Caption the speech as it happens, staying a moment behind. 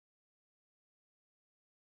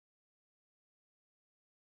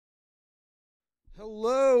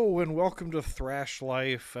Hello and welcome to Thrash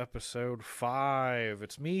Life episode 5.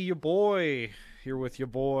 It's me, your boy, here with your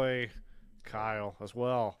boy, Kyle, as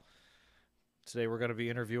well. Today we're going to be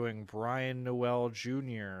interviewing Brian Noel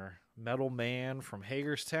Jr., metal man from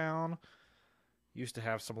Hagerstown. Used to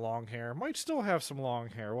have some long hair, might still have some long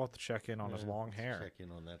hair. We'll have to check in on his long hair. Check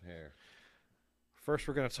in on that hair. First,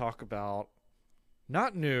 we're going to talk about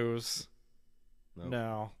not news. Nope.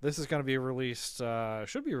 No, this is going to be released,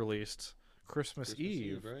 should be released Christmas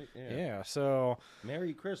Eve. Right? Yeah, so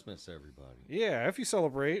Merry Christmas, everybody. yeah, if you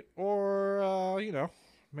celebrate, or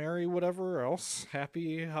merry whatever else,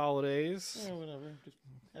 happy holidays. Yeah, whatever. Just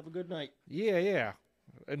have a good night. Yeah.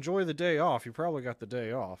 Enjoy the day off. You probably got the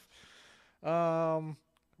day off.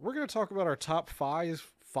 We're gonna talk about our top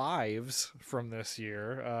fives from this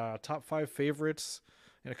year. Top 5 favorites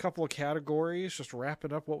in a couple of categories. Just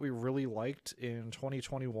wrapping up what we really liked in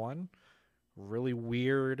 2021. Really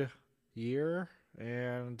weird year,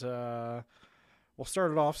 and we'll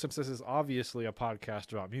start it off, since this is obviously a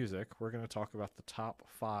podcast about music. We're going to talk about the top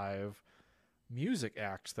 5 music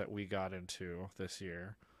acts that we got into this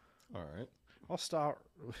year. All right. I'll start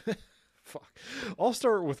I'll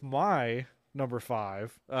start with my number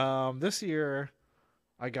 5. This year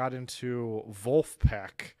I got into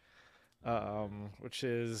Wolfpack, which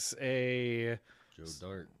is a Joe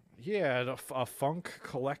Dart. yeah, a funk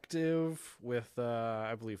collective with,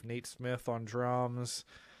 I believe, Nate Smith on drums.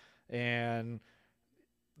 And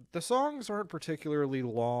the songs aren't particularly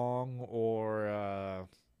long or,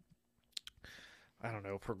 I don't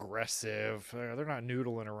know, progressive. They're not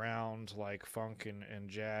noodling around like funk and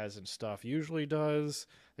jazz and stuff usually does.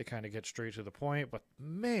 They kind of get straight to the point. But,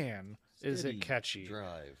 man, is Steady it catchy.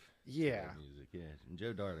 drive. Yeah. Music. Yeah. And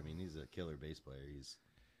Joe Dart, I mean, he's a killer bass player. He's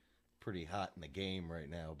pretty hot in the game right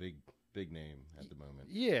now. Big name at the moment.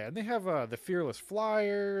 Yeah, and they have the Fearless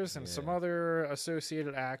Flyers and some Yeah. other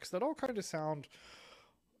associated acts that all kind of sound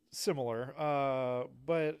similar.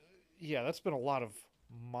 But yeah, that's been a lot of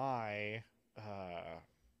my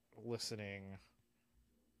listening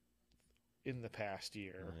in the past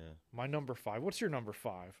year. Yeah. My number 5. What's your number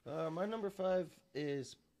 5? My number 5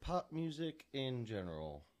 is pop music in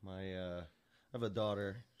general. I have a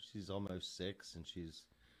daughter. She's almost 6, and she's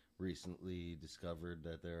recently discovered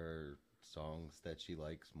that there are songs that she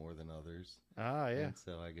likes more than others. Ah, yeah. And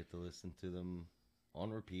so I get to listen to them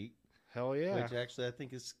on repeat, Hell yeah. which actually I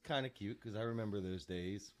think is kind of cute because I remember those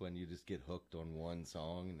days when you just get hooked on one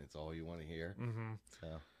song and it's all you want to hear. Mm-hmm. So,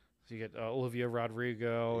 So you get Olivia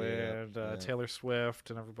Rodrigo Yeah, and yeah. Taylor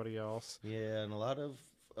Swift and everybody else. yeah, and a lot of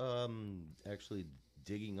actually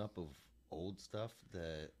digging up of old stuff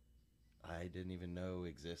that I didn't even know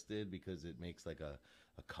existed because it makes like a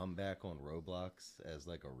comeback on Roblox as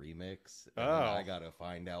like a remix. And then Oh. I gotta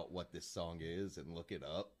find out what this song is and look it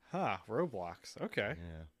up. Huh, Roblox. Okay.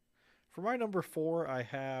 Yeah. For my number 4, I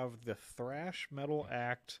have the thrash metal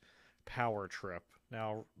act Power Trip.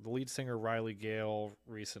 Now, the lead singer Riley Gale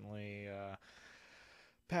recently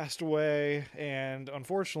passed away, and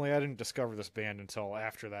unfortunately, I didn't discover this band until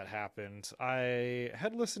after that happened. I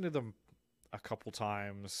had listened to them a couple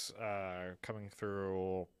times coming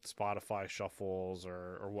through Spotify shuffles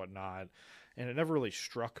or whatnot, and it never really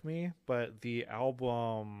struck me. But the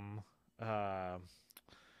album, oh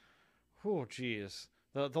geez,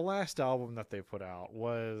 the last album that they put out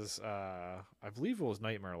was, I believe it was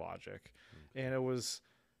Nightmare Logic, and it was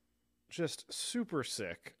just super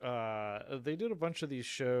sick. They did a bunch of these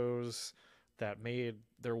shows that made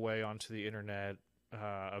their way onto the internet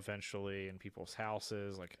eventually in people's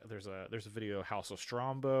houses. Like there's a video, House of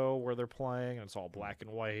Strombo, where they're playing, and it's all black and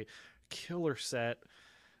white, killer set.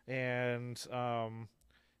 And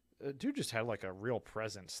dude just had like a real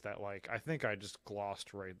presence that, like, I think I just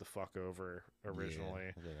glossed right the fuck over originally.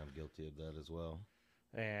 Yeah, I think I'm guilty of that as well.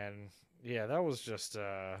 And yeah, that was just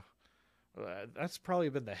that's probably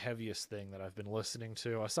been the heaviest thing that I've been listening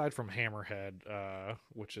to, aside from Hammerhead,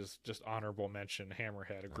 which is just honorable mention.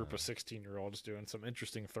 Hammerhead, a group of 16-year-olds doing some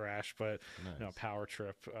interesting thrash, but Nice. Power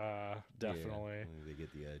Trip, definitely. Yeah, I think they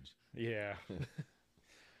get the edge. Yeah.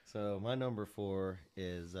 So my number 4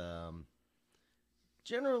 is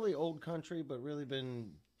generally old country, but really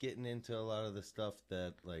been getting into a lot of the stuff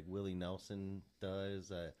that like Willie Nelson does,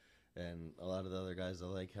 and a lot of the other guys. I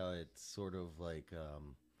like how it's sort of like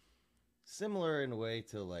similar in a way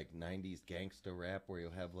to like 90s gangsta rap, where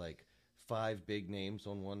you'll have like 5 big names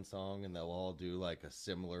on one song and they'll all do like a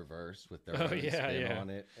similar verse with their own spin on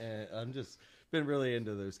it. And I'm just been really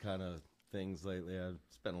into those kind of things lately. I've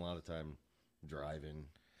spent a lot of time driving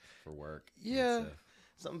for work. Yeah.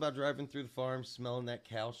 Something about driving through the farm, smelling that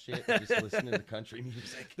cow shit, and just listening to country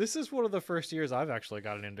music. This is one of the first years I've actually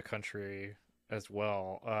gotten into country as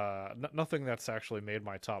well. Nothing that's actually made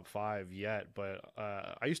my top 5 yet, but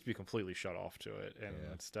I used to be completely shut off to it, and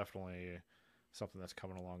it's definitely something that's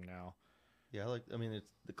coming along now. Yeah, I mean,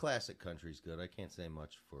 it's the classic country's good. I can't say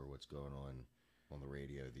much for what's going on the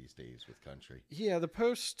radio these days with country. Yeah, the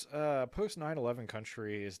post 9/11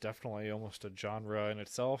 country is definitely almost a genre in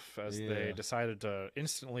itself, as they decided to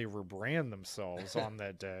instantly rebrand themselves on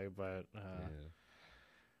that day. But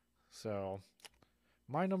so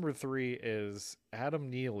my number 3 is Adam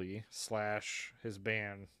Neely / his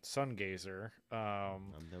band Sungazer.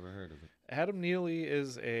 I've never heard of it. Adam Neely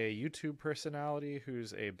is a YouTube personality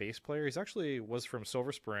who's a bass player. He's actually was from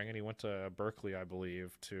Silver Spring, and he went to Berkeley, I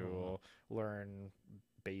believe, to learn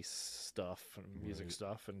bass stuff and music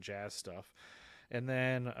stuff and jazz stuff. And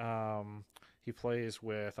then he plays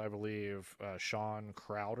with, I believe, Sean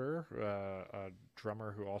Crowder, a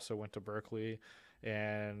drummer who also went to Berkeley.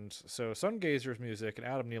 And so Sungazer's music and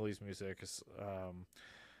Adam Neely's music is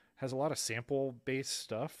has a lot of sample-based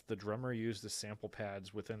stuff. The drummer used the sample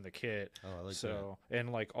pads within the kit. Oh, I like that.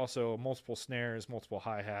 And like also multiple snares, multiple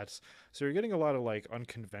hi-hats. So you're getting a lot of like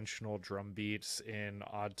unconventional drum beats in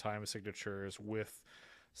odd time signatures with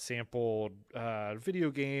sampled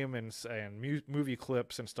video game and movie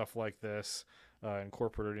clips and stuff like this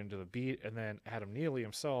incorporated into the beat. And then Adam Neely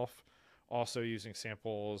himself also using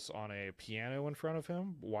samples on a piano in front of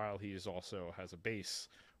him while he's also has a bass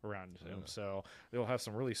around him. So they'll have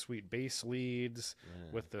some really sweet bass leads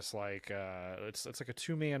with this like it's like a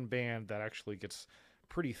 2-man band that actually gets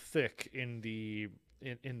pretty thick in the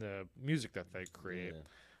music that they create.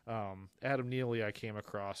 Adam Neely I came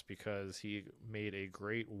across because he made a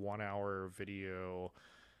great 1-hour video,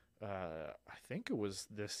 I think it was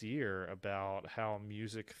this year, about how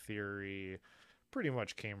music theory pretty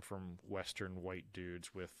much came from Western white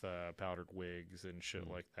dudes with powdered wigs and shit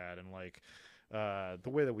like that. And like the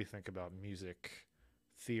way that we think about music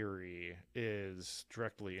theory is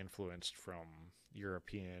directly influenced from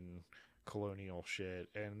European colonial shit.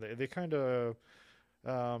 And they kind of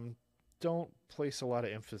don't place a lot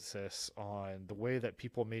of emphasis on the way that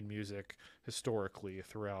people made music historically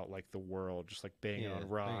throughout like the world, just like banging on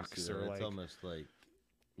rocks or like... It's almost like,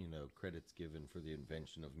 credits given for the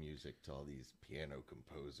invention of music to all these piano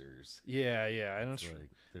composers. Yeah, and it's like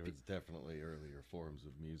there was definitely earlier forms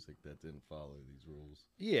of music that didn't follow these rules.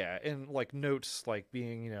 Yeah, and like notes like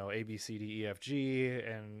being, A, B, C, D, E, F, G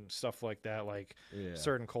and stuff like that. Like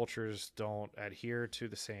certain cultures don't adhere to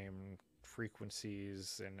the same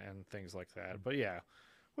frequencies and things like that. But yeah,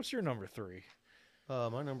 what's your number 3?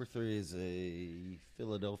 My number 3 is a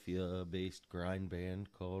Philadelphia-based grind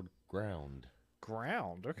band called Ground.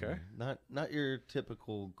 Ground, okay. Not your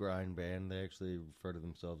typical grind band. They actually refer to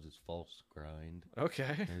themselves as False Grind.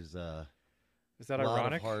 Okay. There's is that a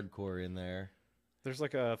ironic? lot of hardcore in there. There's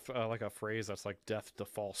like a phrase that's like death to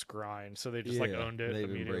false grind, so they just like owned it. They've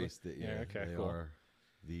immediately. Embraced it. Yeah, okay, they cool. are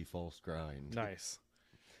the False Grind. Nice.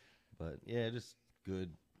 But yeah, just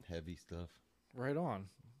good heavy stuff. Right on.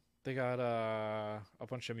 They got a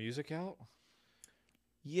bunch of music out.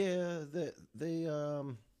 Yeah, they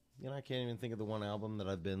I can't even think of the one album that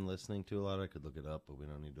I've been listening to a lot. I could look it up, but we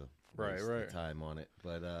don't need to waste the time on it.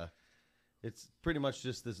 But it's pretty much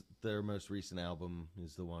just their most recent album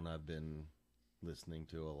is the one I've been listening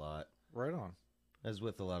to a lot. Right on. As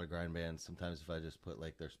with a lot of grind bands, sometimes if I just put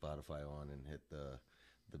like their Spotify on and hit the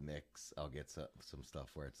mix, I'll get some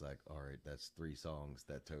stuff where it's like, all right, that's 3 songs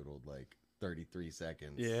that totaled like 33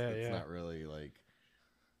 seconds. It's not really like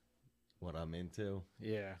what I'm into.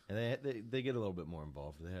 Yeah. And they get a little bit more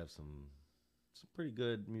involved. They have some pretty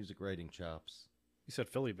good music writing chops. You said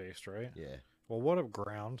Philly based, right? Yeah. Well, what up,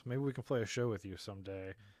 Ground? Maybe we can play a show with you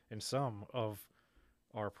someday in some of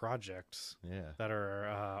our projects that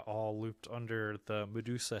are all looped under the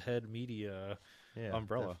Medusa Head Media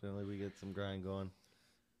umbrella. Definitely we get some grind going.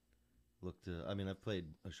 I've played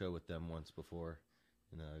a show with them once before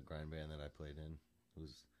in a grind band that I played in. It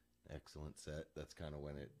was an excellent set. That's kind of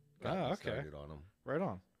when it got started on them. Right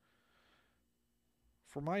on.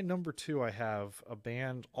 For my number 2, I have a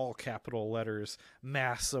band, all capital letters,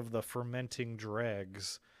 Mass of the Fermenting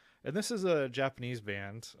Dregs. And this is a Japanese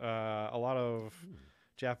band. A lot of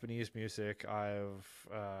Japanese music I've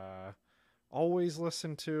always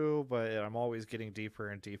listened to, but I'm always getting deeper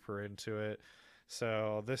and deeper into it.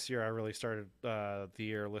 So this year I really started the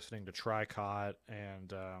year listening to Tricot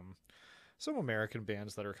and some American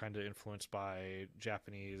bands that are kind of influenced by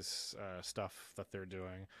Japanese stuff that they're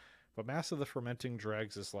doing. But Mass of the Fermenting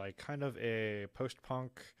Dregs is like kind of a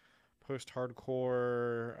post-punk,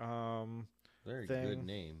 post-hardcore very thing. Good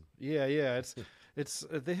name. Yeah. It's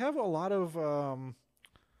they have a lot of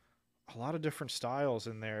a lot of different styles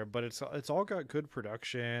in there, but it's all got good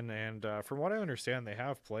production. And from what I understand, they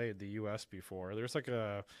have played the U.S. before. There's like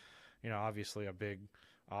a, obviously a big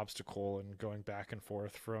obstacle in going back and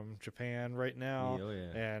forth from Japan right now, Yeah, oh,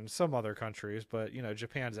 yeah. and some other countries, but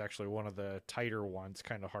Japan's actually one of the tighter ones,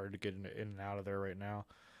 kind of hard to get in and out of there right now.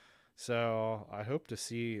 So I hope to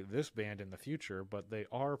see this band in the future, but they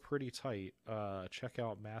are pretty tight. Check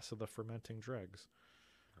out Mass of the Fermenting Dregs.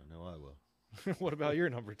 I know I will. What about your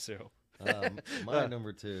number two? My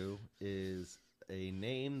number two is a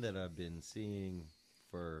name that I've been seeing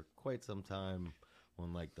for quite some time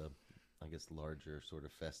on like the, I guess, larger sort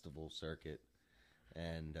of festival circuit.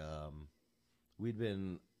 And we'd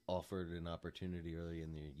been offered an opportunity early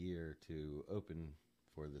in the year to open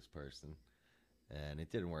for this person. And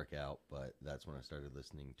it didn't work out, but that's when I started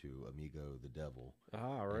listening to Amigo the Devil.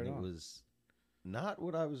 Ah, right. And it on. was not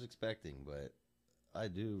what I was expecting, but I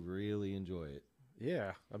do really enjoy it.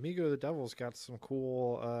 Yeah, Amigo the Devil's got some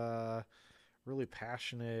cool, really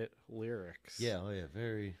passionate lyrics. Yeah, oh yeah,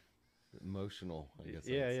 very emotional, I guess.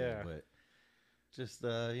 Yeah, I would say. yeah. But just,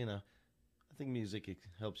 I think music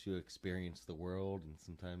helps you experience the world, and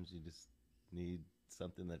sometimes you just need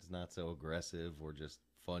something that's not so aggressive or just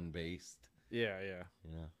fun-based. Yeah.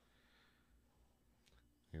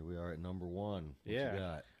 Here we are at number one. What you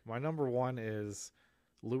got? My number one is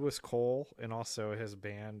Lewis Cole, and also his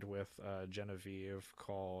band with Genevieve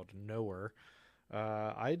called Knower.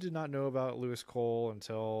 I did not know about Lewis Cole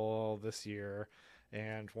until this year,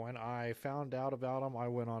 and when I found out about him, I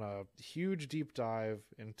went on a huge deep dive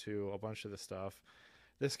into a bunch of the stuff.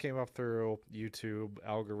 This came up through YouTube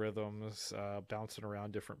algorithms, bouncing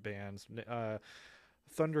around different bands.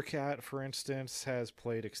 Thundercat, for instance, has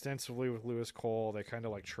played extensively with Lewis Cole. They kind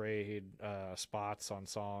of like trade spots on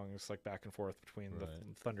songs, like back and forth between the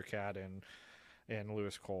Thundercat and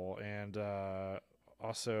Lewis Cole. And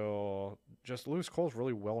also, just Lewis Cole's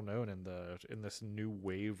really well known in this new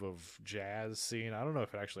wave of jazz scene. I don't know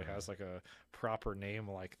if it actually has like a proper name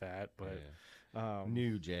like that, but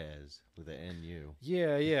new jazz with an NU.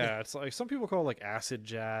 Yeah. It's like some people call it like acid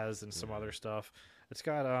jazz and some other stuff. It's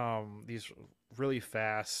got these really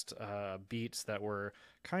fast beats that were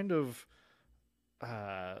kind of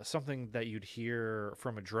something that you'd hear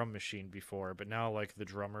from a drum machine before, but now like the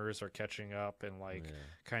drummers are catching up and like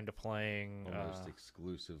kind of playing almost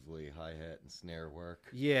exclusively hi-hat and snare work.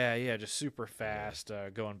 Yeah, just super fast,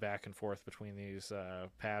 going back and forth between these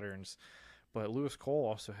patterns. But Lewis Cole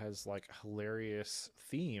also has like hilarious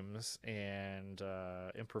themes and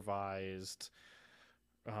improvised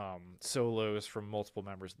solos from multiple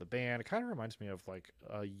members of the band. It kind of reminds me of like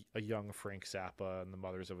a young Frank Zappa and the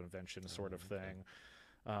Mothers of Invention sort of thing.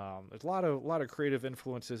 There's a lot of creative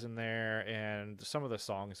influences in there, and some of the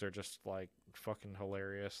songs are just like fucking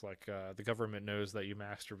hilarious. Like The Government Knows That You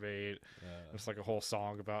Masturbate. It's like a whole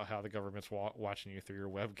song about how the government's watching you through your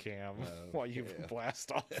webcam while you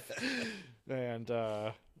blast off.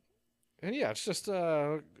 And yeah, it's just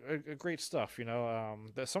a great stuff,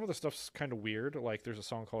 some of the stuff's kind of weird. Like there's a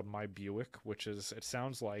song called My Buick, it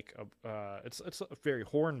sounds like it's very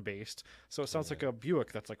horn based, so it sounds like a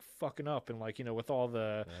Buick that's like fucking up, and like with all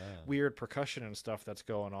the weird percussion and stuff that's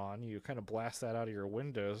going on, you kind of blast that out of your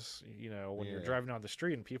windows, when you're driving down the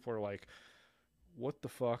street, and people are like, what the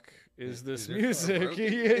fuck is this music?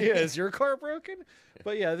 Is your car broken?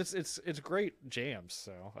 But yeah, it's great jams.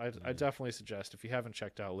 So I definitely suggest, if you haven't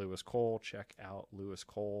checked out Lewis Cole, check out Lewis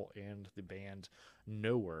Cole and the band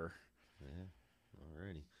Knower. Yeah,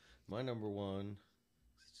 alrighty. My number one,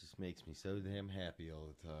 it just makes me so damn happy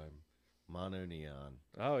all the time. Mono Neon.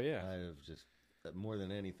 Oh yeah, I have just more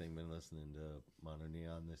than anything been listening to Mono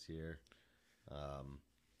Neon this year.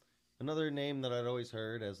 Another name that I'd always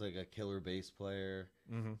heard as like a killer bass player,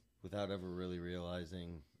 without ever really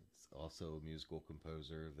realizing it's also a musical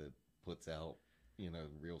composer that puts out,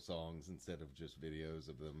 real songs instead of just videos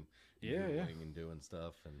of them and doing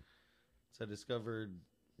stuff. And so I discovered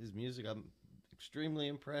his music. I'm extremely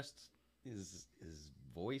impressed. His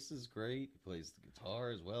voice is great. He plays the guitar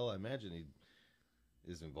as well. I imagine he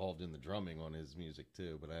is involved in the drumming on his music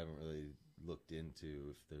too, but I haven't really looked into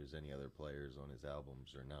if there's any other players on his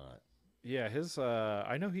albums or not. Yeah,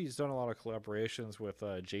 I know he's done a lot of collaborations with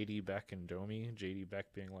JD Beck and Domi. JD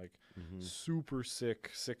Beck being like super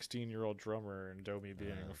sick 16-year-old drummer, and Domi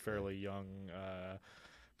being a fairly young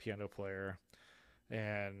piano player.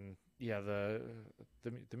 And yeah, the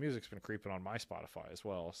music's been creeping on my Spotify as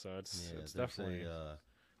well, so it's definitely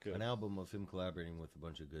good. An album of him collaborating with a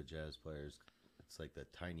bunch of good jazz players. It's like the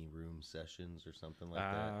Tiny Room Sessions or something like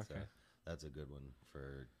that. Okay. So that's a good one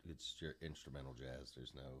it's your instrumental jazz.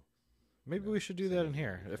 There's no Maybe know, we should do that singing in and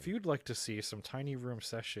here. If everything. you'd like to see some tiny room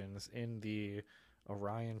sessions in the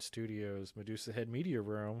Orion Studios Medusa Head Media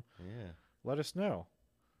room, Yeah, let us know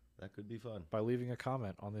that could be fun. by leaving a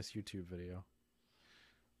comment on this YouTube video.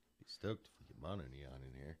 Be stoked if we get Mono Neon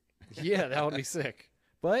in here. Yeah, that would be sick.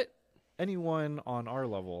 But anyone on our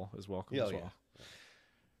level is welcome Yeah, as well.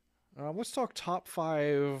 Let's talk top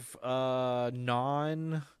 5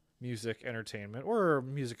 non-music entertainment or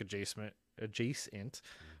music adjacent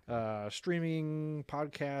streaming,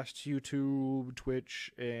 podcasts, YouTube,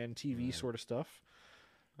 Twitch, and TV sort of stuff.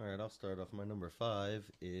 All right, I'll start off. My number 5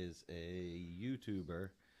 is a YouTuber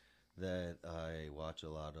that I watch a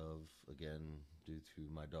lot of, again, due to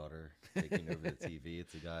my daughter taking over the TV.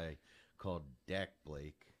 It's a guy called Dak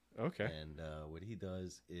Blake. Okay. And what he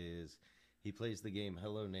does is he plays the game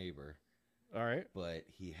Hello Neighbor, All right. but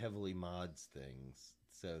he heavily mods things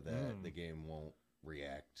so that the game won't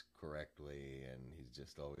react correctly, and he's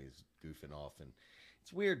just always goofing off. And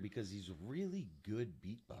it's weird because he's a really good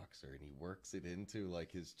beatboxer, and he works it into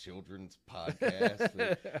like his children's podcast.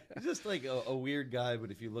 He's just like a weird guy, but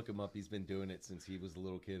if you look him up, he's been doing it since he was a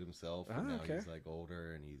little kid himself, and now he's like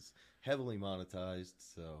older, and he's heavily monetized.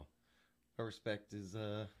 So I respect his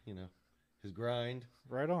his grind.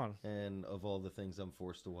 Right on. And of all the things I'm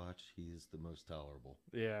forced to watch, he's the most tolerable.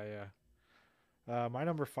 Yeah, yeah. My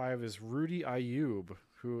number 5 is Rudy Ayub,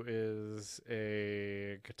 who is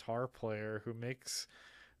a guitar player who makes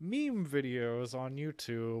meme videos on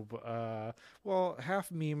YouTube. Well,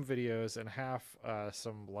 half meme videos and half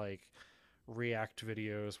some like react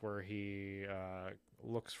videos where he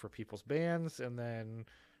looks for people's bands and then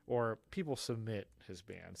or people submit his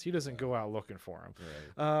bands. He doesn't go out looking for them.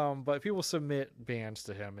 Right. But people submit bands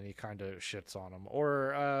to him and he kind of shits on them.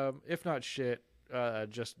 Or if not shit,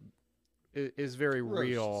 just is very Roasts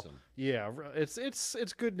real. him. Yeah,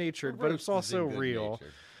 it's good natured, but it's Roast is also in real.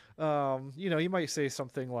 good-natured. You might say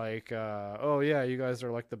something like, "Oh yeah, you guys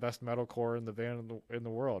are like the best metalcore in the band in the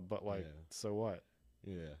world," but like, so what?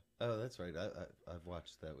 Yeah. Oh, that's right. I've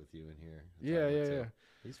watched that with you in here. Yeah.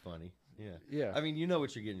 He's funny. Yeah. Yeah. I mean, you know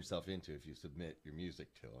what you're getting yourself into if you submit your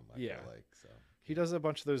music to him. I feel like so. He does a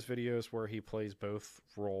bunch of those videos where he plays both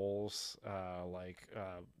roles, like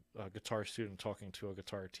a guitar student talking to a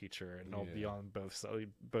guitar teacher, and they'll be on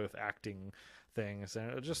both acting things,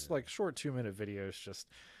 and it's just like short 2-minute videos, just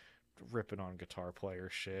ripping on guitar player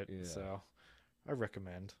shit. Yeah. So I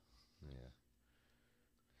recommend. Yeah.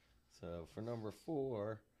 So for number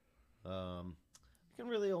 4, I can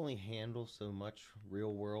really only handle so much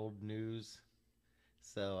real world news.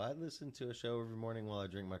 So I listen to a show every morning while I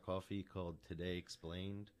drink my coffee called Today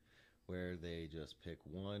Explained, where they just pick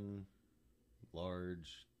one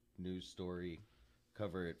large news story,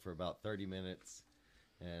 cover it for about 30 minutes,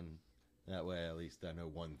 and that way at least I know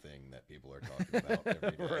one thing that people are talking about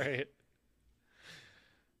every day. Right.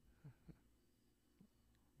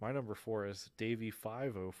 My number 4 is Davey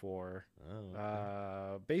 504,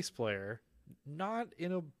 bass player, not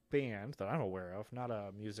in a band that I'm aware of, not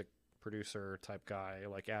a music producer type guy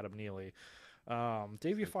like Adam Neely.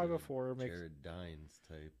 Davey 504 makes Jared Dines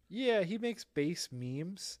type. Yeah, he makes bass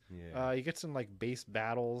memes. Yeah. He gets in like bass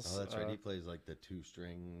battles. Oh, that's right. He plays like the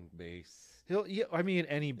 2-string bass.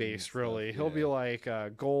 Any bass really. He'll be like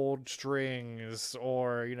gold strings,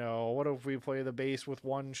 or what if we play the bass with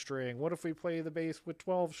 1 string? What if we play the bass with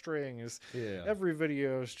 12 strings? Yeah. Every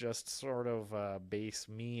video is just sort of a bass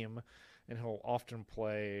meme, and he'll often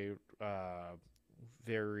play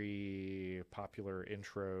very popular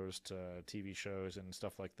intros to TV shows and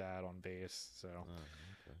stuff like that on bass. So,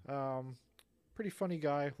 pretty funny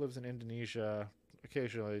guy. Lives in Indonesia.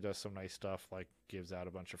 Occasionally does some nice stuff, like gives out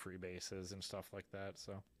a bunch of free basses and stuff like that.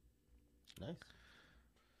 So nice.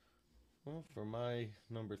 Well, for my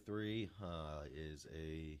number 3 is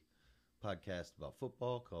a podcast about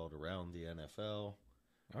football called Around the NFL.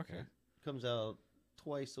 Okay. It comes out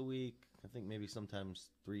twice a week. I think maybe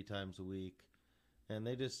sometimes 3 times a week. And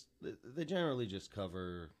they generally just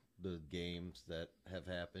cover the games that have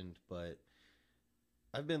happened, but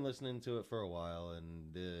I've been listening to it for a while,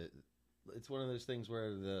 and it's one of those things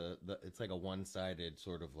where it's like a one-sided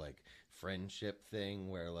sort of like friendship thing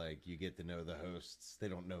where like you get to know the hosts. They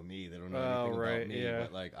don't know me. They don't know anything about me,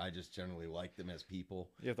 but like I just generally like them as people.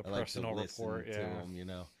 You have the I personal like to rapport, listen to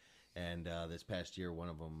them, And this past year, one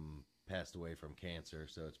of them passed away from cancer,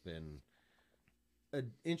 so it's been an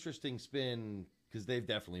interesting spin because they've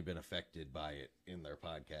definitely been affected by it in their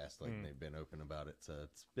podcast. Like they've been open about it. So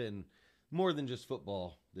it's been more than just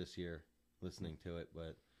football this year listening to it.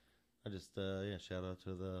 But I just, shout out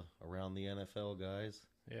to the Around the NFL guys.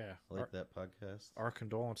 Yeah. I like that podcast. Our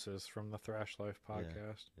condolences from the Thrash Life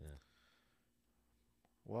podcast. Yeah.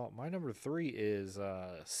 Well, my number 3 is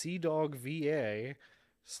Sea Dog VA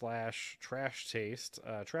slash Trash Taste.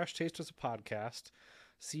 Trash Taste is a podcast.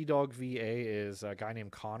 Sea Dog VA is a guy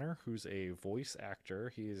named Connor who's a voice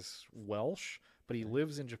actor. He's Welsh, but he Okay.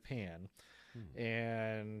 lives in Japan. Hmm.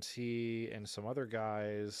 And he and some other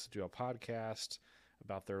guys do a podcast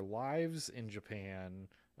about their lives in Japan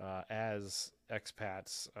as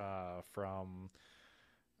expats from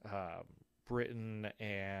uh, Britain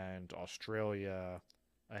and Australia,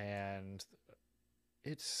 and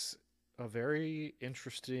it's a very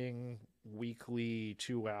interesting weekly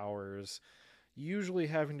 2 hours, usually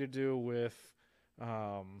having to do with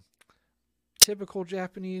um, typical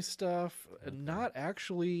Japanese stuff, Okay. not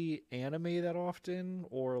actually anime that often,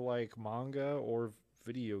 or like manga or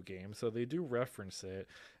video games. So they do reference it.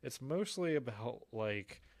 It's mostly about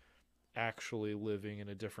like actually living in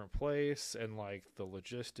a different place and like the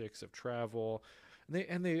logistics of travel.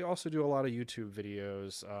 And they also do a lot of YouTube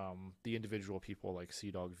videos. The individual people like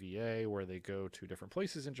Sea Dog VA, where they go to different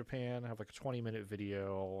places in Japan, have like a 20-minute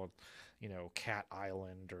video, Cat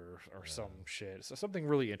Island or some shit. So something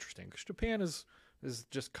really interesting because Japan is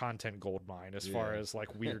just content gold mine as far Yeah. as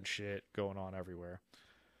like weird shit going on everywhere.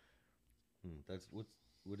 That's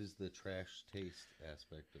what is the trash taste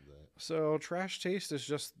aspect of that? So Trash Taste is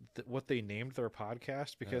just what they named their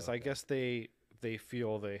podcast because I okay. guess they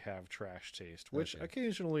feel they have trash taste, which Okay.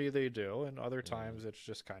 occasionally they do, and other times it's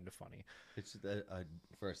just kind of funny. It's that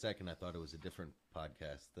for a second I thought it was a different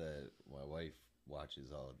podcast that my wife watches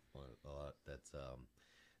a lot. That's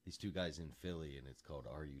these two guys in Philly, and it's called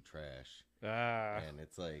 "Are You Trash?" Ah, And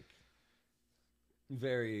it's like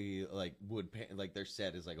very like like their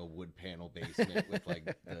set is like a wood panel basement with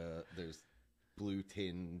like there's blue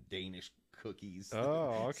tin Danish cookies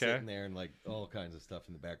oh, okay. sitting there and like all kinds of stuff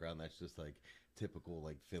in the background that's just like typical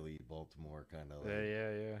like Philly, Baltimore kind of like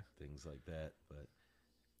Yeah. things like that. But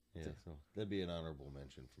yeah, so that'd be an honorable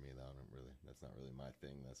mention for me. That's not really my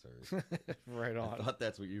thing. That's hers. Right I on. thought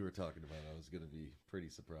that's what you were talking about. I was gonna be pretty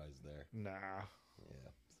surprised there. Nah. Yeah.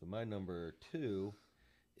 So my number 2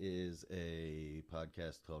 is a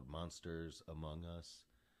podcast called Monsters Among Us,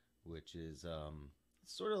 which is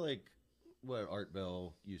sort of like what Art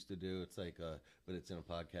Bell used to do. It's like but it's in a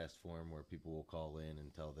podcast form where people will call in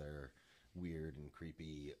and tell their weird and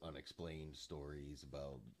creepy unexplained stories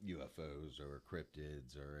about UFOs or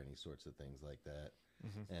cryptids or any sorts of things like that.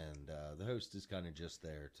 Hmm. And the host is kind of just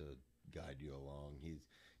there to guide you along. He's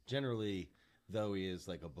generally, though he is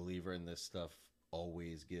like a believer in this stuff,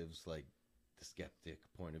 always gives like the skeptic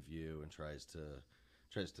point of view and tries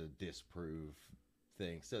to disprove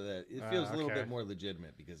things so that it feels a little okay. bit more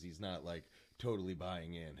legitimate because he's not like totally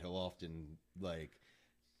buying in. He'll often like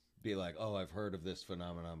be like, "Oh, I've heard of this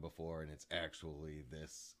phenomenon before, and it's actually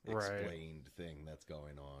this Right. explained thing that's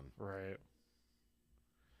going on." Right.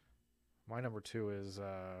 My number 2 is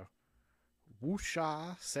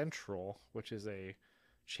Wuxia Central, which is a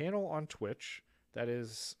channel on Twitch that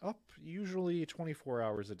is up usually 24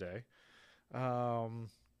 hours a day.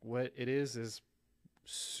 What it is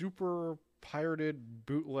super pirated,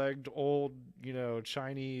 bootlegged old,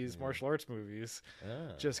 Chinese Yeah. martial arts movies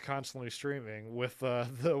Ah, just constantly streaming with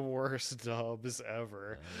the worst dubs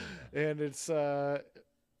ever. ah, And it's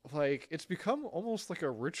like it's become almost like a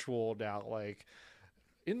ritual now. Like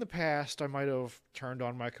in the past, I might have turned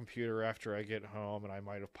on my computer after I get home and I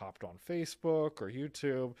might have popped on Facebook or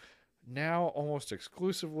YouTube. Now, almost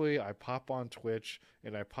exclusively, I pop on Twitch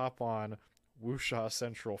and I pop on Wuxia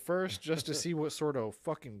Central first just to see what sort of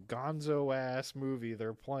fucking gonzo ass movie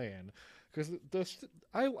they're playing. Because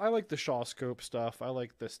I like the Shaw Scope stuff. I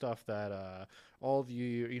like the stuff that all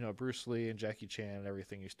the Bruce Lee and Jackie Chan and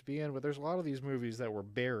everything used to be in. But there's a lot of these movies that were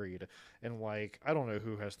buried, and like I don't know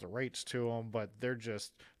who has the rights to them, but they're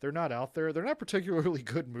not out there. They're not particularly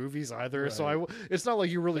good movies either. So Right. it's not like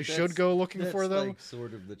you really But should that's- go looking that's for them. like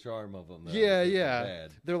sort of the charm of them. Though, Yeah, because they're yeah.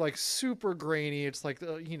 bad. They're like super grainy. It's like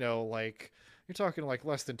like you're talking like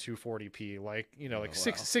less than 240p, like like Oh, wow.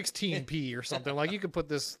 16p or something. Like you could put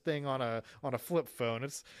this thing on a flip phone.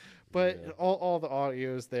 But Yeah. all the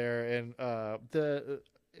audio is there, and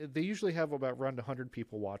they usually have about around 100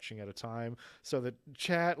 people watching at a time. So the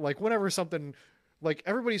chat, like whenever something. Like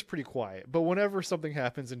everybody's pretty quiet, but whenever something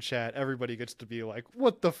happens in chat, everybody gets to be like,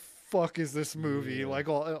 "What the fuck is this movie?" Yeah. Like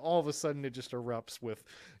all of a sudden, it just erupts with,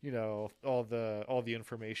 all the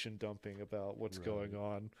information dumping about what's Right. going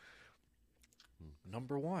on.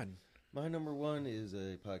 Number 1. My number 1 is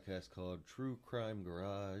a podcast called True Crime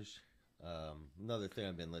Garage. Another thing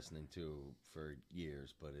I've been listening to for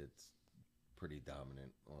years, but it's pretty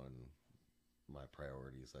dominant on my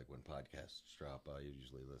priorities. Like when podcasts drop, I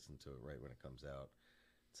usually listen to it right when it comes out.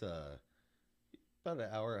 It's about an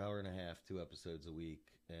hour, hour and a half, 2 episodes a week,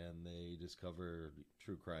 and they just cover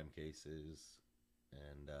true crime cases.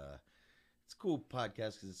 And it's a cool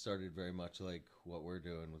podcast because it started very much like what we're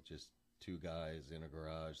doing with just two guys in a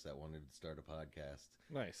garage that wanted to start a podcast.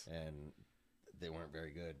 Nice. And they weren't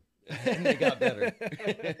very good. And they got better.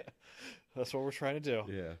 That's what we're trying to do.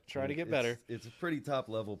 Yeah. Trying to get better. It's a pretty top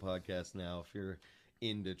level podcast now. If you're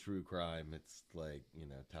into true crime, it's like,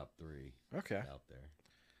 top 3 out there.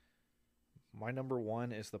 My number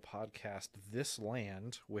 1 is the podcast This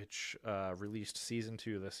Land, which released season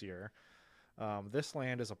 2 this year. This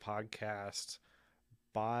Land is a podcast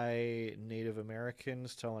by Native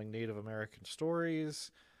Americans telling Native American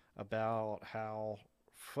stories about how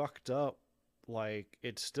fucked up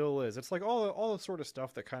it still is. It's like all the sort of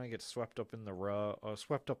stuff that kind of gets swept up in the rug,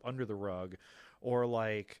 swept up under the rug, or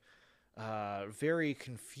very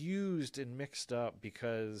confused and mixed up,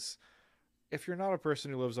 because if you're not a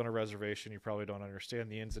person who lives on a reservation, you probably don't understand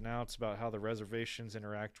the ins and outs about how the reservations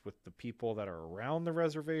interact with the people that are around the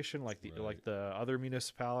reservation, like the other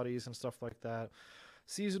municipalities and stuff like that.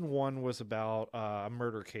 Season 1 was about a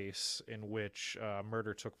murder case in which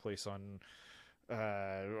murder took place on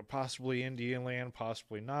possibly Indian land,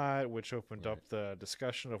 possibly not, which opened up the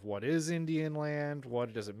discussion of what is Indian land,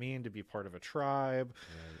 what does it mean to be part of a tribe.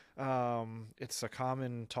 It's a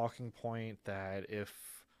common talking point that if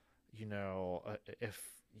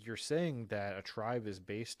you're saying that a tribe is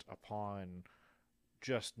based upon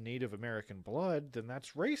just Native American blood, then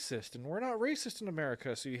that's racist, and we're not racist in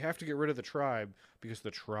America, so you have to get rid of the tribe because the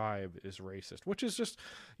tribe is racist, which is just,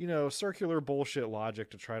 circular bullshit logic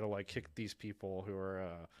to try to kick these people who are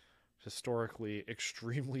historically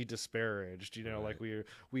extremely disparaged.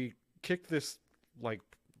 We kick this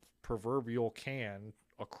proverbial can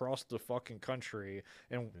across the fucking country,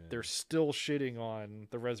 and they're still shitting on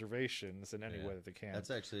the reservations in any way that they can. That's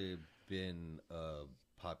actually been a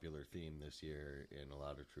popular theme this year in a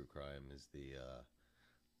lot of true crime, is the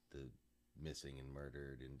missing and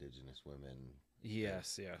murdered Indigenous women.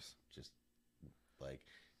 Yes. Just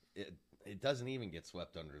it doesn't even get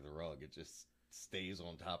swept under the rug. It just stays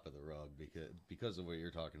on top of the rug because of what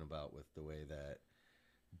you're talking about with the way that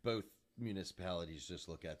both municipalities just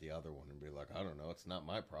look at the other one and be like, I don't know, it's not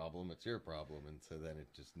my problem, it's your problem. And so then it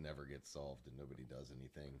just never gets solved and nobody does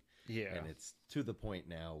anything. Yeah. And it's to the point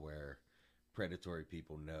now where predatory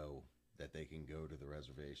people know that they can go to the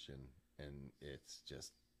reservation and it's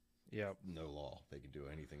just no law. They can do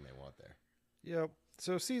anything they want there. Yep.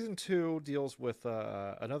 So season 2 deals with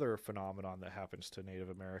another phenomenon that happens to Native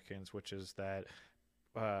Americans, which is that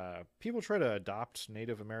people try to adopt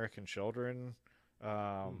Native American children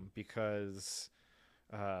because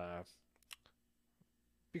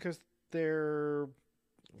they're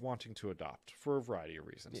wanting to adopt for a variety of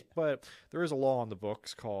reasons. Yeah. But there is a law in the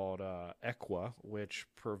books called EQUA, which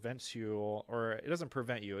prevents you, or it doesn't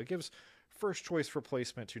prevent you, it gives first choice for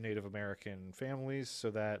placement to Native American families so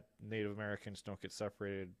that Native Americans don't get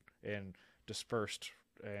separated and dispersed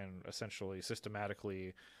and essentially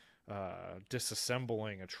systematically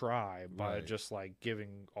disassembling a tribe by just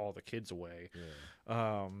giving all the kids away.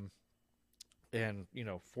 And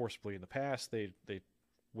forcibly in the past they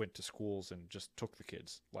went to schools and just took the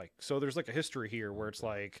kids. So there's a history here where it's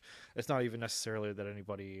it's not even necessarily that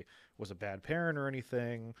anybody was a bad parent or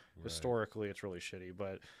anything. Historically it's really shitty,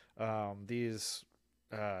 but these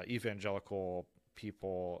evangelical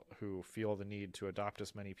people who feel the need to adopt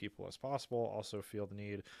as many people as possible also feel the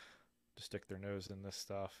need to stick their nose in this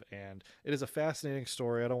stuff. And it is a fascinating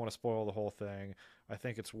story. I don't want to spoil the whole thing. I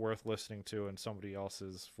think it's worth listening to in somebody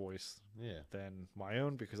else's voice than my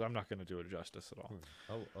own, because I'm not going to do it justice at all.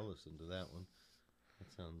 I'll listen to that one.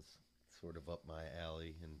 That sounds sort of up my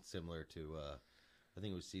alley and similar to I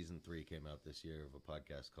think it was season 3 came out this year of a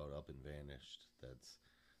podcast called Up and Vanished that's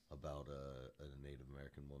about a Native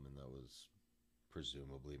American woman that was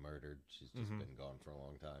presumably murdered. She's just been gone for a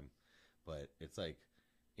long time, but it's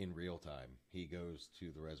in real time he goes to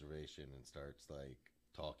the reservation and starts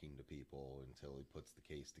talking to people until he puts the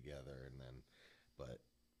case together, and then but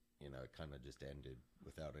it kind of just ended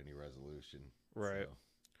without any resolution. So.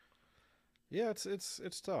 Yeah,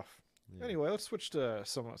 it's tough. Anyway, let's switch to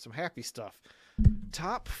some happy stuff.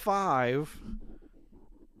 Top 5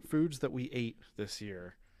 foods that we ate this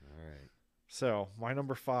year. All right. So my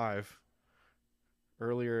number 5.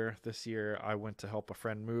 Earlier this year, I went to help a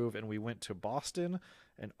friend move, and we went to Boston.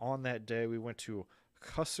 And on that day, we went to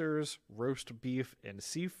Cusser's Roast Beef and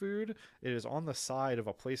Seafood. It is on the side of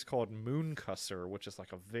a place called Moon Cusser, which is a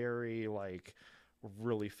very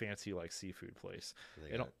really fancy seafood place.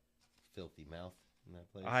 They got Filthy Mouth in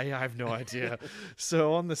that place? I have no idea.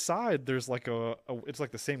 So on the side, there's like it's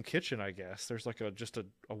like the same kitchen, I guess. There's like just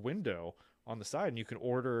a window on the side, and you can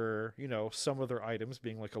order, some of their items,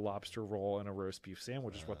 being like a lobster roll and a roast beef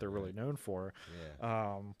sandwich is what they're really known for.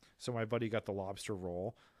 Yeah. So my buddy got the lobster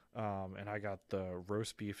roll, and I got the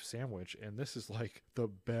roast beef sandwich, and this is like the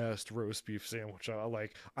best roast beef sandwich.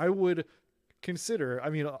 I would consider.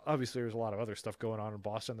 I mean, obviously there's a lot of other stuff going on in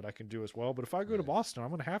Boston that I can do as well, but if I go to Boston, I'm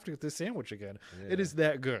going to have to get this sandwich again. Yeah. It is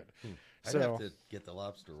that good. I'd have to get the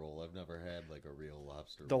lobster roll. I've never had like a real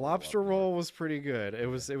lobster roll. The lobster roll was pretty good. It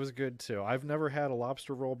was good too. I've never had a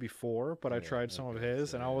lobster roll before, but I tried some of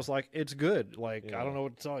his, and I was like, it's good. Like, I don't know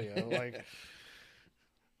what to tell you. Like,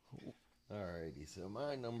 alrighty. So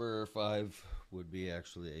my number 5 would be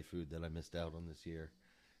actually a food that I missed out on this year.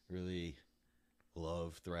 Really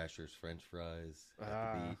love Thrasher's French fries at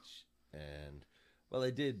the beach, and well,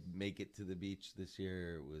 I did make it to the beach this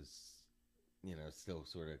year. It was, still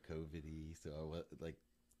sort of COVID-y, so I was like,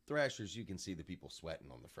 Thrashers, you can see the people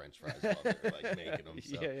sweating on the French fries while they're like making them.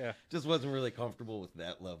 So yeah. Just wasn't really comfortable with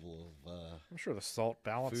that level of I'm sure the salt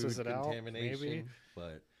balances food it out, contamination, maybe.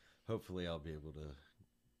 but hopefully I'll be able to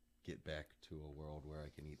get back to a world where I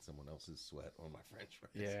can eat someone else's sweat on my French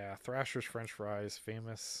fries. Yeah, Thrasher's French fries,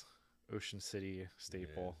 famous Ocean City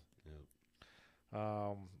staple.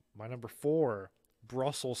 Yeah. My number 4,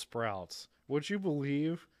 Brussels sprouts. Would you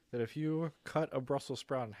believe that if you cut a Brussels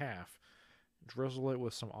sprout in half, drizzle it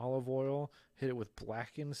with some olive oil, hit it with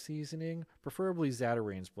blackened seasoning, preferably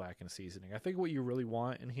Zatarain's blackened seasoning. I think what you really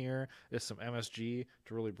want in here is some MSG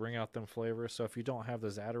to really bring out them flavors. So if you don't have the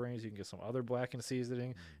Zatarain's, you can get some other blackened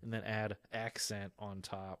seasoning and then add accent on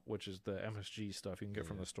top, which is the MSG stuff you can get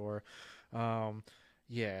from the store.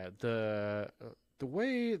 The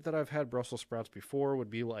way that I've had Brussels sprouts before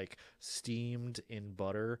would be like steamed in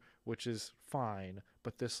butter, which is fine,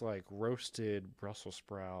 but this like roasted Brussels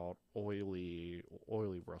sprout, oily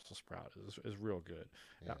Brussels sprout is real good.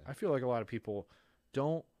 Yeah. I feel like a lot of people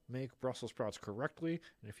don't make Brussels sprouts correctly,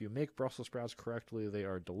 and if you make Brussels sprouts correctly, they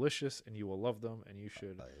are delicious, and you will love them, and you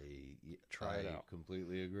should try it out. I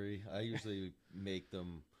completely agree. I usually make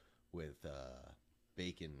them with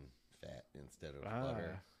bacon fat instead of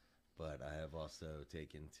butter. But I have also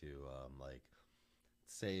taken to,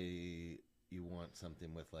 say you want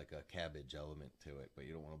something with like a cabbage element to it, but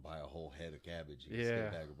you don't want to buy a whole head of cabbage. You just get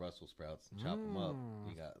a bag of Brussels sprouts and chop them up.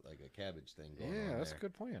 You got like a cabbage thing going on. Yeah, that's there. a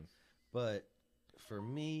good plan. But for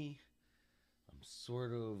me, I'm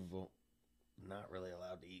sort of not really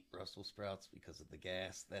allowed to eat Brussels sprouts because of the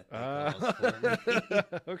gas that they cause for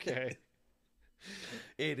me. Okay.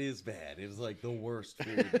 It is bad. It is like the worst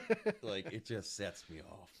food. Like, it just sets me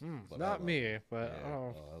off. Not me, but I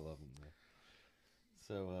love them.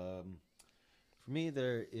 So, for me,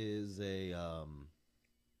 there is a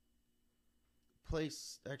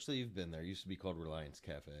place. Actually, you've been there. It used to be called Reliance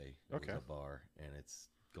Cafe. It was a bar, and it's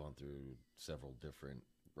gone through several different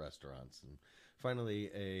restaurants. And finally,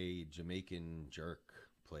 a Jamaican jerk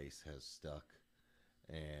place has stuck,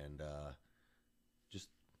 and just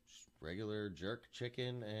regular jerk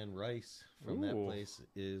chicken and rice from that place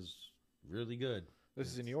is really good. This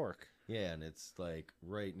is in New York. Yeah, and it's like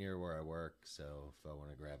right near where I work, so if I want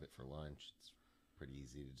to grab it for lunch, it's pretty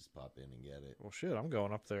easy to just pop in and get it. Well, shit, I'm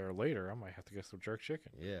going up there later. I might have to get some jerk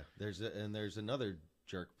chicken. Yeah, there's another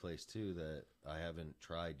jerk place too that I haven't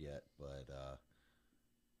tried yet, but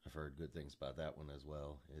I've heard good things about that one as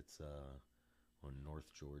well. It's on North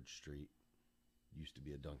George Street. Used to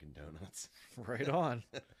be a Dunkin' Donuts. Right on.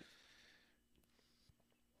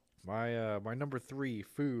 My number 3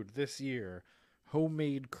 food this year,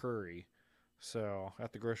 homemade curry. So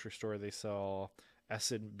at the grocery store they sell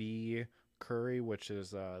S&B curry, which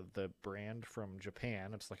is the brand from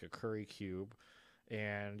Japan. It's like a curry cube,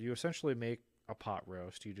 and you essentially make a pot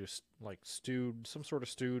roast. You just like some sort of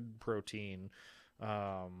stewed protein.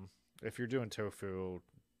 If you're doing tofu,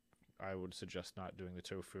 I would suggest not doing the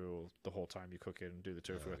tofu the whole time you cook it and do the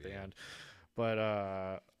tofu at the end.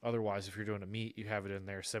 But otherwise, if you're doing a meat, you have it in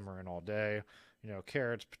there simmering all day.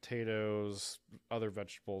 Carrots, potatoes, other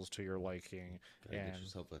vegetables to your liking. Get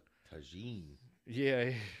yourself a tagine.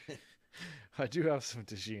 Yeah, I do have some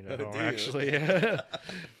tagine at home, actually.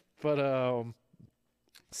 But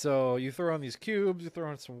so you throw on these cubes, you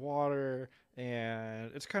throw in some water,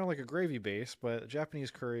 and it's kind of like a gravy base, but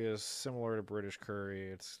Japanese curry is similar to British curry.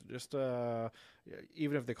 It's just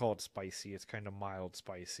even if they call it spicy, it's kind of mild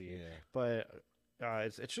spicy. Yeah. But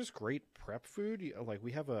it's just great prep food. Like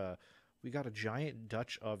we got a giant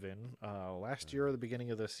Dutch oven last year or the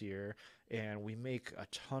beginning of this year, and we make a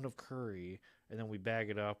ton of curry, and then we bag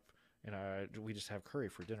it up, and we just have curry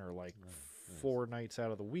for dinner like 4 nights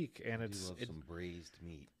out of the week, and I do love some braised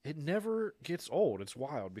meat. It never gets old. It's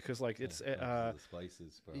wild because like it's the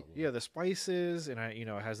spices probably. Yeah, the spices, and it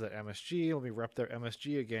has that MSG. Let me rep their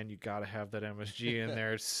MSG again. You got to have that MSG in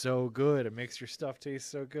there. It's so good. It makes your stuff taste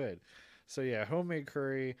so good. So yeah, homemade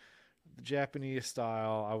curry, the Japanese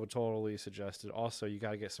style, I would totally suggest it. Also, you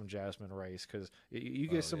got to get some jasmine rice because you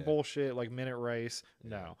get some bullshit like minute rice. Yeah.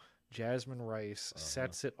 No, jasmine rice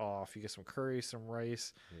sets it off. You get some curry, some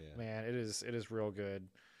rice. Yeah. Man, it is real good.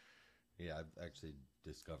 Yeah, I've actually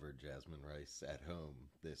discovered jasmine rice at home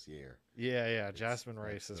this year. Yeah. Jasmine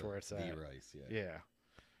rice is where it's at. The rice, yeah.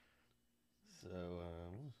 So,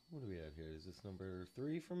 what do we have here? Is this number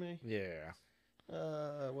 3 for me? Yeah.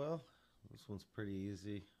 Well, this one's pretty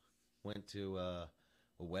easy. Went to a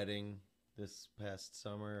wedding this past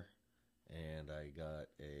summer, and I got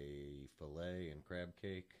a filet and crab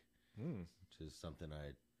cake, which is something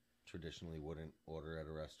I traditionally wouldn't order at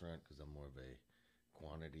a restaurant because I'm more of a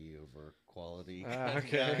quantity over quality kind of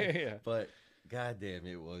guy. Yeah. But goddamn,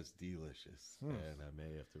 it was delicious, and I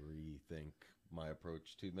may have to rethink my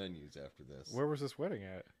approach to menus after this. Where was this wedding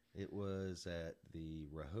at? It was at the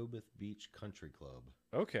Rehoboth Beach Country Club.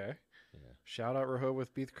 Okay. Yeah. Shout out Rehoboth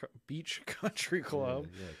Beach Country Club.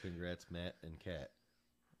 Yeah, congrats, Matt and Kat.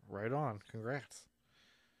 Right on. Congrats.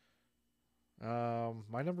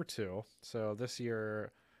 My number 2. So this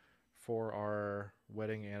year, for our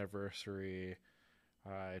wedding anniversary,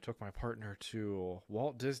 I took my partner to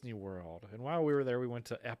Walt Disney World. And while we were there, we went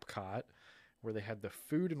to Epcot, where they had the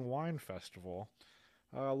Food and Wine Festival.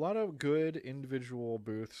 A lot of good individual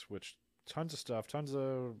booths, which tons of stuff, tons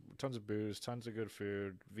of booze, tons of good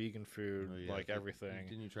food, vegan food, everything.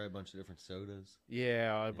 Didn't you try a bunch of different sodas?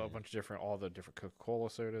 Yeah, a bunch of different, all the different Coca-Cola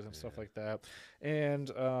sodas and stuff like that. And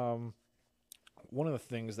one of the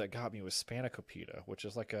things that got me was spanakopita, which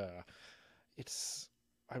is like it's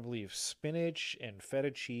I believe spinach and feta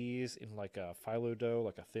cheese in like a phyllo dough,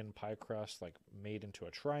 like a thin pie crust, like made into a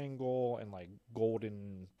triangle and like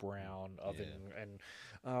golden brown oven. Yeah.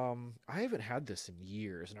 And I haven't had this in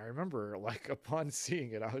years. And I remember like upon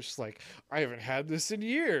seeing it, I was just like, I haven't had this in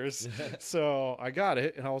years. So I got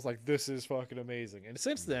it and I was like, this is fucking amazing. And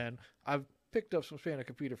since then I've picked up some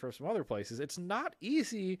spanakopita from some other places. It's not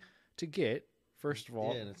easy to get. First of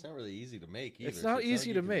all, and it's not really easy to make either. It's not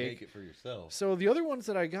easy to make it for yourself. So the other ones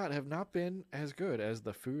that I got have not been as good as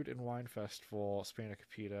the Food and Wine Festival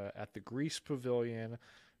spanakopita at the Greece Pavilion.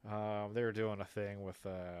 They were doing a thing with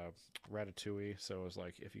ratatouille, so it was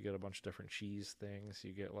like if you get a bunch of different cheese things,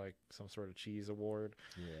 you get like some sort of cheese award.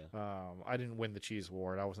 Yeah. I didn't win the cheese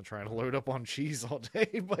award. I wasn't trying to load up on cheese all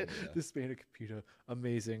day, but the spanakopita,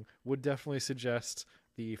 amazing. Would definitely suggest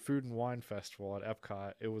the Food and Wine Festival at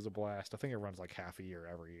Epcot. It was a blast. I think it runs like half a year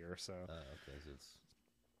every year. So okay, so it's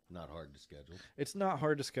not hard to schedule. It's not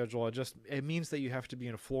hard to schedule. It means that you have to be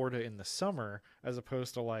in Florida in the summer as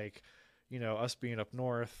opposed to like, us being up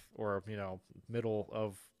north or, middle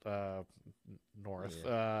of north.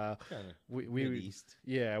 We east.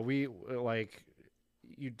 Yeah, we like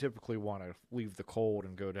you typically want to leave the cold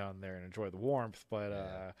and go down there and enjoy the warmth,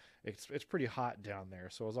 but it's pretty hot down there,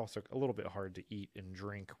 so it was also a little bit hard to eat and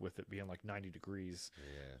drink with it being like 90 degrees.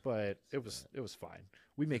 Yeah, but it was fine.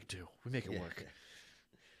 We make do. We make it work.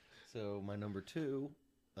 So my number 2,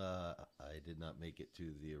 I did not make it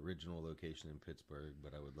to the original location in Pittsburgh,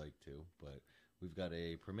 but I would like to. But we've got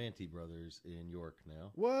a Primanti Brothers in York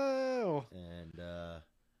now. Whoa! And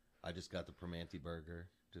I just got the Primanti burger.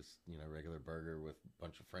 Just, regular burger with a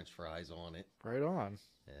bunch of French fries on it. Right on.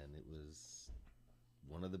 And it was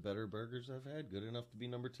one of the better burgers I've had. Good enough to be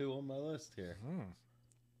number 2 on my list here.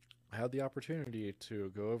 I had the opportunity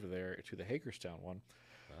to go over there to the Hagerstown one.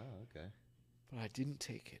 Oh, okay. But I didn't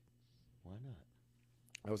take it. Why not?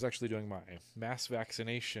 I was actually doing my mass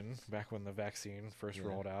vaccination back when the vaccine first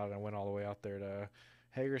rolled out. And I went all the way out there to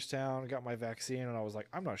Hagerstown, got my vaccine, and I was like,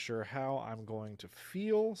 I'm not sure how I'm going to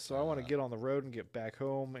feel, so I want to get on the road and get back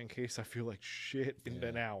home in case I feel like shit in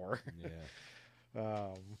an hour.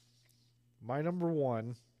 My number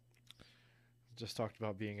 1, just talked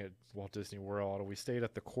about being at Walt Disney World. We stayed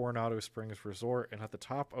at the Coronado Springs Resort, and at the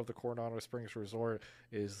top of the Coronado Springs Resort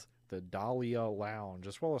is the Dahlia Lounge,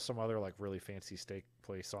 as well as some other like really fancy steak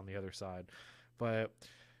place on the other side. But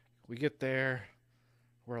we get there,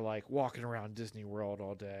 we're like walking around Disney World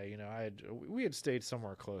all day. We had stayed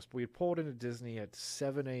somewhere close, but we had pulled into Disney at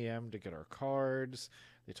 7 a.m. to get our cards.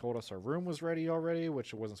 They told us our room was ready already,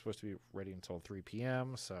 which it wasn't supposed to be ready until 3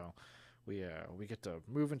 p.m. So we get to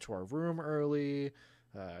move into our room early,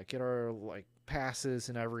 get our like passes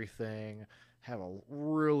and everything. Have a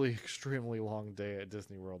really extremely long day at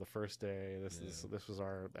Disney World. The first day, this was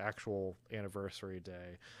our actual anniversary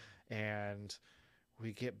day. and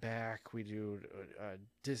we get back, we do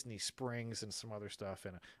Disney Springs and some other stuff,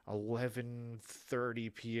 and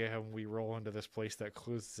 11:30 p.m. we roll into this place that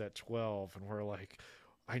closes at 12, and we're like,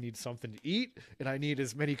 I need something to eat, and I need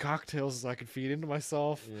as many cocktails as I can feed into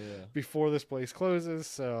myself before this place closes.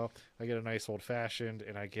 So I get a nice old-fashioned,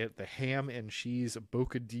 and I get the ham and cheese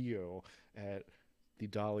bocadillo at the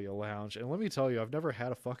Dahlia Lounge. And let me tell you, I've never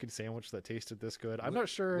had a fucking sandwich that tasted this good. I'm not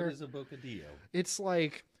sure. What is a bocadillo? It's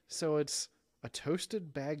like, so it's a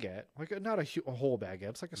toasted baguette, like not a whole baguette.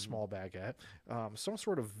 It's like a small baguette. Some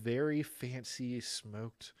sort of very fancy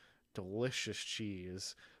smoked, delicious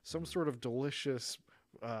cheese. Some sort of delicious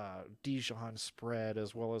Dijon spread,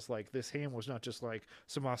 as well as like this ham was not just like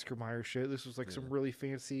some Oscar Mayer shit. This was like some really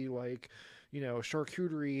fancy, like,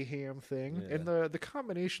 charcuterie ham thing. And the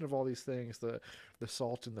combination of all these things, the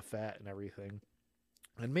salt and the fat and everything.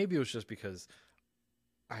 And maybe it was just because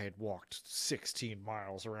I had walked 16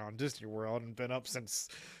 miles around Disney World and been up since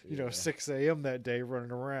 6 a.m. that day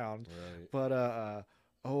running around. Right. But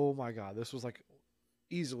oh my god, this was like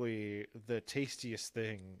easily the tastiest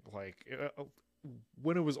thing. Like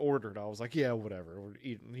when it was ordered, I was like, yeah, whatever, we're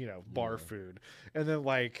eating bar food. And then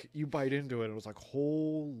like you bite into it, and it was like,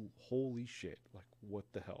 holy shit, like what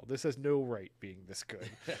the hell? This has no right being this good.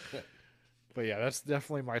 But yeah, that's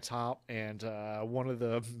definitely my top, and one of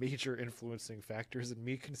the major influencing factors in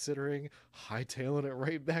me considering hightailing it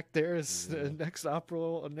right back there is the next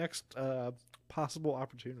possible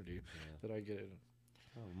opportunity that I get in.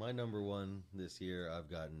 Oh, my number one this year, I've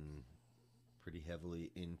gotten pretty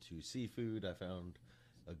heavily into seafood. I found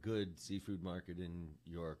a good seafood market in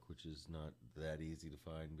York, which is not that easy to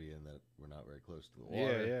find, being that we're not very close to the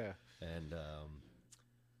water. Yeah. And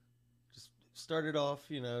started off,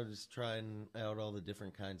 just trying out all the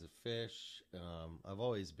different kinds of fish. I've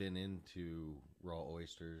always been into raw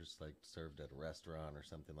oysters, like served at a restaurant or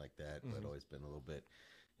something like that, but always been a little bit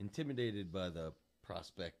intimidated by the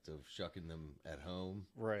prospect of shucking them at home.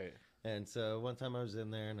 Right. And so one time I was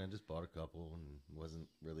in there and I just bought a couple, and it wasn't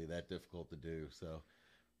really that difficult to do. So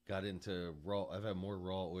got into raw. I've had more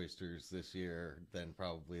raw oysters this year than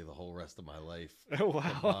probably the whole rest of my life. Oh,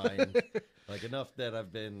 wow. Combined. Like enough that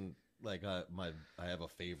I've been... Like I have a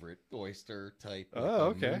favorite oyster type. Like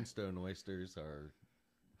okay. Moonstone oysters are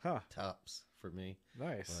tops for me.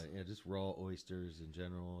 Nice. But yeah, just raw oysters in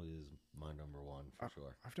general is my number one for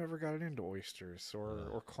sure. I've never gotten into oysters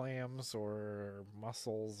or clams or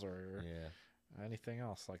mussels or anything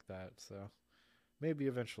else like that. So maybe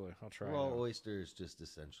eventually I'll try. Raw oysters just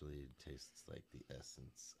essentially tastes like the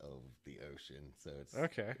essence of the ocean. So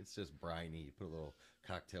it's just briny. You put a little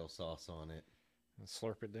cocktail sauce on it. And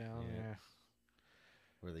slurp it down,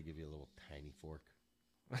 Or they give you a little tiny fork.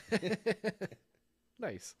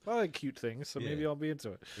 Nice. I like cute things, so maybe I'll be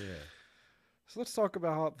into it. Yeah. So let's talk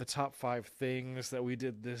about the top 5 things that we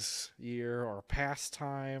did this year, or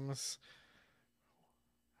pastimes.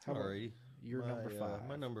 Sorry. Your number 5.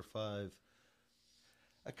 My number 5,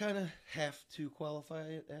 I kind of have to qualify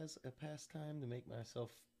it as a pastime to make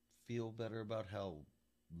myself feel better about how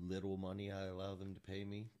little money I allow them to pay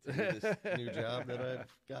me to do this new job that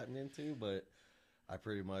I've gotten into, but I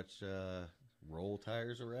pretty much roll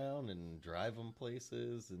tires around and drive them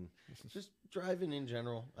places, and just driving in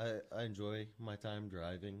general. I enjoy my time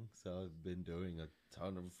driving, so I've been doing a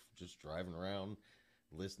ton of just driving around,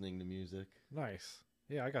 listening to music. Nice.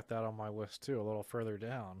 Yeah, I got that on my list too, a little further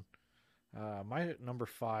down. My number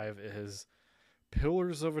 5 is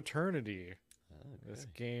Pillars of Eternity. Okay. This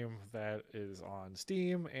game that is on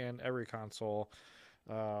Steam and every console.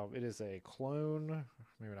 It is a clone,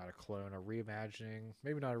 maybe not a clone, a reimagining,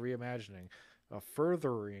 maybe not a reimagining, a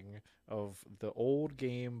furthering of the old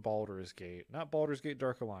game Baldur's Gate. Not Baldur's Gate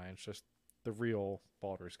Dark Alliance, just the real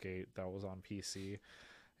Baldur's Gate that was on PC.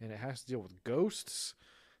 And it has to deal with ghosts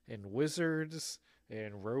and wizards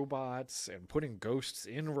and robots and putting ghosts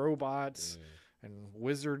in robots and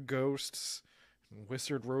wizard ghosts.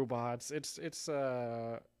 Wizard robots. It's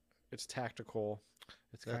tactical.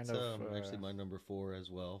 It's That's kind of actually my number 4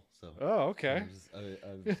 as well. So okay.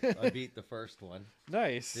 I beat the first one.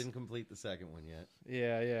 Nice. Didn't complete the second one yet.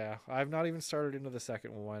 Yeah. I've not even started into the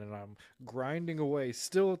second one, and I'm grinding away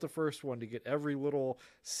still at the first one to get every little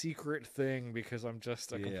secret thing because I'm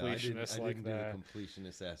just a completionist I didn't that. do the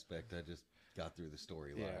completionist aspect. I just got through the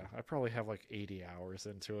storyline. Yeah, I probably have like 80 hours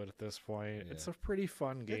into it at this point. Yeah. It's a pretty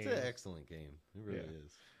fun game. It's an excellent game. It really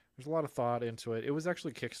is. There's a lot of thought into it. It was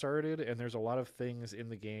actually kickstarted, and there's a lot of things in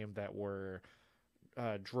the game that were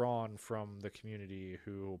drawn from the community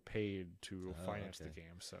who paid to finance the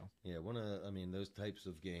game. So yeah, those types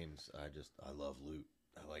of games, I love loot.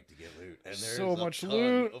 I like to get loot. And there's so much ton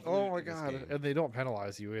loot. of Oh loot my in this god. game. And they don't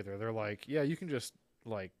penalize you either. They're like, yeah, you can just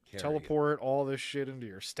like Carry it. teleport all this shit into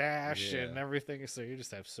your stash Yeah. and everything. So you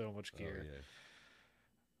just have so much gear.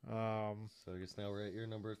 Oh, yeah. So I guess now we're at your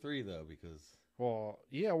number 3, though, because... Well,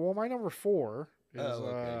 yeah, well, my number 4 is,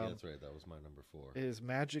 yeah, that's right. That was my number 4. is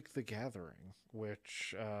Magic the Gathering,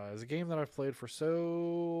 which is a game that I've played for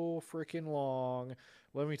so freaking long.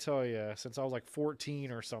 Let me tell you, since I was like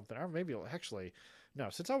 14 or something, or maybe actually, no,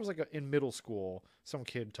 since I was like in middle school, some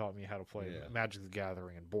kid taught me how to play Magic the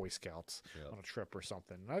Gathering and Boy Scouts on a trip or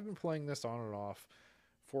something. And I've been playing this on and off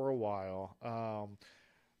for a while.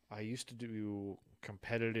 I used to do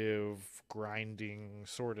competitive grinding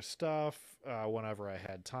sort of stuff whenever I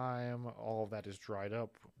had time. All of that is dried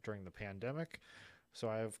up during the pandemic. So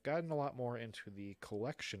I've gotten a lot more into the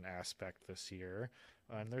collection aspect this year.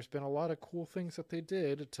 And there's been a lot of cool things that they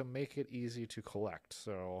did to make it easy to collect.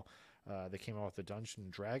 So they came out with the Dungeons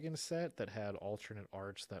and Dragons set that had alternate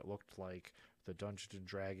arts that looked like the Dungeons and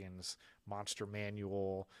Dragons monster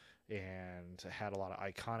manual, and had a lot of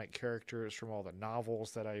iconic characters from all the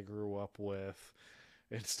novels that I grew up with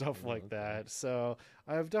and stuff like that. So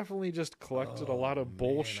I've definitely just collected a lot of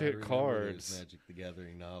bullshit cards. Those Magic the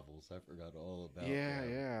Gathering novels. I forgot all about them.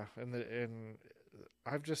 them. Yeah. And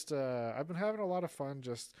I've just I've been having a lot of fun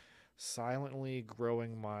just silently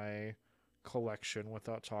growing my collection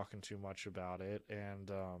without talking too much about it. And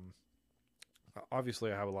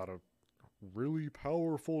obviously I have a lot of really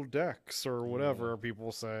powerful decks or whatever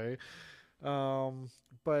people say.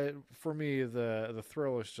 But for me, the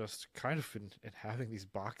thrill is just kind of in having these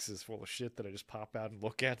boxes full of shit that I just pop out and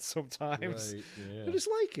look at sometimes. Right, yeah. I just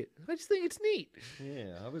like it. I just think it's neat.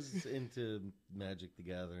 Yeah, I was into Magic the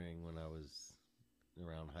Gathering when I was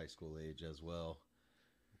around high school age as well.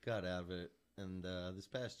 Got out of it, and this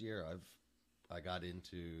past year I got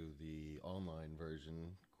into the online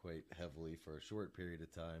version quite heavily for a short period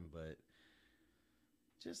of time, but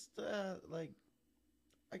just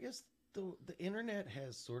I guess the internet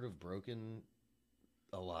has sort of broken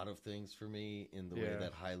a lot of things for me in the way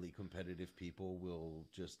that highly competitive people will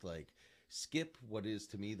just like skip what is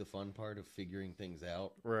to me the fun part of figuring things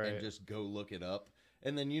out and just go look it up.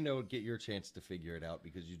 And then, get your chance to figure it out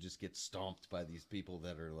because you just get stomped by these people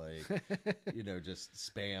that are like, just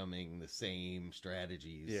spamming the same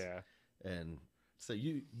strategies. Yeah. And so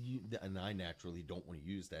and I naturally don't want to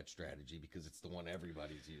use that strategy because it's the one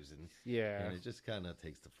everybody's using. Yeah. And it just kind of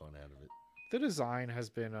takes the fun out of it. The design has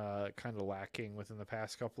been kind of lacking within the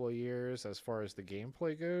past couple of years as far as the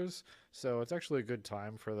gameplay goes. So it's actually a good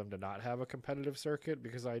time for them to not have a competitive circuit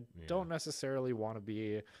because I don't necessarily want to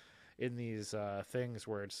be in these things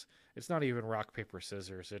where it's not even rock, paper,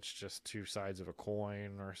 scissors. It's just two sides of a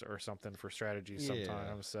coin or something for strategy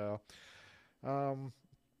sometimes. So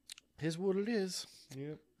is what it is.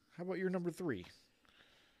 Yep. How about your number 3?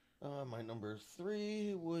 My number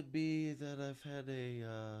 3 would be that I've had a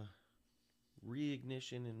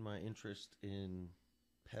reignition in my interest in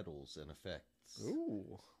pedals and effects.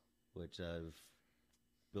 Ooh. Which I've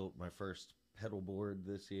built my first pedal board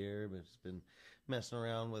this year, but it's been messing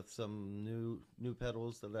around with some new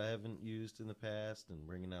pedals that I haven't used in the past and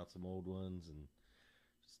bringing out some old ones and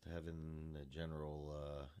just having a general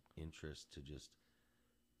interest to just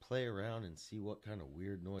play around and see what kind of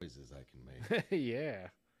weird noises I can make. Yeah,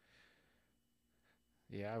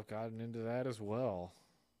 I've gotten into that as well.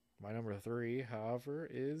 My number 3, however,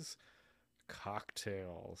 is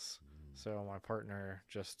cocktails. So my partner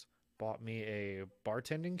just bought me a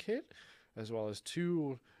bartending kit as well as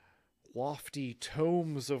 2 lofty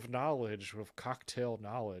tomes of knowledge, of cocktail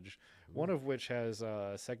knowledge, one of which has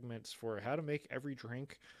segments for how to make every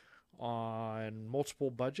drink on multiple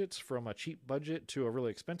budgets, from a cheap budget to a really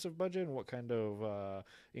expensive budget, and what kind of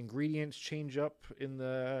ingredients change up in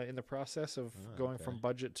the process of going from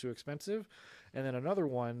budget to expensive. And then another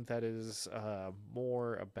one that is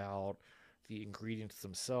more about the ingredients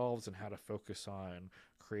themselves and how to focus on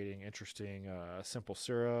creating interesting simple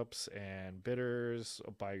syrups and bitters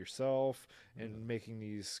by yourself and making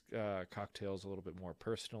these cocktails a little bit more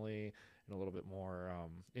personally and a little bit more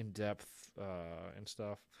in-depth and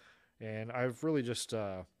stuff. And I've really just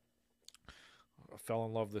fell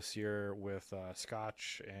in love this year with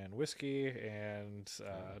scotch and whiskey, and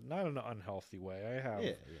not in an unhealthy way. I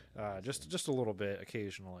have just a little bit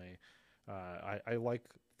occasionally. I like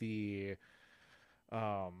the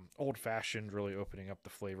old-fashioned, really opening up the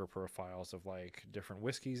flavor profiles of like different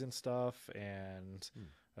whiskeys and stuff, and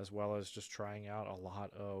as well as just trying out a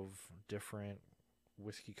lot of different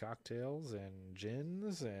whiskey cocktails and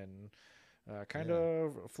gins and kind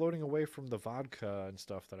of floating away from the vodka and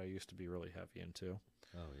stuff that I used to be really heavy into.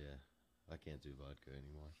 Oh, yeah. I can't do vodka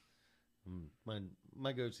anymore.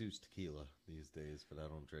 My go-to is tequila these days, but I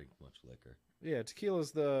don't drink much liquor. Yeah,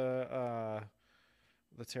 tequila's the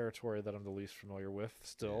territory that I'm the least familiar with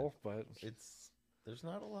still, but there's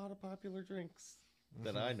not a lot of popular drinks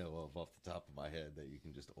that I know of off the top of my head that you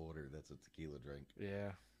can just order that's a tequila drink.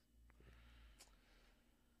 Yeah.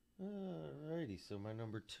 Alrighty, so my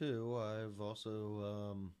number 2, I've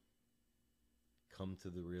also come to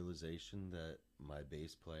the realization that my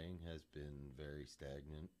bass playing has been very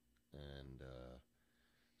stagnant and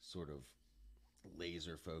sort of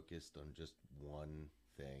laser focused on just one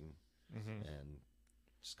thing. And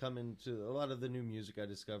just coming to a lot of the new music I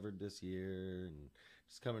discovered this year, and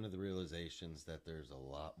just coming to the realizations that there's a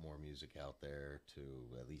lot more music out there to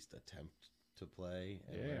at least attempt to play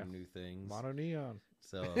and learn new things. Mono neon.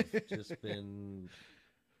 So I've just been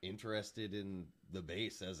interested in the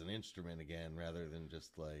bass as an instrument again, rather than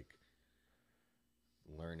just like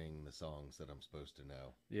learning the songs that I'm supposed to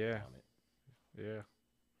know. On it. Yeah.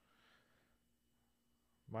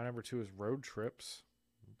 My number 2 is road trips.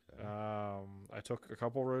 Okay. I took a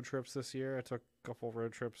couple road trips this year. I took a couple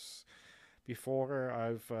road trips before.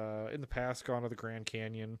 I've in the past gone to the Grand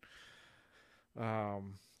Canyon,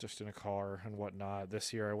 just in a car and whatnot.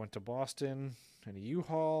 This year I went to Boston in a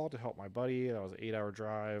U-Haul to help my buddy. That was an 8-hour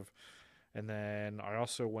drive. And then I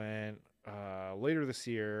also went later this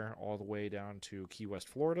year all the way down to Key West,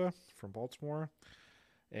 Florida from Baltimore,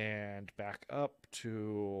 and back up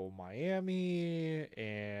to Miami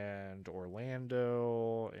and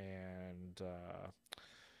Orlando and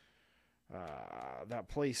that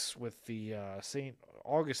place with the St.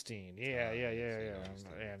 Augustine.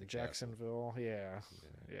 And Jacksonville. Yeah.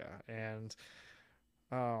 And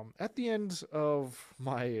at the end of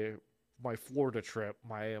my Florida trip,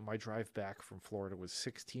 my drive back from Florida was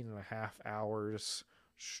 16 and a half hours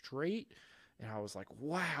straight. And I was like,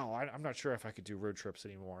 wow, I'm not sure if I could do road trips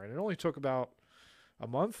anymore. And it only took about a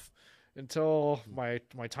month until my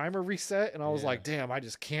timer reset. And I was like, damn, I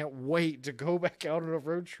just can't wait to go back out on a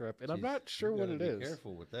road trip. And I'm not sure what it is. Be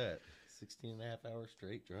careful with that. 16 and a half hour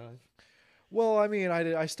straight drive. Well, I mean,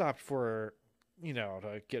 I stopped for,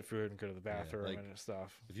 to get food and go to the bathroom and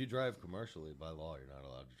stuff. If you drive commercially, by law, you're not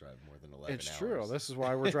allowed to drive more than 11 hours. It's true. This is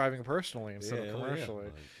why we're driving personally instead of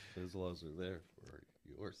commercially. Those laws are there for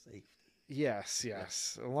your safety. Yes.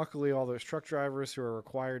 And luckily, all those truck drivers who are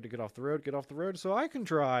required to get off the road so I can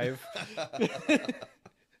drive. And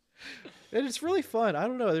it's really fun. I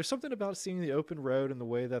don't know. There's something about seeing the open road and the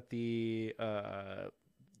way that the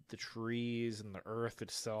trees and the earth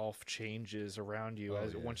itself changes around you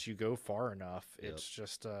once you go far enough. Yep. It's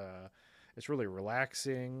just it's really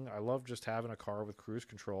relaxing. I love just having a car with cruise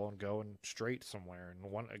control and going straight somewhere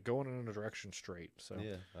and going in a direction straight. So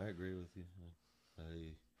yeah, I agree with you.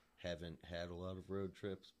 I haven't had a lot of road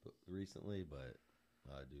trips recently, but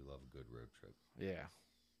I do love a good road trip. Yeah.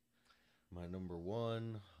 My number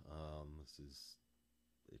 1, this is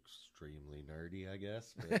extremely nerdy, I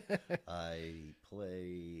guess, but I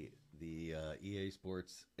play the EA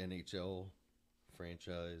Sports NHL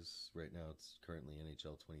franchise. Right now it's currently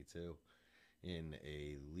NHL 22 in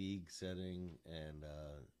a league setting, and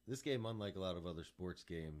this game, unlike a lot of other sports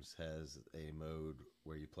games, has a mode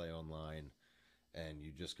where you play online and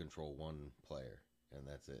you just control one player, and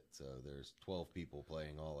that's it. So there's 12 people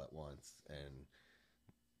playing all at once, and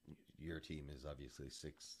your team is obviously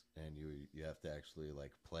 6, and you have to actually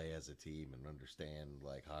like play as a team and understand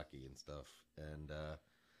like hockey and stuff. And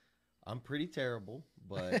I'm pretty terrible,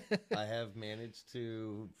 but I have managed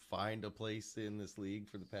to find a place in this league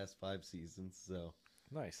for the past 5 seasons. So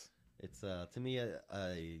nice. It's to me,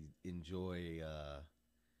 I enjoy.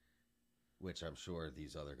 Which I'm sure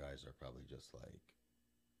these other guys are probably just like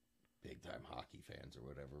big time hockey fans or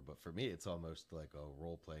whatever. But for me, it's almost like a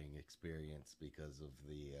role playing experience because of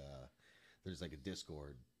the there's like a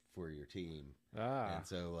Discord for your team. And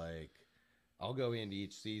so like I'll go into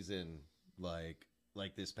each season like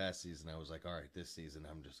this past season. I was like, all right, this season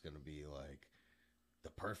I'm just going to be like the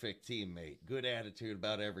perfect teammate, good attitude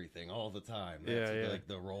about everything all the time. That's like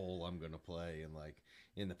the role I'm going to play. And like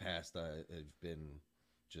in the past, I've been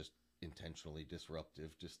just intentionally disruptive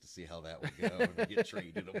just to see how that would go and get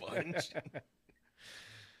traded a bunch.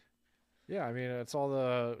 Yeah, I mean, it's all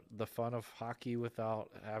the fun of hockey without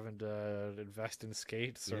having to invest in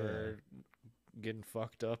skates or getting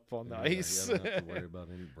fucked up on the ice. You don't have to worry about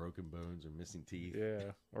any broken bones or missing teeth.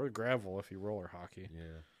 Yeah, or gravel if you roller hockey.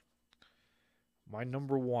 Yeah. My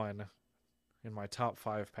number 1 in my top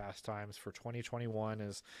 5 pastimes for 2021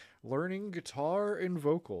 is learning guitar and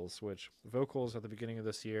vocals, which vocals at the beginning of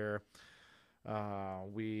this year,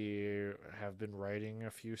 We have been writing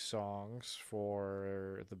a few songs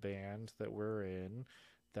for the band that we're in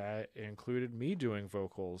that included me doing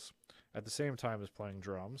vocals at the same time as playing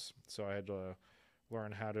drums. So I had to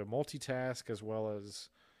learn how to multitask as well as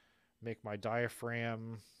make my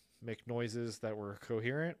diaphragm make noises that were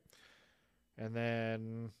coherent. And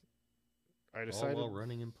then I decided, all while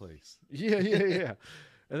running in place. yeah.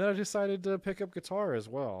 And then I decided to pick up guitar as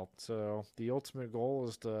well. So the ultimate goal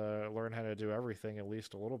is to learn how to do everything at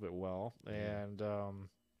least a little bit well, and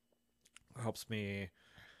helps me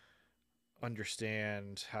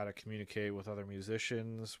understand how to communicate with other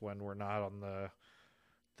musicians when we're not on the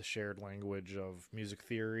shared language of music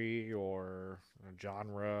theory or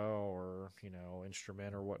genre or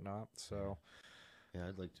instrument or whatnot. So yeah,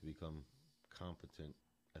 I'd like to become competent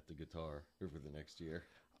at the guitar over the next year.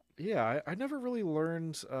 yeah, I never really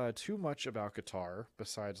learned too much about guitar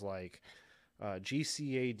besides like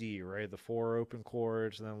GCAD, right? The 4 open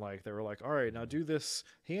chords, and then like they were like, all right, now do this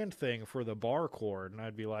hand thing for the bar chord, and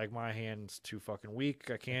I'd be like, my hand's too fucking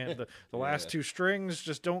weak. I can't. The last 2 strings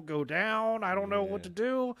just don't go down. I don't know what to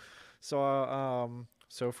do. So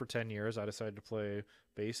for 10 years, I decided to play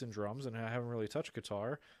bass and drums, and I haven't really touched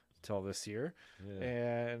guitar until this year.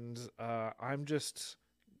 And I'm just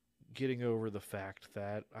getting over the fact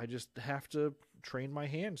that I just have to train my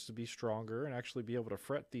hands to be stronger and actually be able to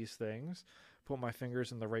fret these things, put my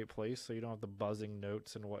fingers in the right place so you don't have the buzzing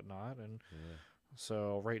notes and whatnot. And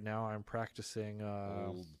so right now I'm practicing.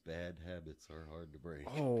 Old bad habits are hard to break.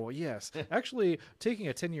 Oh, yes. Actually, taking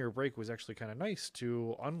a 10-year break was actually kind of nice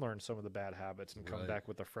to unlearn some of the bad habits and come back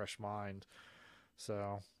with a fresh mind.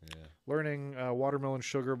 So, learning Watermelon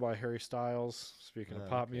Sugar by Harry Styles, speaking of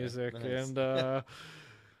pop music, nice.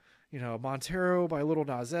 And Montero by Lil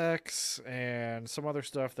Nas X, and some other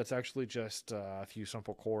stuff that's actually just a few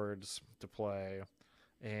simple chords to play.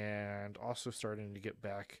 And also starting to get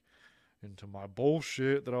back into my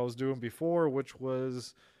bullshit that I was doing before, which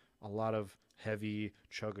was a lot of heavy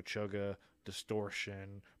chugga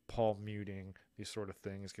distortion, palm muting, these sort of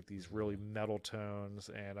things, get these really metal tones,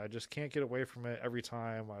 and I just can't get away from it. Every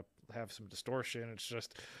time I have some distortion, it's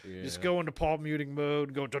just go into palm muting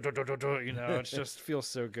mode, go it just feels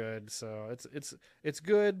so good. So it's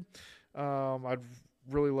good. I'd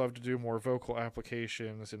really love to do more vocal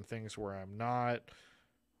applications and things where I'm not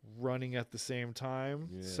running at the same time.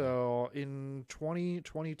 So in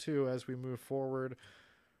 2022, as we move forward,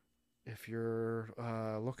 if you're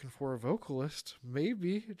looking for a vocalist,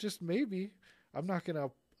 maybe, just maybe, I'm not going to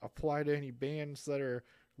apply to any bands that are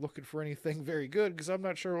looking for anything very good because I'm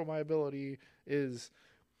not sure what my ability is,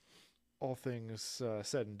 all things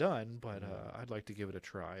said and done, but I'd like to give it a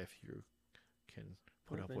try if you can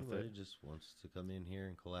put up with it. Just wants to come in here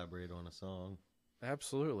and collaborate on a song.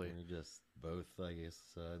 Absolutely. We're just both, I guess,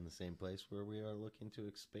 in the same place where we are looking to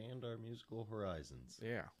expand our musical horizons.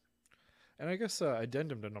 Yeah. And I guess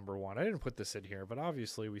addendum to number 1, I didn't put this in here, but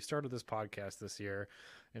obviously we started this podcast this year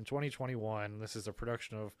in 2021. This is a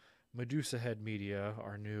production of Medusa Head Media,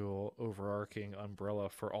 our new overarching umbrella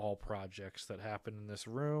for all projects that happen in this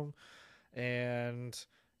room. And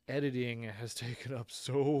editing has taken up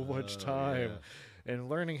so much time. And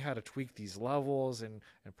learning how to tweak these levels and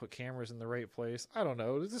put cameras in the right place. I don't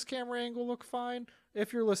know. Does this camera angle look fine?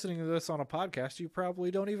 If you're listening to this on a podcast, you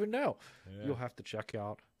probably don't even know. You'll have to check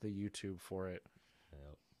out the YouTube for it.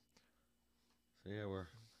 So we're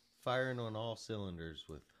firing on all cylinders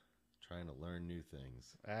with trying to learn new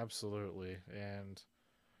things. Absolutely. And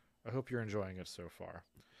I hope you're enjoying it so far.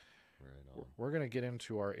 Right on. We're going to get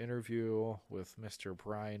into our interview with Mr.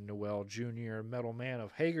 Brian Noel Jr., metal man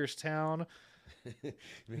of Hagerstown.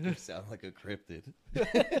 Make him sound like a cryptid.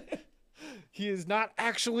 He is not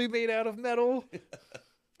actually made out of metal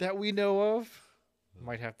that we know of.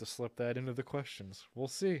 Might have to slip that into the questions. We'll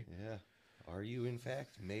see. Yeah. Are you, in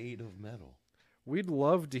fact, made of metal? We'd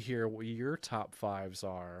love to hear what your top 5s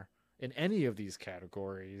are in any of these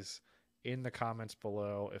categories in the comments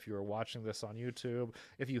below. If you are watching this on YouTube,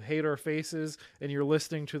 if you hate our faces and you're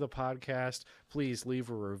listening to the podcast, please leave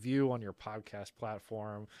a review on your podcast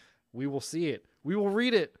platform. We will see it. We will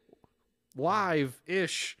read it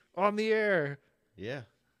live-ish on the air. Yeah.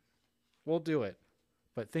 We'll do it.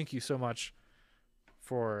 But thank you so much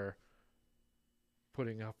for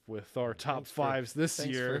putting up with our top 5s this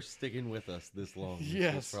year. Thanks for sticking with us this long.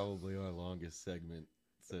 Yes. This is probably our longest segment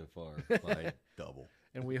so far by double.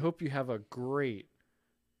 And we hope you have a great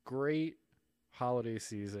holiday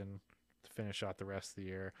season to finish out the rest of the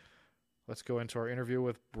year. Let's go into our interview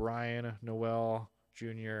with Brian Noel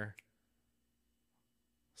Jr.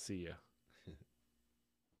 See ya.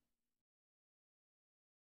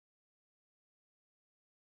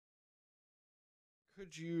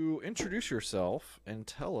 Could you introduce yourself and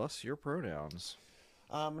tell us your pronouns?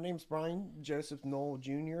 My name's Brian Joseph Noel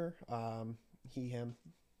Jr. He, him.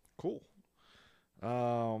 Cool.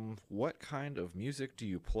 What kind of music do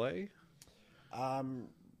you play?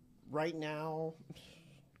 Right now,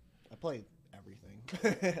 I play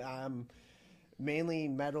everything. Mainly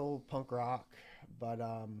metal, punk rock, but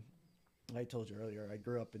I told you earlier, I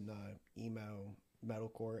grew up in the emo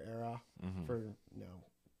metalcore era.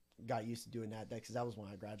 Got used to doing that because that was when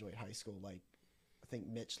I graduated high school. Like, I think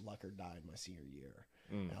Mitch Lucker died my senior year.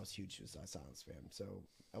 And I was a huge Suicide Silence fan, so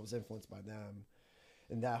I was influenced by them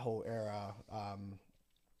in that whole era.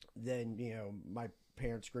 Then, my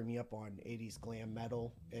parents grew me up on 80s glam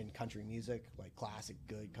metal and country music, like classic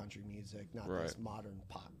good country music, not this modern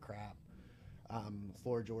pop crap.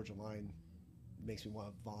 Florida Georgia Line makes me want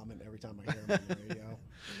to vomit every time I hear them on the radio.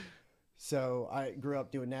 So I grew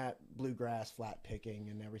up doing that, bluegrass, flat picking,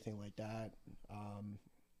 and everything like that.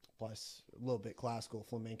 Plus a little bit classical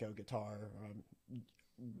flamenco guitar.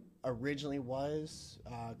 Originally was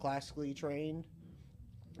classically trained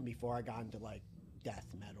before I got into like death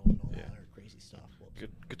metal and all that other crazy stuff.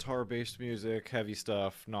 Guitar-based music, heavy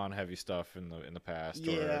stuff, non-heavy stuff in the past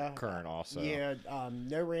or current also. Yeah,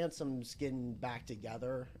 No Ransom's getting back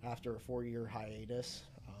together after a 4-year hiatus.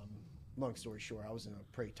 Long story short, I was in a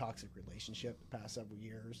pretty toxic relationship the past several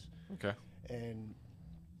years. Okay. And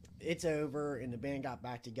it's over, and the band got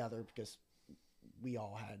back together because we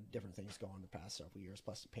all had different things going on the past several years,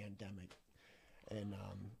 plus the pandemic. And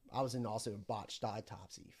I was in also a botched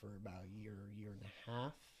autopsy for about a year and a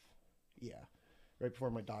half. Yeah. Right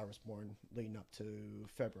before my daughter was born, leading up to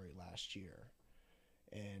February last year.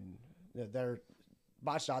 And their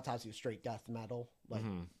botched autopsy was straight death metal. Like,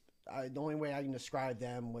 the only way I can describe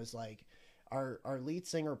them was like our lead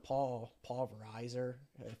singer, Paul Verizer.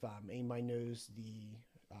 If anybody knows the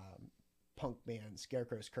punk band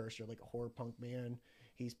Scarecrow's Curse, or like a horror punk band,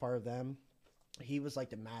 he's part of them. He was like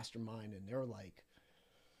the mastermind, and they're like,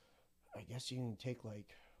 I guess you can take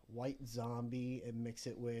like White Zombie and mix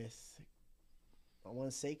it with, I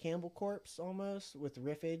want to say Cannibal Corpse almost, with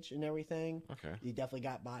riffage and everything. Okay. You definitely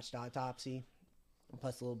got botched autopsy,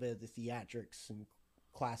 plus a little bit of the theatrics and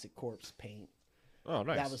classic corpse paint. Oh,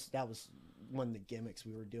 nice. That was one of the gimmicks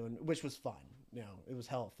we were doing, which was fun. It was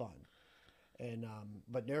hella fun. And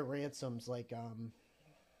but No Ransom's like try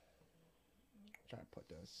to put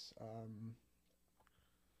this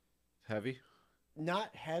heavy.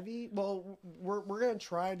 Not heavy. Well, we're gonna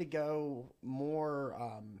try to go more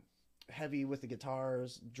heavy with the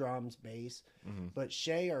guitars, drums, bass. But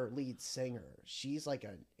Shay, our lead singer, she's like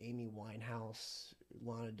an Amy Winehouse,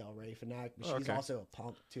 Lana Del Rey fanatic, but she's also a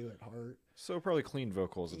punk too at heart. So probably clean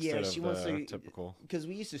vocals instead of the typical. Because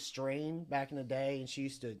we used to strain back in the day, and she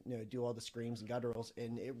used to do all the screams and gutturals,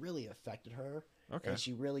 and it really affected her. Okay. And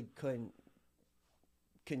she really couldn't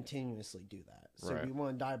continuously do that. So we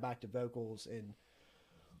want to dive back to vocals, and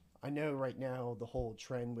I know right now the whole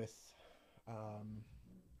trend with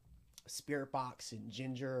Spirit Box and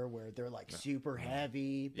Ginger, where they're like super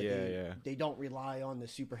heavy, but they don't rely on the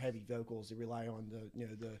super heavy vocals. They rely on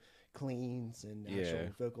the cleans and actual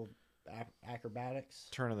vocal acrobatics.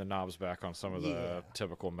 Turning the knobs back on some of the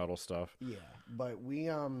typical metal stuff. Yeah, but we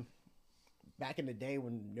back in the day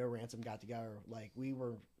when No Ransom got together, like we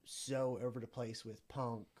were so over the place with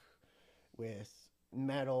punk, with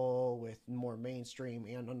metal, with more mainstream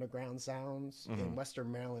and underground sounds. In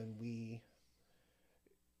Western Maryland, we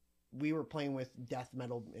were playing with death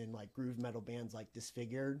metal and like groove metal bands like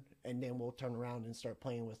Disfigured, and then we'll turn around and start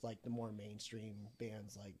playing with like the more mainstream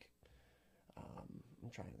bands like I'm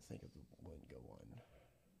trying to think of the one go one.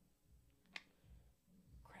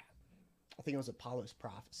 Crap. I think it was Apollo's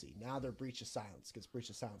Prophecy. Now they're Breach of Silence, because Breach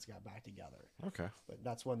of Silence got back together. Okay. But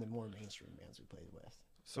that's one of the more mainstream bands we played with.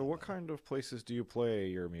 So what kind of places do you play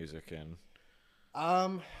your music in?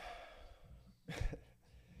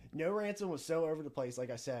 No Ransom was so over the place, like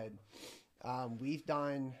I said. We've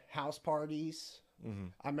done house parties.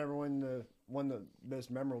 I remember one of the most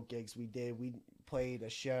memorable gigs we did, we played a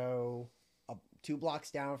show 2 blocks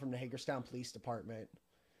down from the Hagerstown Police Department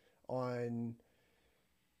on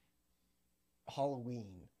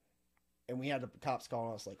Halloween. And we had the cops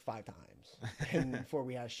call us like 5 times and before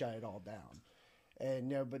we had to shut it all down. And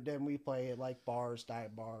but then we play at like bars,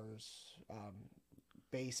 dive bars,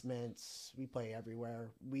 basements. We play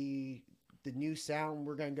everywhere. The new sound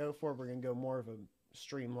we're gonna go for, we're gonna go more of a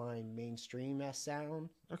streamlined mainstream sound.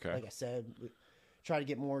 Okay. Like I said, try to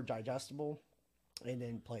get more digestible, and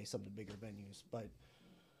then play some of the bigger venues. But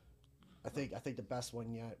I think the best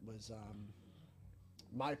one yet was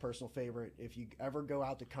my personal favorite. If you ever go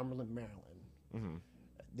out to Cumberland, Maryland,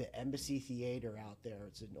 the Embassy Theater out there.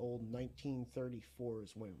 It's an old 1934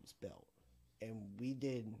 is when it was built, and we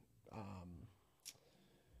did. I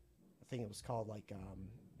think it was called like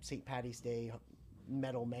St. Patty's Day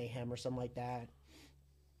Metal Mayhem or something like that.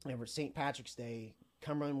 And for St. Patrick's Day,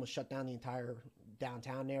 Cumberland was shut down the entire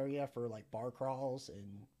downtown area for like bar crawls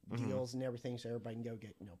and deals and everything, so everybody can go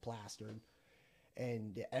get plastered.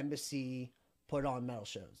 And the Embassy put on metal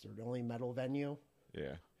shows. They're the only metal venue.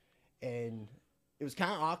 Yeah. And it was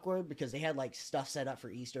kind of awkward because they had like stuff set up for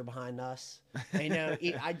Easter behind us. And,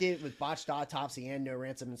 I did it with Botched Autopsy and No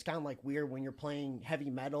Ransom. It's kind of like weird when you're playing heavy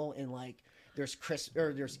metal and like there's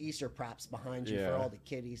Easter props behind you for all the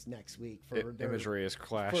kiddies next week for their imagery is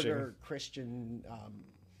clashing for their Christian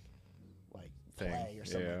like play or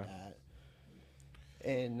something like that.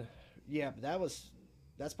 And but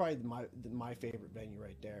that's probably my favorite venue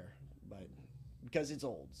right there. But because it's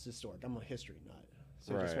old, it's historic. I'm a history nut.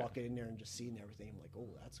 So just walking in there and just seeing everything, I'm like, oh,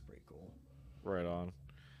 that's pretty cool. Right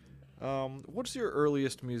on. What's your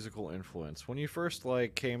earliest musical influence? When you first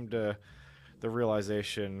came to the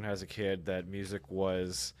realization as a kid that music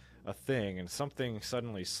was a thing and something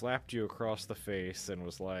suddenly slapped you across the face and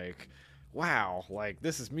was like, wow, like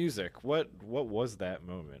this is music. What was that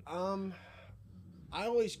moment? I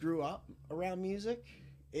always grew up around music.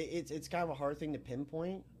 It's kind of a hard thing to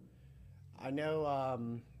pinpoint. I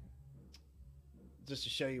know, just to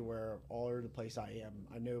show you where all over the place I am,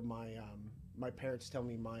 I know my parents tell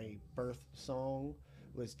me my birth song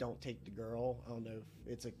was Don't Take the Girl. I don't know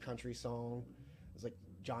if it's a country song. It was like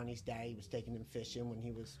Johnny's daddy was taking him fishing when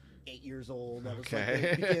he was 8 years old. That was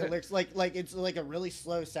like it's like a really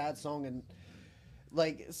slow, sad song. And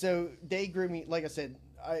like, so they grew me, like I said,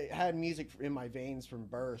 I had music in my veins from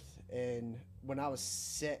birth. And when I was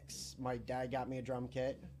 6, my dad got me a drum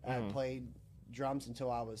kit. I played drums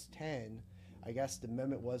until I was 10. I guess the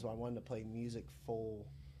moment was when I wanted to play music full,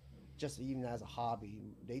 just even as a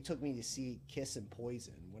hobby. They took me to see Kiss and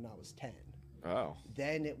Poison when I was 10. Oh.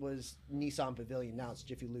 Then it was Nissan Pavilion. Now it's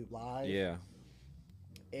Jiffy Lube Live. Yeah.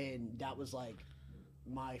 And that was like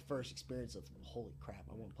my first experience of, holy crap,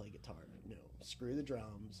 I want to play guitar. No, screw the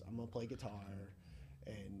drums. I'm going to play guitar,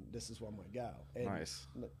 and this is where I'm going to go. And nice.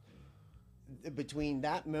 Between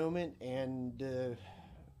that moment and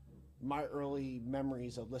my early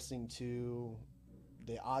memories of listening to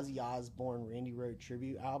the Ozzy Osbourne Randy Rhoads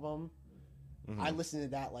tribute album, I listened to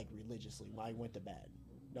that like religiously when I went to bed.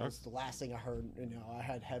 That was the last thing I heard. I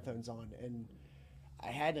had headphones on, and I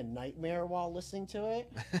had a nightmare while listening to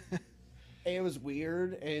it. It was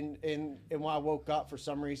weird, and when I woke up, for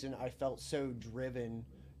some reason, I felt so driven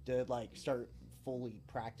to like start fully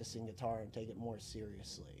practicing guitar and take it more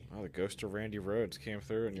seriously. Oh, the ghost of Randy Rhoads came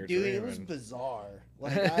through in your dream. Dude, it was bizarre.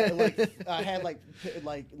 Like I had like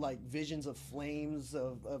visions of flames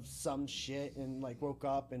of some shit, and like woke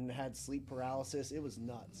up and had sleep paralysis. It was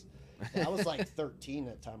nuts. I was like 13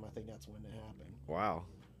 at the time. I think that's when it happened. Wow.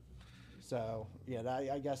 So yeah,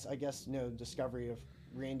 I guess discovery of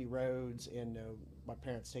Randy Rhoads and my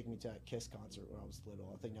parents taking me to that Kiss concert when I was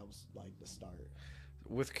little. I think that was like the start.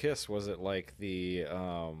 With Kiss, was it like the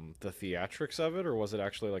theatrics of it, or was it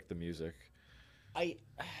actually like the music? It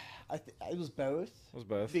was both. It was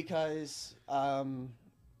both because when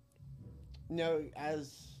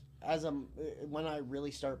I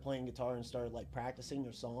really started playing guitar and started like practicing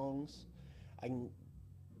their songs,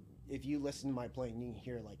 if you listen to my playing, you can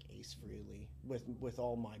hear like Ace Frehley with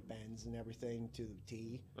all my bends and everything to the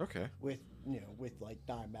T. Okay. With like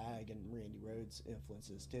Dimebag and Randy Rhoads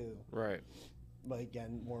influences too. Right. But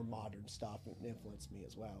again, more modern stuff influenced me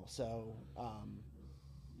as well. So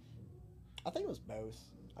I think it was both.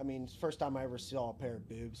 I mean, it's the first time I ever saw a pair of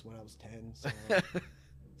boobs when I was 10. So it's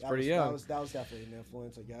pretty young. That was definitely an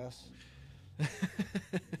influence, I guess.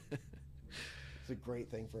 It's a great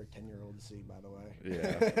thing for a 10-year-old to see, by the way.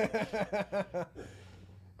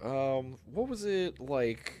 Yeah. What was it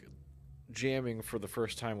like jamming for the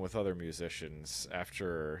first time with other musicians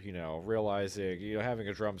after, realizing, having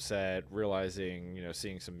a drum set, realizing,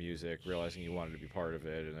 seeing some music, realizing you wanted to be part of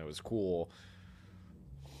it and it was cool?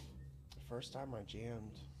 First time I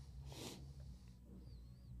jammed,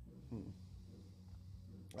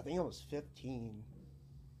 I think I was 15.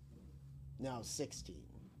 No, I was 16.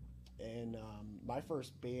 And my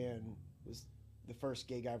first band was the first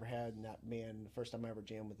gig I ever had in that band, the first time I ever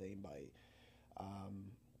jammed with anybody.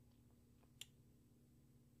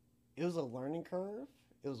 It was a learning curve.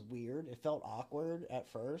 It was weird. It felt awkward at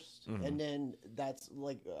first. And then that's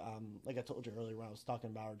like I told you earlier when I was talking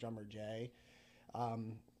about our drummer, Jay,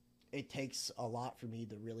 it takes a lot for me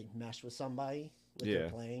to really mesh with somebody with their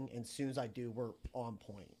playing. And as soon as I do, we're on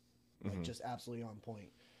point. Like just absolutely on point.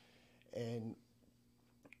 And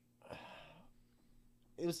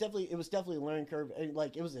it was definitely a learning curve. And,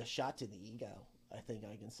 like, it was a shot to the ego, I think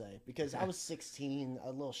I can say, because I was 16,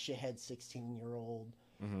 a little shithead 16-year-old.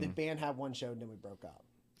 The band had one show and then we broke up.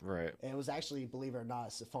 Right. And it was actually, believe it or not,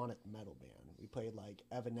 a symphonic metal band. We played like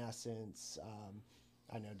Evanescence.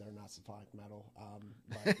 I know they're not symphonic metal.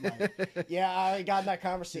 But like, yeah, I got in that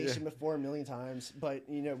conversation before a million times. But,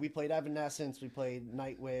 you know, we played Evanescence. We played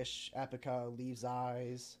Nightwish, Epica, Leaves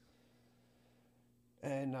Eyes.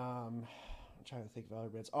 And I'm trying to think of other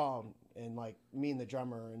bands. Oh, and like me and the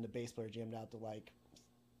drummer and the bass player jammed out to like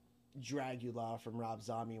Dragula from Rob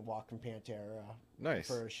Zombie and Walk from Pantera. Nice.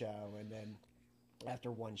 For a show. And then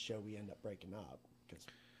after one show, we ended up breaking up.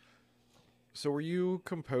 So were you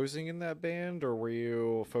composing in that band, or were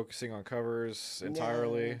you focusing on covers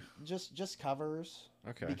entirely? No, just covers.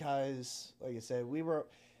 Okay. Because, like I said, we were.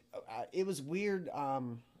 It was weird.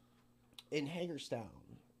 In Hagerstown,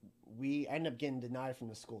 we ended up getting denied from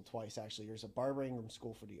the school twice. Actually, there's a Barbara Ingram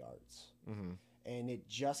School for the Arts, and it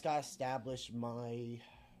just got established I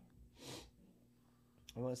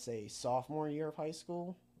want to say sophomore year of high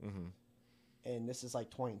school, and this is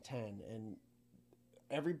like 2010, and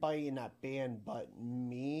everybody in that band but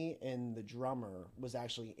me and the drummer was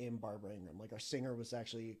actually in Barbara Ingram. Like, our singer was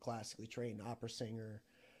actually a classically trained opera singer.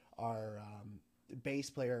 Our bass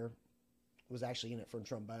player was actually in it for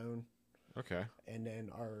trombone. Okay. And then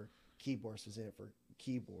our keyboardist was in it for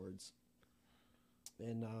keyboards.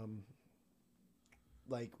 And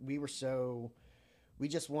like, we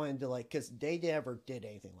just wanted to, like, because they never did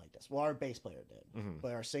anything like this. Well, our bass player did,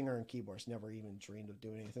 but our singer and keyboardist never even dreamed of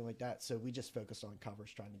doing anything like that. So we just focused on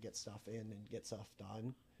covers, trying to get stuff in and get stuff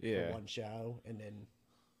done for one show. And then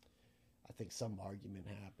I think some argument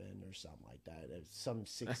happened or something like that. It was some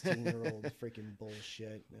 16-year-old freaking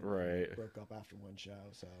bullshit. And Right. Broke up after one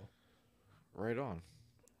show. So right on.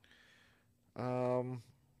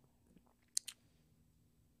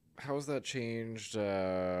 How has that changed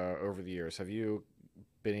over the years? Have you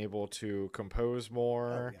been able to compose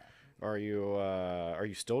more? Oh, yeah. Are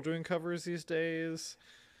you still doing covers these days?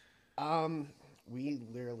 We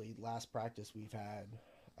literally, last practice we've had,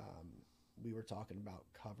 we were talking about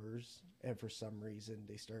covers, and for some reason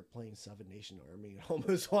they started playing Seven Nation Army and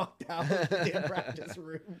almost walked out of the practice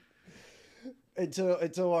room.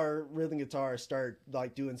 Until our rhythm guitar started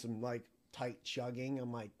like doing some like tight chugging.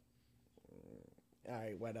 I'm like, all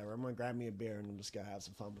right, whatever. I'm gonna grab me a beer and I'm just gonna have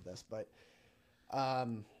some fun with this. But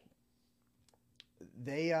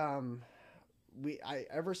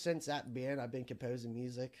ever since that band, I've been composing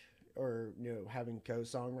music, or, you know, having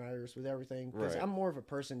co-songwriters with everything, because I'm more of a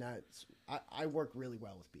person that's I work really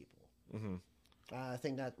well with people. I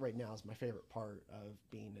think that right now is my favorite part of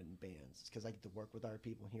being in bands, because I get to work with other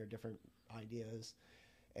people and hear different ideas.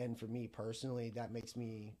 And for me personally, that makes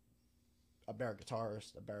me a better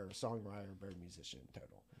guitarist, a better songwriter, a better musician in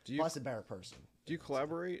total. Plus a better person. Do you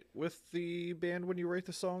collaborate with the band when you write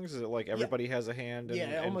the songs? Is it like everybody has a hand?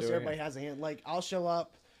 Almost everybody has a hand. Like, I'll show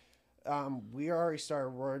up. We already started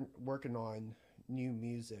working on new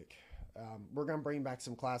music. We're going to bring back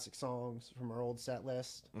some classic songs from our old set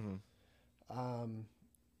list.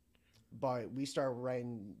 But we started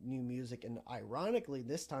writing new music, and ironically,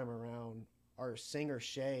 this time around, our singer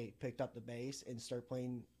Shay picked up the bass and started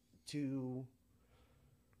playing 2,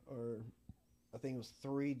 or I think it was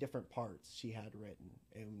 3 different parts she had written,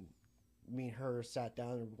 and me and her sat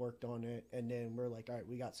down and worked on it. And then we're like, all right,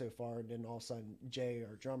 we got so far, and then all of a sudden Jay,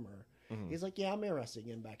 our drummer, he's like, yeah, I'm interested in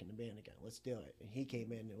getting back in the band again, let's do it. And he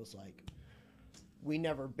came in, and it was like, we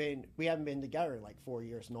haven't been together in like 4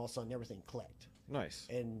 years, and all of a sudden everything clicked. Nice.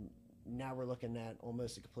 And now we're looking at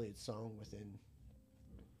almost a completed song within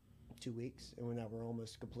 2 weeks, and we're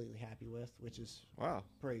almost completely happy with, which is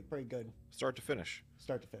pretty good. Start to finish.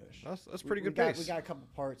 That's pretty good pace. We got a couple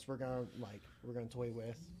parts we're gonna toy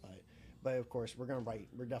with, but of course we're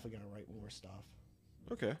definitely gonna write more stuff.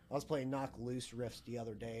 Okay. I was playing Knock Loose riffs the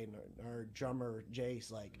other day, and our drummer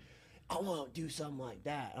Jay's like, I want to do something like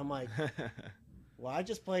that. I'm like, well, I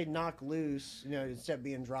just played Knock Loose. You know, instead of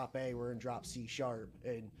being drop A, we're in drop C sharp,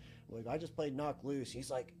 and like, I just played Knock Loose. He's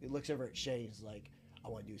like, he looks over at Shay, he's like, I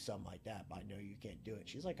want to do something like that, but I know you can't do it.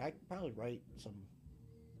 She's like, I could probably write some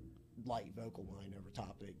light vocal line over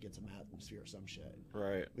top of it, get some atmosphere or some shit.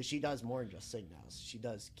 Right. But she does more than just sing now. She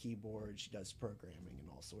does keyboard, she does programming, and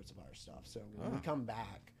all sorts of other stuff. So when we come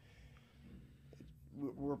back,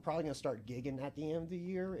 we're probably going to start gigging at the end of the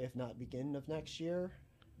year, if not beginning of next year.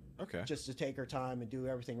 Okay. Just to take our time and do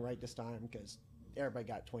everything right this time, because everybody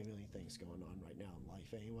got 20 million things going on right now in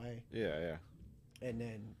life anyway. Yeah. And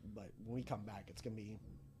then, but when we come back, it's gonna be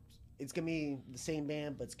the same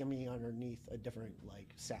band, but it's gonna be underneath a different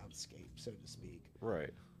like soundscape, so to speak.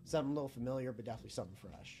 Right. something a little familiar, but definitely something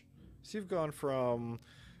fresh. So you've gone from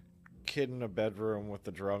kid in a bedroom with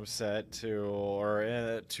the drum set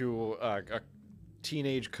to a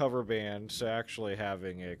teenage cover band to actually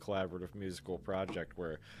having a collaborative musical project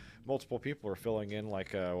where multiple people are filling in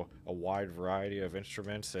like a wide variety of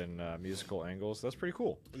instruments and musical angles. That's pretty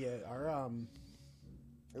cool. Yeah, our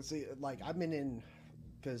let's see, like I've been in,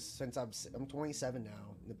 because since I'm 27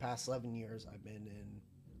 now. In the past 11 years, I've been in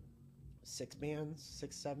 6,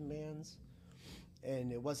 7 bands,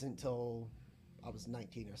 and it wasn't until I was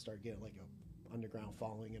 19 I started getting like a underground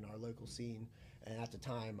following in our local scene. And at the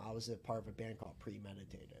time, I was a part of a band called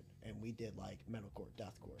Premeditated, and we did like metalcore,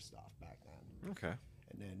 deathcore stuff back then. Okay.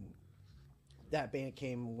 And then that band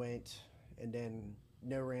came and went, and then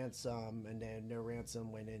No Ransom, and then No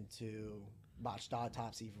Ransom went into Botched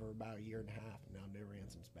Autopsy for about a year and a half, and now No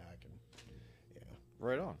Ransom's back, and yeah.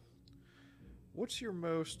 Right on. What's your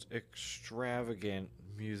most extravagant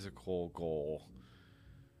musical goal?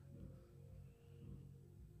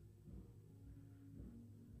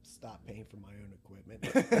 Stop paying for my own equipment.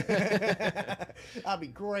 That'd be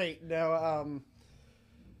great. No,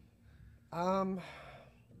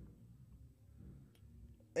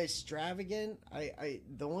 extravagant.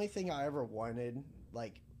 The only thing I ever wanted,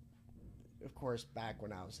 like, of course, back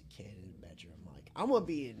when I was a kid in the bedroom, like, I'm gonna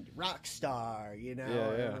be a rock star, you know.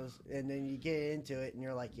 Yeah. And then you get into it, and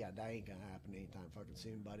you're like, yeah, that ain't gonna happen anytime fucking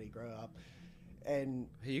soon, buddy. Grow up. And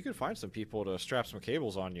Hey, you could find some people to strap some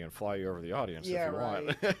cables on you and fly you over the audience yeah, if you right,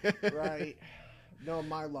 want. right. No,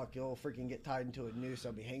 my luck, you'll freaking get tied into a noose.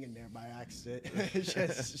 I'll be hanging there by accident. It's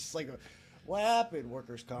just like, what happened,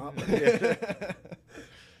 workers' comp?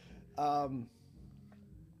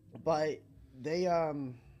 But they, I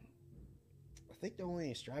think the only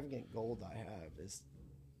extravagant goal I have is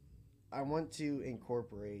I want to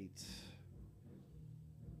incorporate.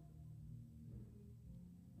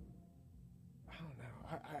 I don't know.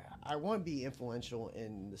 I want to be influential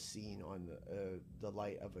in the scene on the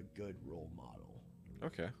light of a good role model.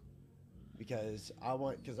 Okay. Because I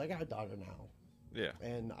got a daughter now, Yeah.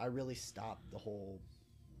 and I really stopped the whole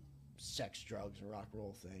sex, drugs, and rock and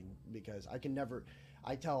roll thing because I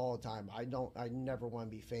tell all the time, I never want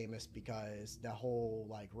to be famous because the whole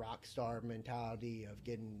like rock star mentality of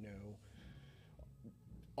getting, you know,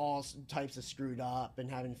 all types of screwed up and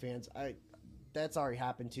having fans, that's already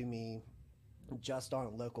happened to me just on a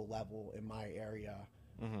local level in my area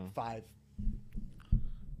 5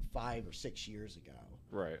 or 6 years ago.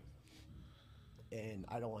 Right. And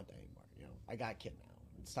I don't want that anymore. You know, I got a kid now.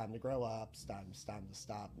 It's time to grow up. It's time to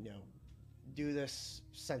stop. You know, do this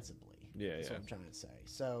sensibly. Yeah, That's what I'm trying to say.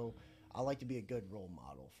 So I like to be a good role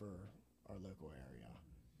model for our local area,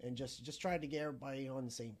 and just try to get everybody on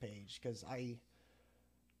the same page because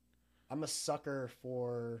I'm a sucker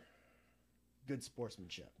for good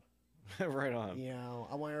sportsmanship. Right on. You know,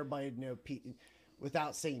 I want everybody to know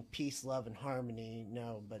without saying peace, love, and harmony.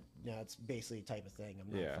 No, but no, it's basically a type of thing. I'm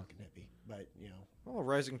not a fucking hippie, but you know. Well,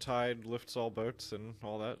 rising tide lifts all boats and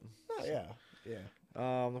all that. Oh, yeah.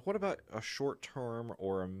 What about a short-term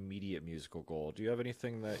or immediate musical goal? Do you have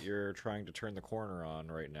anything that you're trying to turn the corner on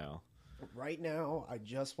right now? Right now, I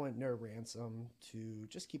just want No Ransom to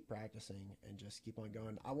just keep practicing and just keep on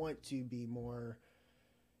going. I want to be more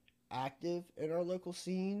active in our local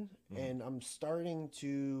scene, and I'm starting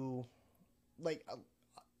to, like,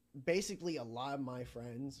 basically a lot of my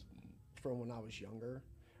friends from when I was younger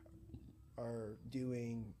are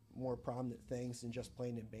doing more prominent things than just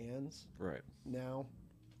playing in bands Right. now.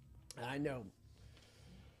 And I know,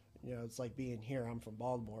 you know, it's like being here. I'm from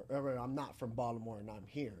Baltimore. I'm not from Baltimore, and I'm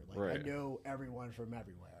here. Like, Right. I know everyone from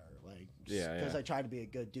everywhere. Like, Yeah, because I try to be a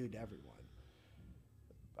good dude to everyone.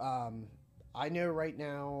 I know right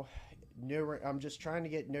now, I'm just trying to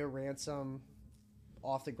get No Ransom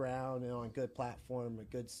off the ground and on a good platform, a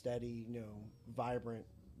good, steady, you know, vibrant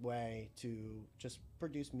way to just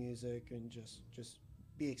produce music and just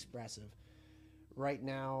be expressive. Right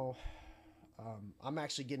now, I'm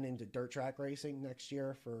actually getting into dirt track racing next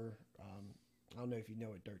year for, I don't know if you know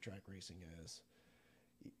what dirt track racing is.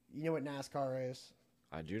 You know what NASCAR is?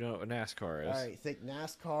 I do know what NASCAR is. All right, think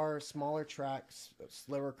NASCAR, smaller tracks,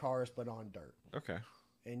 slower cars, but on dirt. Okay.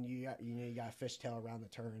 And you got to fishtail around the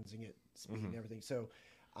turns and get speed and everything. So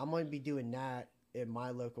I'm going to be doing that in my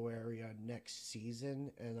local area next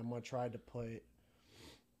season, and I'm going to try to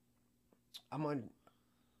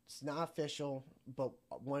it's not official, but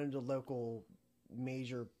one of the local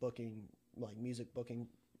major booking, like music booking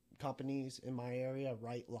companies in my area,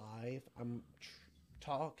 Right Live, I'm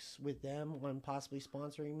talks with them on possibly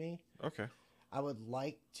sponsoring me. Okay. I would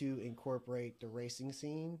like to incorporate the racing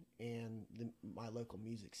scene and my local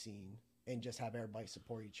music scene and just have everybody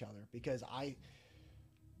support each other, because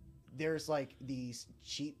there's like these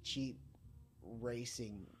cheap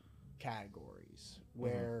racing categories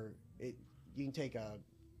where you can take the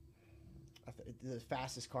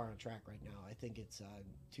fastest car on track right now. I think it's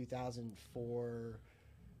 2004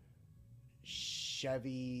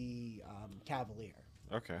 Chevy Cavalier.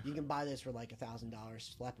 Okay. You can buy this for like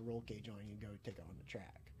 $1,000, slap a roll cage on it, and go take it on the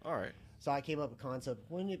track. All right. So I came up with a concept.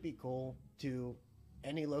 Wouldn't it be cool to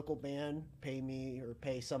any local band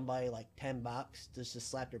pay somebody like $10 just to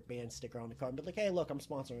slap their band sticker on the car and be like, hey, look, I'm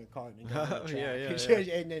sponsoring a car, and then go on the track.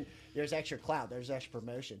 Yeah. And then there's extra clout, there's extra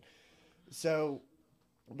promotion. So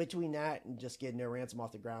between that and just getting their ransom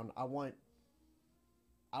off the ground, I want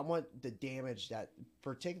the damage that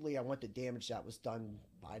was done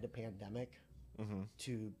by the pandemic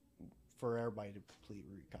for everybody to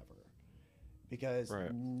completely recover, because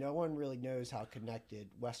no one really knows how connected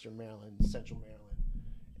Western Maryland, Central Maryland,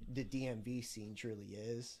 the DMV scene truly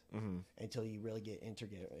is until you really get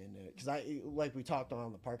integrated in it. Because like we talked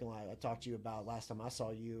on the parking lot, I talked to you about last time I saw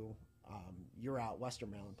you. You're out Western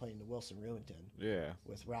Maryland playing the Wilson Rewington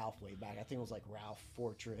with Ralph way back. I think it was like Ralph,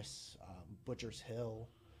 Fortress, Butcher's Hill.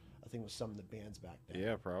 I think it was some of the bands back then.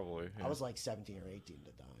 Yeah, probably. Yeah. I was like 17 or 18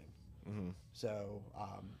 at the time. So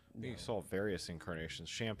you saw various incarnations,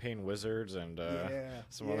 Champagne Wizards, and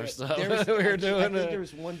some other stuff I were doing. I think there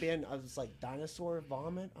was one band. I was like Dinosaur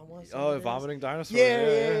Vomit. I want to say. Oh, Vomiting Dinosaurs.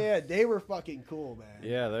 Yeah. They were fucking cool, man.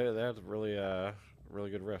 Yeah, they had really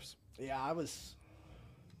good riffs. Yeah,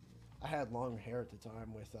 I had long hair at the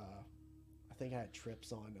time with I think I had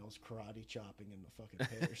trips on. I was karate chopping in the fucking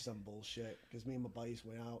pit or some bullshit, because me and my buddies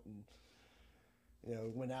went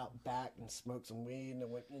out back and smoked some weed and then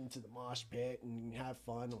went into the mosh pit and have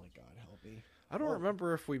fun. I'm like, God help me. I don't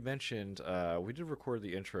remember if we mentioned, we did record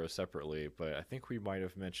the intro separately, but I think we might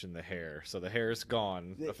have mentioned the hair. So the hair is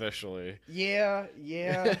gone officially. Yeah.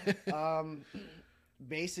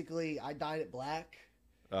 Basically, I dyed it black.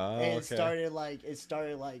 And it started like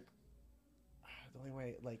the only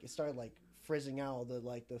way, like, it started like frizzing out the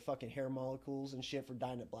fucking hair molecules and shit for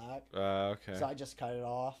dyeing it black. Okay. So I just cut it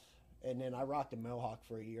off, and then I rocked a mohawk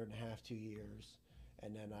for 1.5 years, 2 years,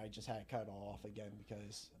 and then I just had it cut off again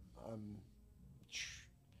because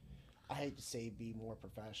I hate to say be more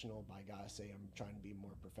professional, but I gotta say I'm trying to be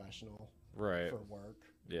more professional for work.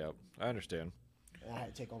 Yeah, I understand. And I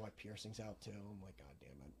had to take all my piercings out too. I'm like, God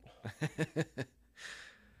damn it.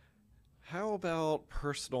 How about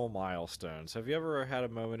personal milestones? Have you ever had a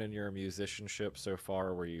moment in your musicianship so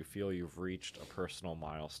far where you feel you've reached a personal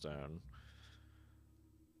milestone?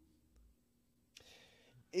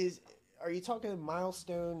 Are you talking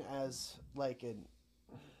milestone as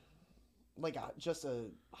just a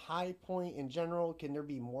high point in general? Can there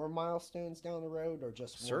be more milestones down the road, or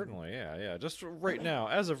just one? Certainly, yeah. Just right now,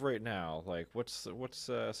 as of right now, like what's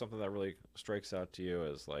something that really strikes out to you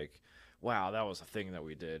as like, wow, that was a thing that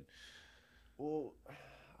we did? Well,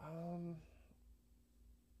 I'm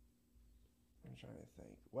trying to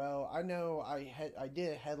think. Well, I know I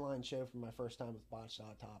did a headline show for my first time with Botched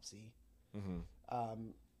Autopsy.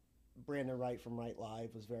 Brandon Wright from Wright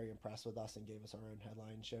Live was very impressed with us and gave us our own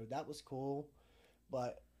headline show. That was cool,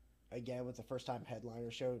 but again, with the first time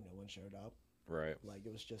headliner show, no one showed up. Right. Like,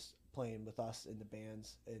 it was just playing with us in the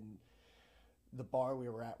bands, and the bar we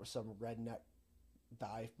were at was some redneck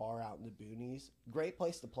dive bar out in the boonies. Great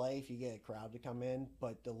place to play if you get a crowd to come in,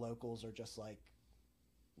 but the locals are just like,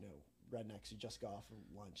 rednecks who just got off of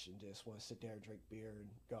lunch and just want to sit there and drink beer and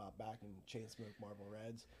go out back and chain smoke Marlboro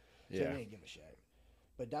Reds. So they didn't give a shit.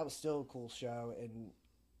 But that was still a cool show, and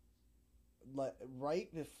right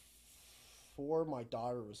before my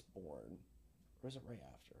daughter was born, or was it right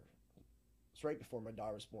after? It's right before my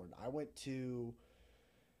daughter was born. I went to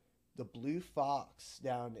the Blue Fox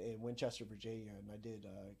down in Winchester, Virginia, and I did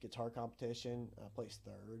a guitar competition. I placed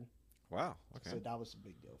third. Wow. Okay. So that was a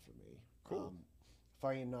big deal for me. Cool.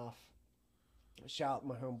 Funny enough, shout out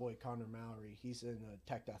my homeboy Connor Mallory. He's in a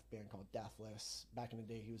tech death band called Deathless. Back in the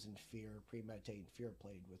day, he was in Fear. Premeditate and Fear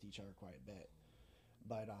played with each other quite a bit.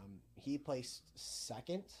 But he placed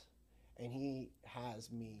second, and he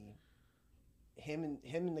has me. Him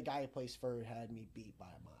and the guy who placed first had me beat by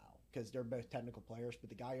a mile, because they're both technical players. But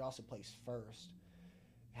the guy who also placed first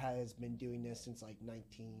has been doing this since like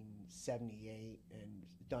 1978 and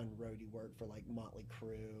done roadie work for like Motley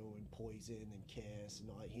Crue and Poison and Kiss and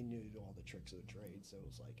all. He knew all the tricks of the trade, so it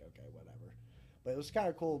was like, okay, whatever. But it was kind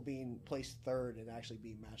of cool being placed third and actually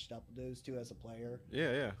being matched up with those two as a player.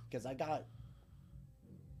 Yeah. Because I got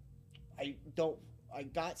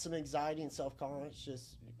some anxiety and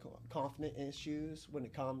self-confidence issues when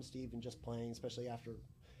it comes to even just playing, especially after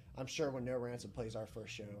I'm sure when No Ransom plays our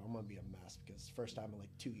first show, I'm gonna be a mess because first time in like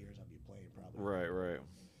 2 years I'll be playing probably. Right.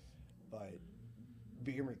 But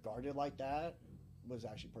being regarded like that was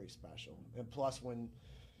actually pretty special. And plus, when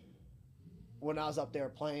I was up there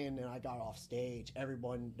playing and I got off stage,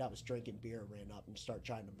 everyone that was drinking beer ran up and started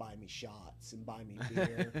trying to buy me shots and buy me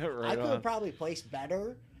beer. Right I could on. have probably placed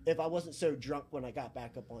better if I wasn't so drunk when I got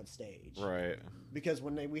back up on stage. Right. Because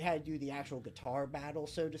when we had to do the actual guitar battle,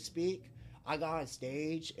 so to speak, I got on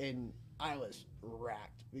stage and I was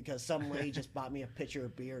racked because some lady just bought me a pitcher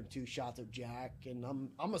of beer and 2 shots of Jack, and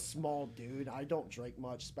I'm a small dude. I don't drink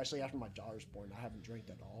much, especially after my daughter's born. I haven't drank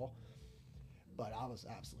at all, but I was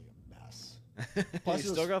absolutely a mess. Plus,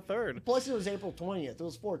 you still got third. Plus, it was April 20th. It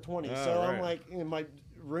was 420. Oh, so right. I'm like, my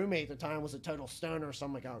roommate at the time was a total stoner, so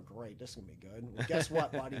I'm like, oh, great, this is going to be good. Well, guess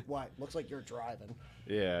what, buddy? What? Looks like you're driving.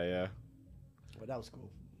 Yeah. But that was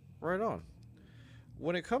cool. Right on.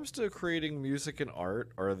 When it comes to creating music and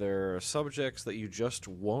art, are there subjects that you just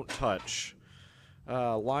won't touch?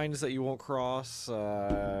 Lines that you won't cross?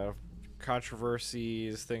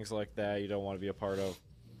 Controversies, things like that you don't want to be a part of?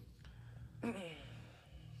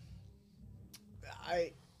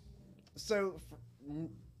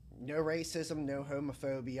 No racism, no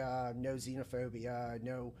homophobia, no xenophobia,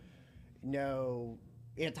 no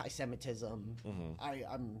anti-Semitism. Mm-hmm.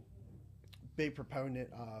 I'm a big proponent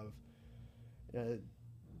of,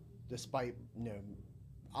 despite,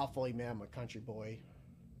 I'll fully man, I'm a country boy.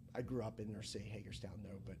 I grew up in inner city Hagerstown,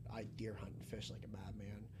 though, but I deer hunt and fish like a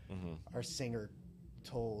madman. Mm-hmm. Our singer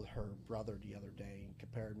told her brother the other day and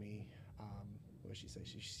compared me. What did she say?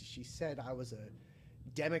 She said I was a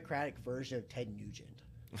Democratic version of Ted Nugent.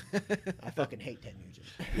 I fucking hate Ted Nugent.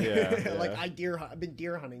 Yeah. Like I've been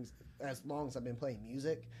deer hunting as long as I've been playing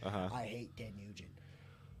music. Uh-huh. I hate Ted Nugent.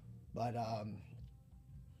 But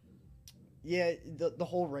yeah, the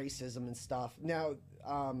whole racism and stuff. Now,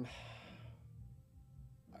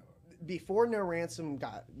 before No Ransom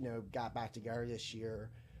got back together this year,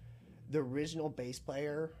 the original bass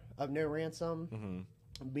player of No Ransom,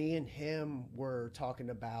 Mm-hmm. me and him were talking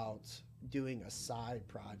about doing a side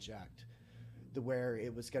project where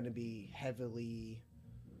it was going to be heavily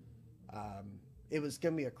it was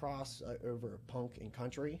going to be a cross over punk and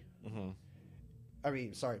country. Mm-hmm. I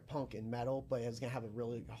mean, sorry, punk and metal, but it was going to have a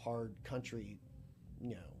really hard country,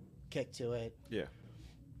 kick to it. Yeah.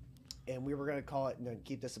 And we were going to call it,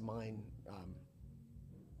 keep this in mind,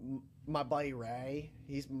 my buddy Ray,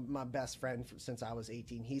 he's my best friend since I was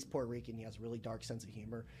 18. He's Puerto Rican. He has a really dark sense of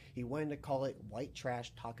humor. He wanted to call it White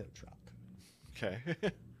Trash Taco Truck. Okay.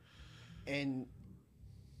 And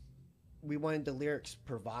we wanted the lyrics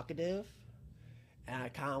provocative, and I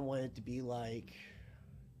kind of wanted it to be like,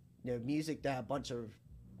 music that a bunch of,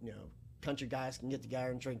 country guys can get together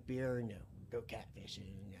and drink beer and, go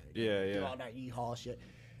catfishing and, do all that yeehaw shit.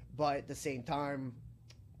 But at the same time,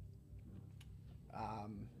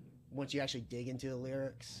 once you actually dig into the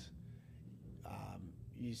lyrics,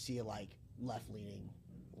 you see like left-leaning,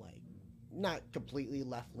 like not completely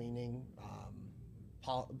left-leaning,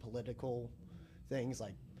 political things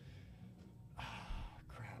like,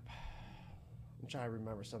 crap. I'm trying to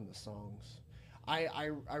remember some of the songs. I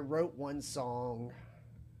wrote one song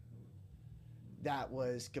that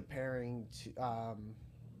was comparing to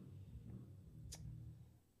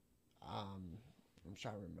I'm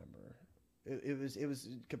trying to remember. It was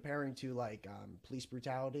comparing to like police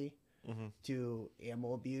brutality Mm-hmm. to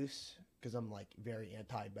animal abuse, because I'm like very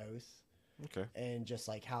anti both. Okay. And just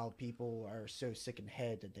like how people are so sick in the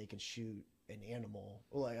head that they can shoot an animal,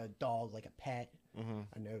 or like a dog, like a pet. Mm-hmm.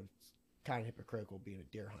 I know it's kind of hypocritical being a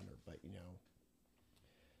deer hunter, but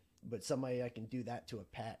but somebody that can do that to a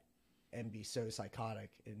pet and be so psychotic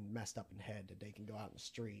and messed up in the head that they can go out in the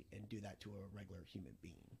street and do that to a regular human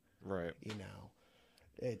being. Right.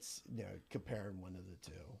 It's comparing one of the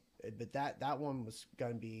two. But that one was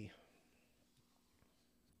going to be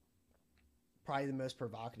probably the most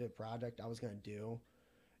provocative project I was going to do.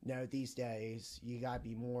 Now, these days, you got to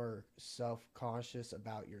be more self-conscious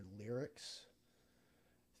about your lyrics.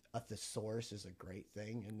 A thesaurus is a great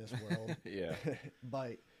thing in this world. Yeah.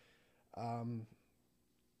 But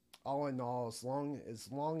all in all, as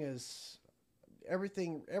long as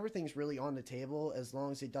everything's really on the table, as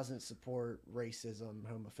long as it doesn't support racism,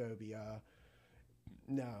 homophobia,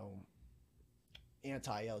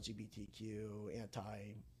 anti-LGBTQ,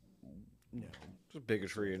 Just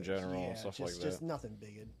bigotry in general, and stuff like that. Just nothing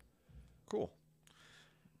bigot. Cool.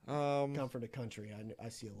 Come from the country, I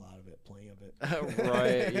see a lot of it, plenty of it.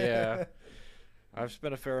 Right, yeah. I've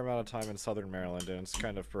spent a fair amount of time in southern Maryland, and it's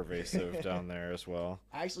kind of pervasive down there as well.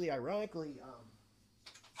 Actually, ironically,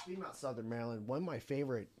 speaking about southern Maryland, one of my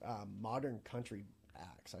favorite modern country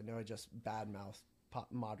acts. I know I just badmouth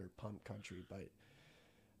modern punk country, but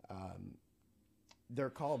they're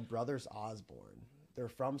called Brothers Osborne. They're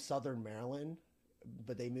from Southern Maryland,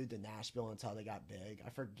 but they moved to Nashville until they got big. I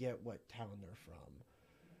forget what town they're from,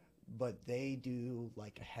 but they do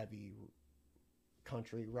like a heavy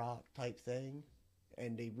country rock type thing,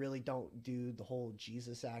 and they really don't do the whole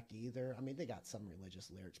Jesus act either. I mean, they got some religious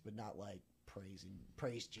lyrics, but not like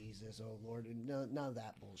praise Jesus, oh Lord, and none of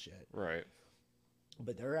that bullshit. Right.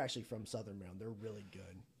 But they're actually from Southern Maryland. They're really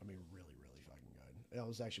good. I mean, really, really fucking good. That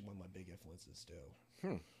was actually one of my big influences too.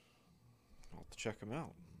 I'll have to check them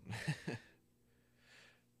out.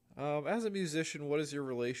 As a musician, what is your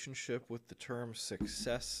relationship with the term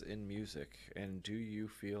success in music, and do you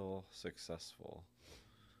feel successful?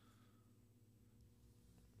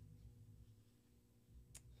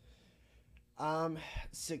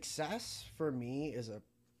 Success for me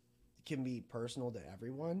can be personal to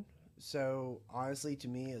everyone. So honestly, to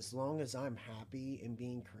me, as long as I'm happy and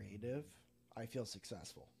being creative, I feel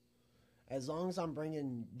successful. As long as I'm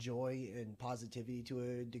bringing joy and positivity to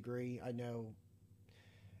a degree. I know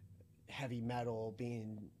heavy metal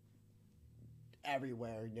being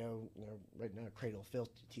everywhere, right now, Cradle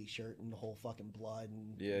Filth t-shirt and the whole fucking blood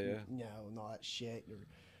and and all that shit, or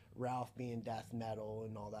Ralph being death metal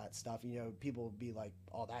and all that stuff. People would be like,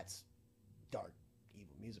 oh, that's dark,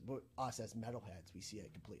 evil music. But us as metalheads, we see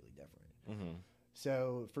it completely different. Mm-hmm.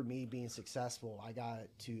 So for me, being successful, I got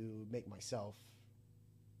to make myself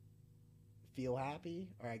feel happy,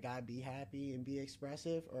 or I gotta be happy and be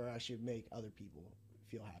expressive, or I should make other people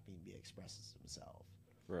feel happy and be expressive themselves.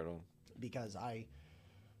 Right on. Because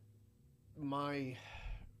my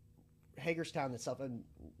Hagerstown and stuff in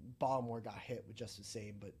Baltimore got hit with just the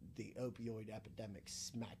same, but the opioid epidemic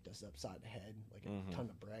smacked us upside the head like a ton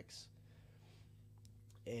of bricks.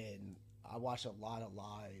 And I watched a lot of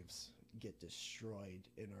lives get destroyed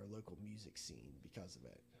in our local music scene because of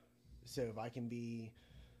it. So if I can be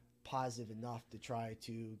positive enough to try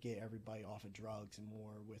to get everybody off of drugs and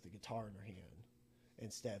more with a guitar in their hand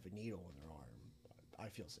instead of a needle in their arm, I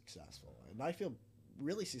feel successful. And I feel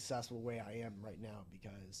really successful the way I am right now,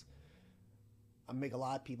 because I make a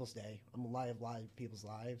lot of people's day. I'm alive a lot of people's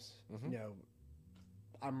lives.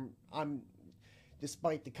 I'm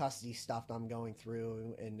despite the custody stuff that I'm going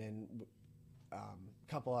through, and then a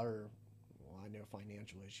couple other, I know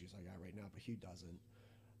financial issues I got right now, but who doesn't?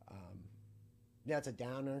 Yeah, it's a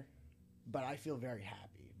downer, but I feel very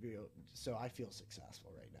happy. So I feel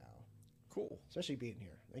successful right now. Cool. Especially being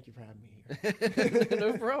here. Thank you for having me here.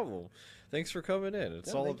 No problem. Thanks for coming in.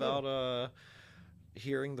 It's all about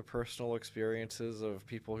hearing the personal experiences of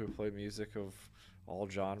people who play music of all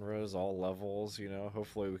genres, all levels.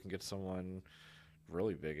 Hopefully we can get someone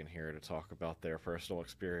really big in here to talk about their personal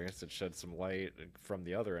experience and shed some light from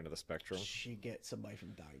the other end of the spectrum. She get somebody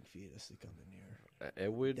from Dying Fetus to come in here.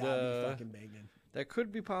 It would That'd be fucking banging. That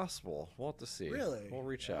could be possible. We'll have to see. Really? We'll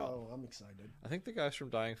reach out. Oh, I'm excited. I think the guys from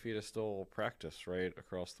Dying Fetus still practice right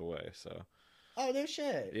across the way, so. Oh, no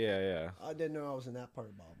shit. Yeah. I didn't know I was in that part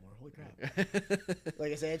of Baltimore. Holy crap.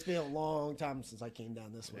 Like I said, it's been a long time since I came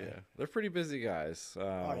down this way. Yeah, they're pretty busy guys. Oh,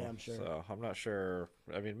 yeah, I'm sure. So I'm not sure.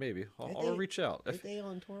 I mean, maybe. I'll reach out. Are they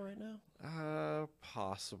on tour right now?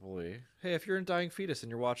 Possibly. Hey, if you're in Dying Fetus and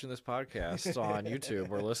you're watching this podcast on YouTube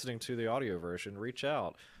or listening to the audio version, reach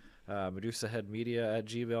out. Medusa Head Media at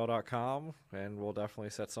gmail.com, and we'll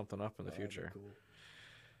definitely set something up in the future. Cool.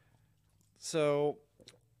 So,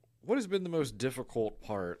 what has been the most difficult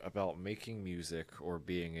part about making music or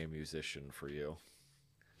being a musician for you?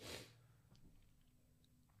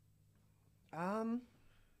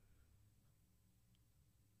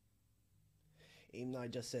 Even though I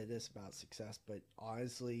just said this about success, but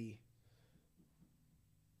honestly,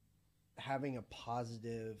 having a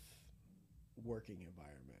positive working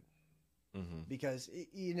environment. Mm-hmm. Because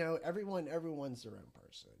everyone's their own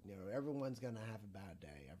person. Everyone's gonna have a bad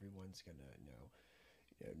day. Everyone's gonna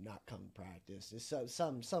not come to practice. It's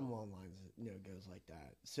some long lines goes like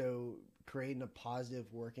that. So creating a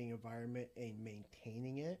positive working environment and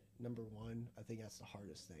maintaining it, number one, I think that's the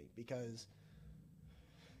hardest thing, because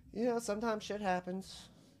sometimes shit happens.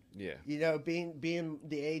 Yeah. Being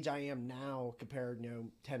the age I am now compared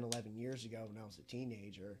 10, 11 years ago when I was a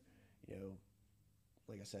teenager,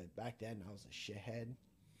 like I said, back then I was a shithead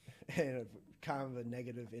and kind of a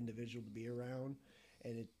negative individual to be around,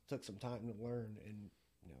 and it took some time to learn and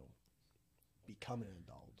become an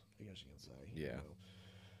adult, I guess you can say. Yeah.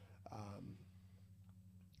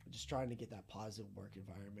 Just trying to get that positive work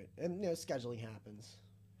environment, and scheduling happens.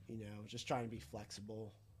 Just trying to be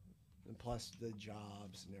flexible, and plus the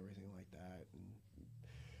jobs and everything like that, and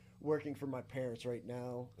working for my parents right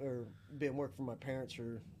now, or been working for my parents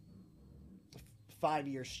for 5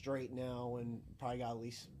 years straight now, and probably got at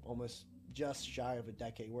least almost just shy of a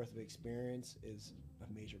decade worth of experience, is a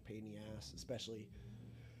major pain in the ass, especially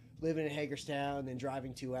living in Hagerstown and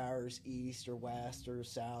driving 2 hours east or west or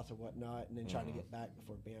south or whatnot, and then trying to get back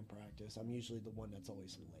before band practice. I'm usually the one that's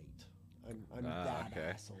always late. I'm that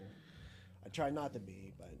asshole. I try not to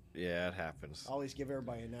be, but yeah, it happens. I always give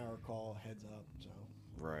everybody an hour call, heads up. So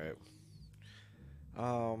right.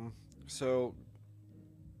 So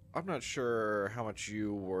I'm not sure how much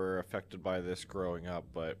you were affected by this growing up,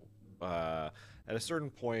 but at a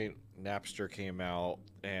certain point, Napster came out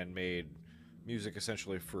and made music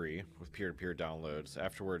essentially free with peer-to-peer downloads.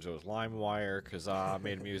 Afterwards, it was LimeWire, Kazaa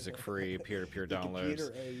made music free, peer-to-peer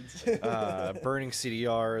downloads. Burning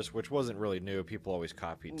CDRs, which wasn't really new. People always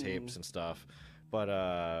copied tapes and stuff.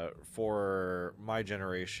 But for my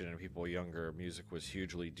generation and people younger, music was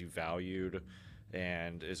hugely devalued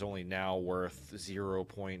and is only now worth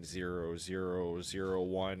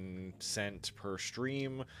 0.0001 cent per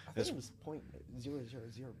stream. I think it was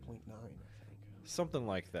 0.000.9. Something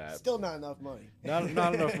like that. Still not enough money. Not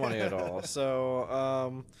enough money at all.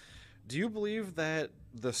 So, do you believe that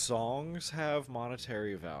the songs have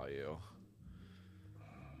monetary value?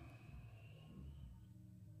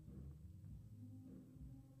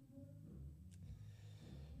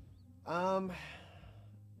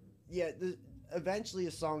 Yeah. Eventually,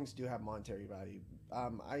 the songs do have monetary value.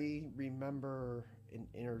 I remember an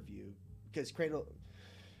interview because Cradle.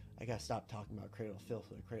 I gotta stop talking about Cradle of Filth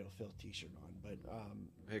with a Cradle of Filth T-shirt on, but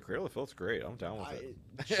hey, Cradle of Filth's great. I'm down with it.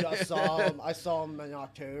 Just saw him. I saw him in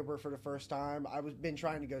October for the first time. Been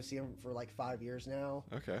trying to go see him for like 5 years now.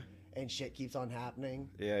 Okay. And shit keeps on happening.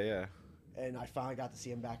 Yeah. And I finally got to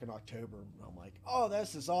see him back in October. I'm like, oh,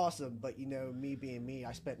 this is awesome. But you know, me being me,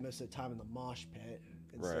 I spent most of the time in the mosh pit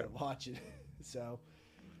instead of watching. So,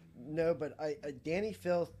 no, but Danny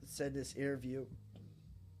Filth said this interview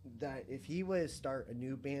that if he would start a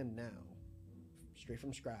new band now, straight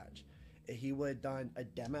from scratch, he would have done a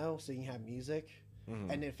demo so you can have music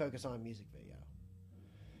and then focus on a music video.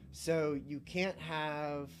 So you can't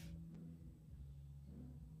have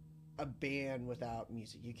a band without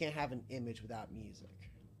music. You can't have an image without music.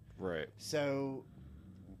 Right. So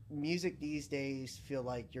music these days feel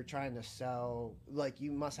like you're trying to sell, like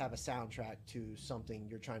you must have a soundtrack to something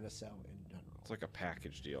you're trying to sell in general. It's like a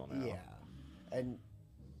package deal now. Yeah. And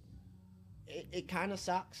it kind of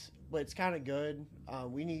sucks, but it's kind of good.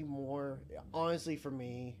 We need more, honestly, for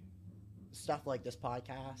me, stuff like this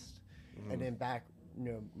podcast, and then back,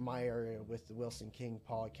 you know, my area with the Wilson King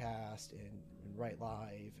podcast and Right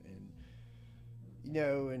Live, and you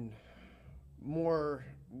know, and more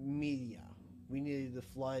media. We needed to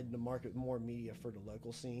flood the market with more media for the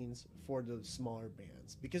local scenes for the smaller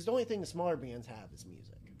bands, because the only thing the smaller bands have is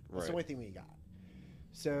music. That's the only thing we got.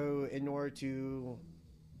 So in order to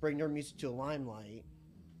bring their music to a limelight,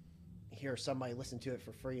 hear somebody listen to it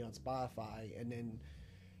for free on Spotify, and then,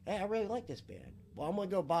 hey, I really like this band. Well, I'm gonna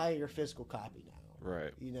go buy your physical copy now.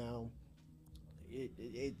 Right. You know,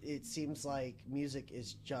 it seems like music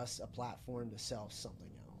is just a platform to sell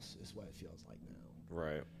something else, is what it feels like now.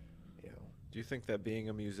 Right. You know, Do you think that being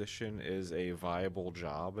a musician is a viable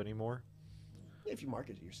job anymore? if you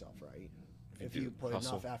market it yourself right, if do you put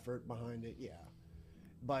hustle. enough effort behind it, yeah.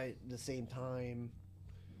 But at the same time,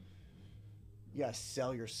 you gotta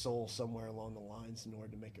sell your soul somewhere along the lines in order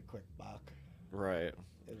to make a quick buck. Right.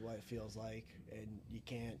 Is what it feels like, and you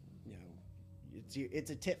can't, you know,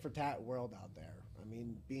 it's a tit for tat world out there. I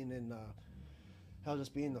mean, being in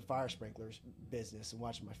just being in the fire sprinklers business and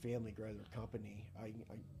watching my family grow their company, I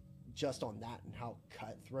just on that and how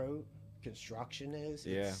cutthroat construction is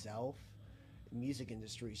itself, the music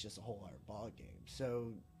industry is just a whole other ball game.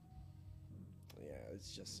 So yeah,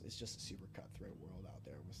 it's just a super cutthroat world out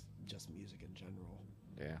there with just music in general.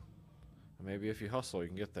 Yeah. Maybe if you hustle, you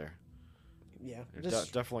can get there. Yeah, You're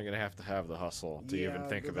definitely going to have the hustle to even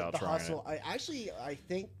think about the trying hustle. it. I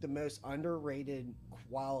think the most underrated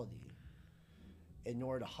quality in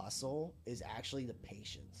order to hustle is actually the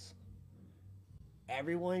patience.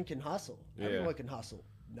 Everyone can hustle. Yeah. Everyone can hustle.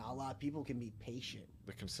 Not a lot of people can be patient.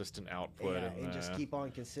 The consistent output and just keep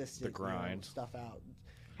on consistent, the grind stuff out.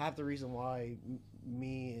 Half the reason why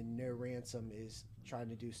me and No Ransom is trying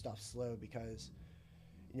to do stuff slow, because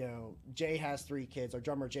you know, Jay has 3 kids. Our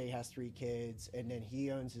drummer Jay has 3 kids, and then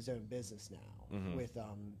he owns his own business now with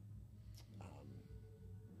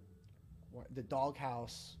the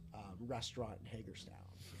Doghouse restaurant in Hagerstown.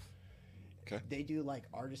 Okay. They do like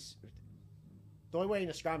artists. The only way to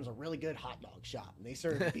describe them is a really good hot dog shop. And they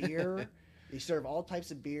serve beer. They serve all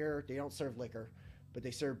types of beer. They don't serve liquor, but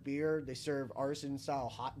they serve beer. They serve artisan style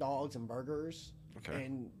hot dogs and burgers, Okay.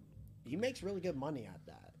 and he makes really good money at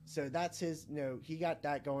that. So that's his. He got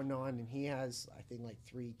that going on, and he has, I think, like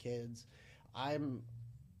 3 kids. I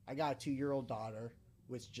got a 2-year-old daughter,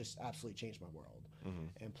 which just absolutely changed my world.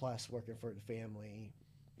 Mm-hmm. And plus, working for the family,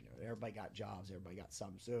 everybody got jobs, everybody got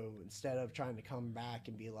something. So instead of trying to come back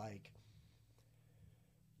and be like,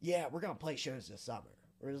 yeah, we're gonna play shows this summer,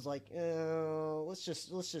 we're just like, let's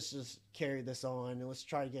just carry this on and let's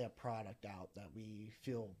try to get a product out that we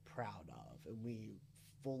feel proud of and we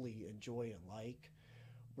fully enjoy and like.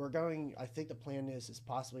 We're going. I think the plan is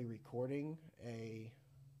possibly recording a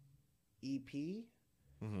EP,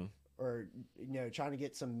 Mm-hmm. or trying to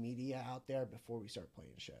get some media out there before we start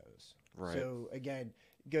playing shows. Right. So again,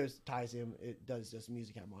 ties in. Does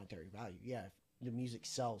music have monetary value? Yeah. If the music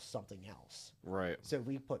sells something else. Right. So if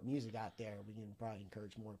we put music out there, we can probably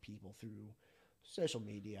encourage more people through social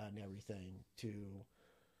media and everything to,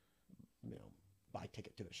 buy a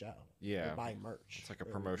ticket to a show. Yeah. Or buy merch. It's like a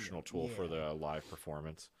promotional tool for yeah. the live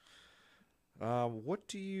performance. What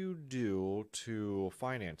do you do to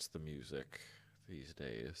finance the music these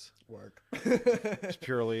days? Work. It's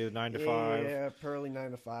purely 9 to 5. Yeah, purely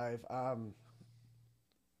 9 to 5.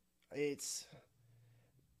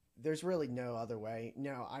 There's really no other way.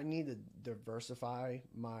 Now, I need to diversify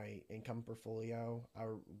my income portfolio. I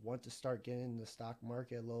want to start getting in the stock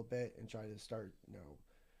market a little bit and try to start,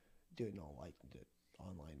 doing all like the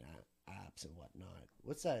online apps and whatnot.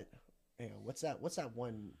 What's that? What's that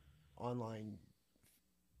one online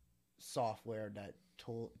software that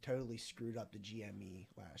totally screwed up the GME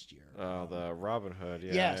last year? Oh, the Robin Hood.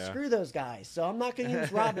 Yeah, yeah, screw those guys. So I'm not going to use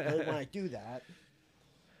Robinhood when I do that.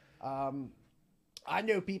 I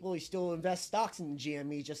know people who still invest stocks in the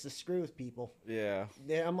GME just to screw with people. Yeah.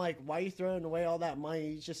 I'm like, why are you throwing away all that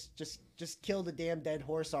money? Just kill the damn dead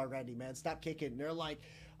horse already, man. Stop kicking. And they're like,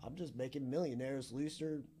 I'm just making millionaires lose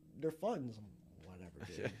their funds. Whatever,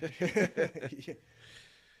 dude. Yeah.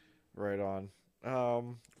 Right on.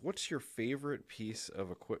 What's your favorite piece of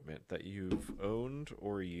equipment that you've owned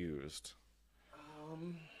or used?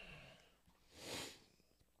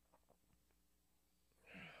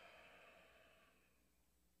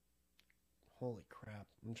 Holy crap.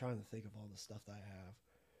 I'm trying to think of all the stuff that I have.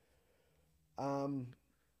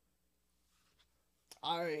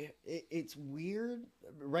 It's weird.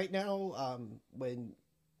 Right now, when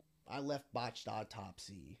I left Botched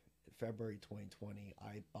Autopsy in February 2020,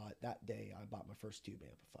 I bought my first tube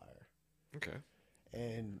amplifier. Okay.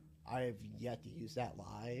 And I have yet to use that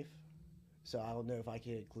live. So I don't know if I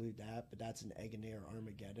can include that, but that's an Eggenair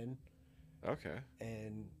Armageddon. Okay.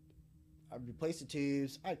 And I replaced the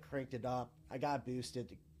tubes. I cranked it up. I got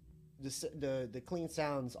boosted. The clean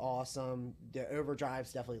sound's awesome. The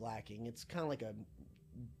overdrive's definitely lacking. It's kind of like a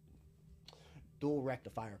dual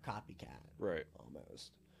rectifier copycat. Right.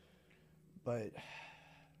 Almost. But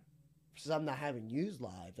something I haven't used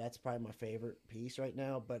live, that's probably my favorite piece right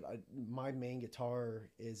now. But my main guitar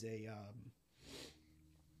is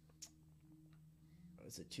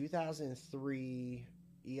it's a 2003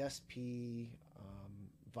 ESP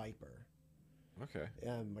Viper. Okay.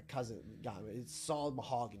 And my cousin got it. It's solid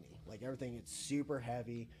mahogany. Like everything, it's super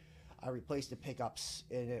heavy. I replaced the pickups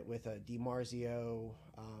in it with a DiMarzio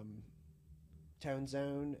tone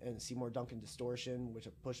zone and Seymour Duncan distortion, which a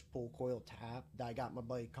push-pull coil tap that I got my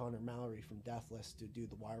buddy Connor Mallory from Deathless to do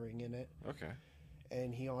the wiring in it. Okay.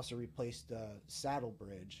 And he also replaced the saddle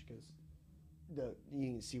bridge because you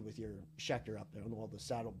can see with your Schecter up there and all the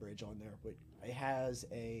saddle bridge on there, but it has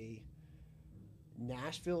a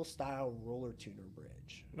Nashville style roller tuner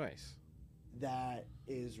bridge. Nice. That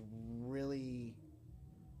is really,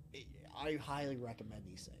 I highly recommend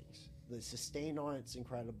these things. The sustain on it's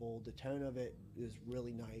incredible. The tone of it is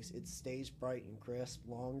really nice. It stays bright and crisp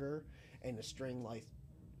longer, and the string life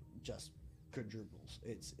just quadruples.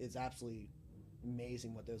 It's absolutely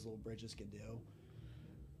amazing what those little bridges can do.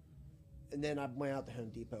 And then I went out to Home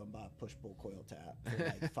Depot and bought a push-pull coil tap for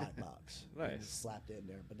like $5. Nice. And slapped it in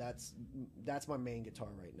there. But that's my main guitar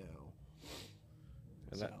right now.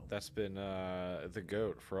 And that's been the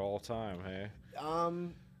GOAT for all time, hey?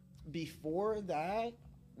 Before that,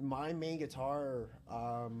 my main guitar,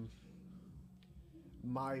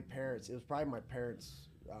 my parents, it was probably my parents,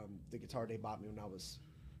 the guitar they bought me when I was,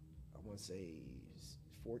 I want to say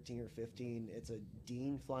 14 or 15. It's a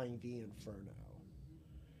Dean Flying V Inferno.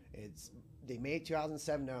 They made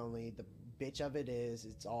 2007 only. The bitch of it is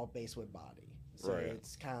it's all basswood body, so right.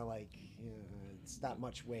 It's kind of like it's not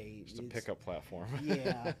much weight. Just a pickup platform.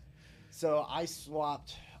 Yeah. So I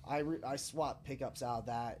swapped pickups out of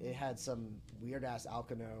that. It had some weird ass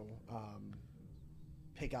Alcano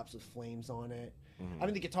pickups with flames on it. I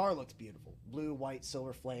mean, the guitar looks beautiful. Blue, white,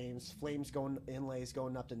 silver flames, inlays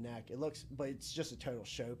going up the neck. It looks, but it's just a total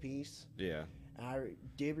showpiece. Yeah. And I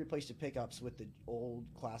did replace the pickups with the old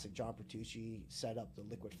classic John Petrucci setup, the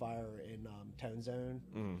Liquid Fire in Tone Zone.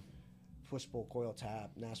 Push-pull coil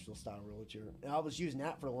tap, Nashville style rollator. And I was using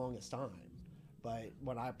that for the longest time. But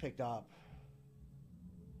when I picked up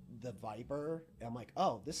the Viper, I'm like,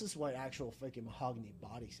 oh, this is what actual freaking mahogany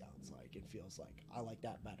body sounds like and feels like. I like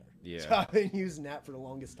that better. Yeah. So I've been using that for the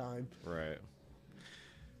longest time. Right.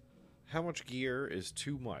 How much gear is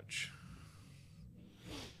too much?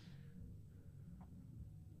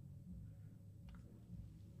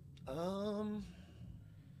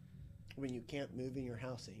 When you can't move in your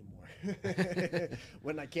house anymore.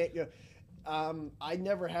 When I can't go, I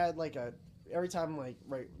never had like every time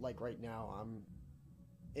right now I'm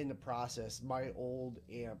in the process. My old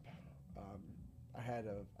amp, I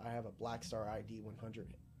have a Black Star ID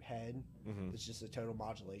 100 head. It's just a total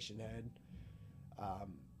modulation head.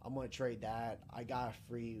 I'm gonna trade that. I got a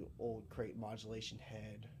free old crate modulation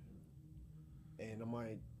head, and I'm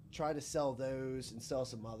gonna try to sell those and sell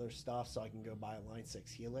some other stuff so I can go buy a Line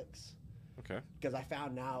 6 Helix. Okay. Because I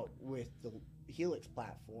found out with the Helix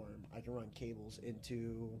platform, I can run cables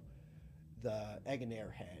into the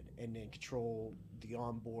Eggenair head and then control the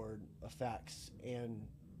onboard effects and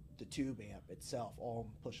the tube amp itself all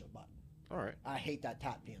push a button. All right. I hate that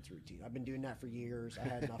tap dance routine. I've been doing that for years. I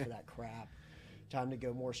had enough of that crap. Time to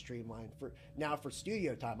go more streamlined. For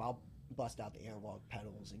studio time, I'll bust out the analog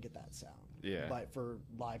pedals and get that sound. Yeah. But for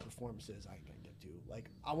live performances, I can get to. Like,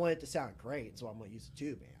 I want it to sound great, so I'm going to use a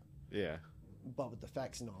tube amp. Yeah. But with the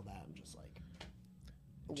effects and all that, I'm just like,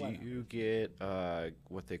 do you get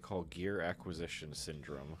what they call gear acquisition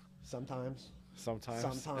syndrome? Sometimes.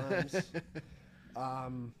 Sometimes.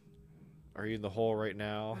 Are you in the hole right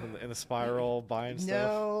now in the spiral buying stuff?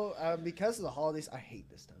 No, because of the holidays. I hate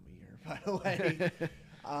this time of year, by the way.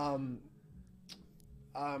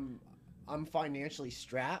 I'm financially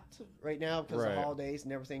strapped right now because of the holidays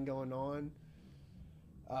and everything going on.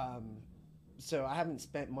 So I haven't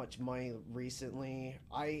spent much money recently.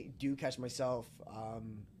 I do catch myself,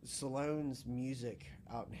 Salone's music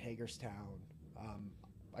out in Hagerstown.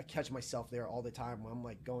 I catch myself there all the time when I'm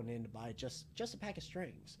like going in to buy just a pack of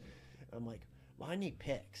strings. I'm like, well, I need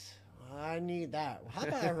picks. I need that. How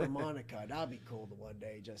about a harmonica? That'd be cool to one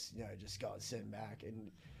day just go and sit back,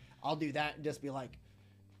 and I'll do that and just be like,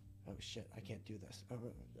 oh shit, I can't do this.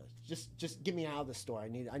 Just get me out of the store. I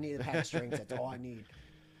need a pack of strings. That's all I need.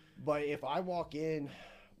 But if I walk in,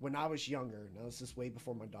 when I was younger, now this is way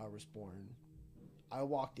before my daughter was born, I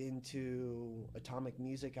walked into Atomic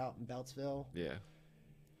Music out in Beltsville. Yeah.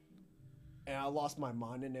 And I lost my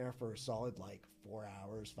mind in there for a solid 4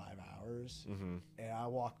 hours, 5 hours. Mm-hmm. And I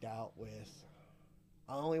walked out with,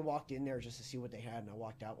 I only walked in there just to see what they had, and I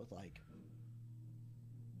walked out with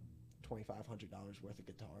 $2,500 worth of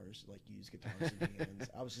guitars, used guitars and hands.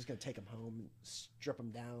 I was just going to take them home, strip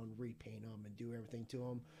them down, repaint them, and do everything to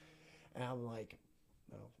them. And I'm like,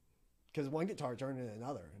 no. Because one guitar turned into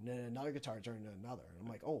another, and then another guitar turned into another. And I'm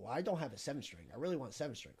like, oh, I don't have a 7-string. I really want a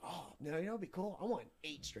 7-string. Oh, no, you know what'd be cool? I want an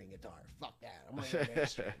 8-string guitar. Fuck that. I'm going to have an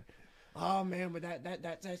 8-string. Oh, man, but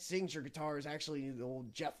that signature guitar is actually the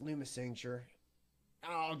old Jeff Loomis signature.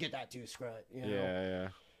 I'll get that too, screw it. You know? Yeah.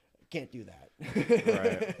 Can't do that.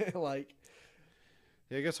 Right.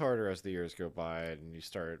 It gets harder as the years go by, and you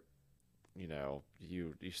start, you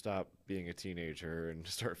stop being a teenager and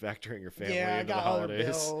start factoring your family into the holidays.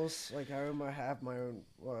 Other bills. I have my own.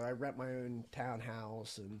 Well, I rent my own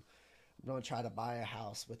townhouse, and I'm gonna try to buy a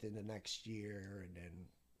house within the next year, and then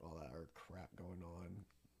all that other crap going on.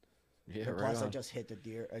 Yeah, and right. Plus, on. I just hit a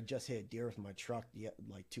deer with my truck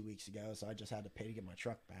 2 weeks ago, so I just had to pay to get my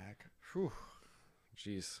truck back. Whew.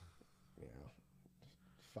 Jeez. Yeah.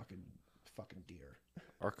 Fucking deer.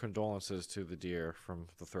 Our condolences to the deer from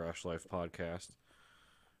the Thrash Life podcast.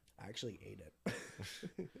 I actually ate it.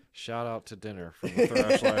 Shout out to dinner from the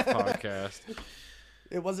Thrash Life podcast.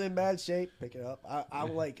 It wasn't in bad shape. Pick it up. I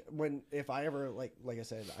if I ever like I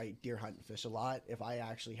said, I deer hunt and fish a lot. If I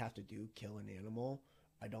actually have to kill an animal,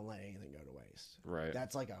 I don't let anything go to waste. Right.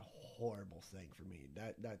 That's a horrible thing for me.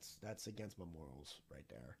 That's against my morals right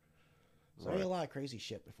there. So I ate a lot of crazy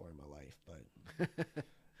shit before in my life, but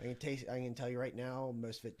I can tell you right now,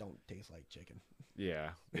 most of it don't taste like chicken.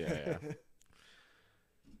 Yeah.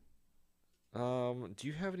 Do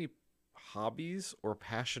you have any hobbies or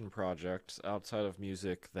passion projects outside of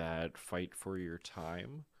music that fight for your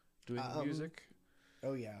time doing music?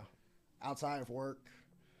 Oh yeah, outside of work.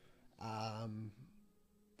 I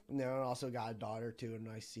also got a daughter too, and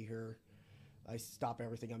I see her. I stop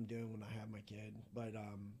everything I'm doing when I have my kid. But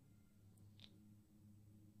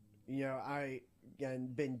You know, I again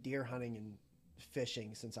been deer hunting and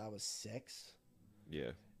fishing since I was 6.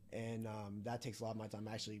 Yeah. And that takes a lot of my time.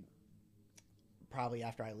 Actually, probably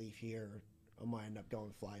after I leave here, I might end up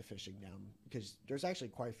going fly fishing down because there's actually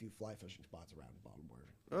quite a few fly fishing spots around Baltimore.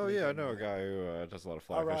 Oh yeah, I know a guy who does a lot of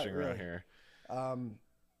fly fishing around here.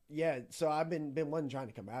 Yeah, so I've been one trying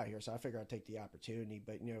to come out here, so I figure I'd take the opportunity.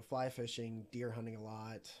 But you know, fly fishing, deer hunting a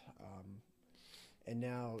lot, and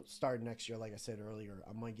now starting next year, like I said earlier,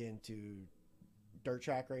 I'm gonna get into dirt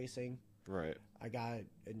track racing. Right. I got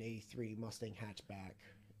an '83 Mustang hatchback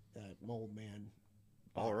that my old man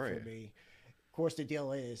bought All right. for me. Of course, the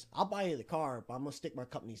deal is I'll buy you the car, but I'm gonna stick my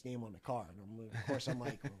company's name on the car. And of course, I'm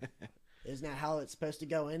like, well, isn't that how it's supposed to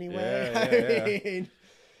go anyway? Yeah.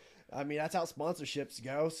 I mean, that's how sponsorships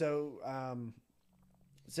go. So,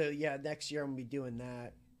 yeah, next year I'm gonna be doing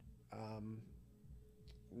that.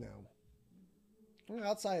 No,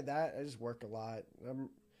 outside of that, I just work a lot.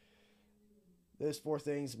 Those 4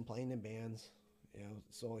 things and playing in bands. You know,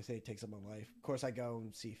 it's the only thing that takes up my life. Of course, I go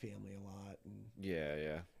and see family a lot. And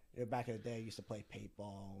Yeah. you know, back in the day, I used to play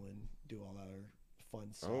paintball and do all that other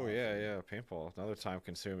fun stuff. Oh yeah. Paintball, another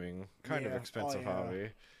time-consuming, kind of expensive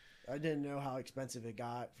hobby. I didn't know how expensive it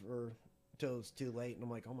got until it was too late, and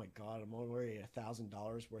I'm like, oh my god, I'm already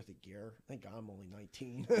 $1,000 worth of gear. Thank God I'm only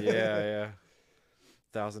 19. Yeah.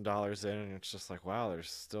 $1,000 in, and it's just like, wow,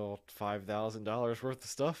 there's still $5,000 worth of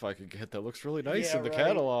stuff I could get that looks really nice in the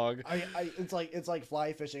catalog. It's like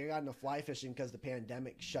fly fishing. I got into fly fishing because the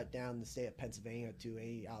pandemic shut down the state of Pennsylvania to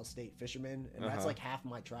any out-of-state fishermen, and that's like half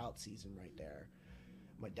my trout season right there.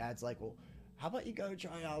 My dad's like, well, how about you go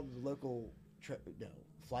try out the local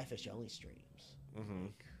fly fish only streams?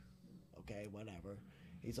 Like, okay, whatever.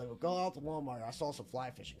 He's like, well, go out to Walmart. I saw some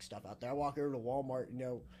fly fishing stuff out there. I walk over to Walmart,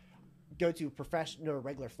 go to professional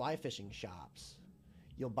regular fly fishing shops.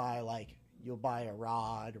 You'll buy a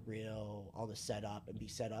rod, a reel, all the setup, and be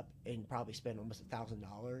set up, and probably spend almost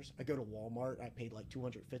 $1,000. I go to Walmart. I paid like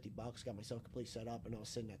 $250, got myself complete set up, and I was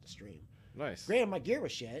sitting at the stream. Nice. Granted, my gear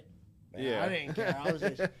was shit. Yeah. I didn't care.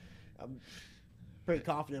 I'm pretty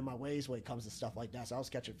confident in my ways when it comes to stuff like that. So I was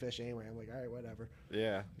catching fish anyway. I'm like, all right, whatever.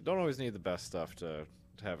 Yeah. Don't always need the best stuff to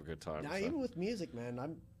have a good time. Now, even with music, man,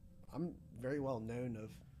 I'm very well known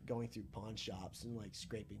of going through pawn shops and like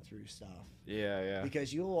scraping through stuff. Yeah.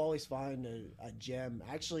 Because you'll always find a gem.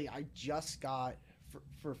 Actually, I just got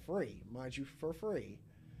for free, mind you, for free.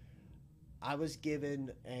 I was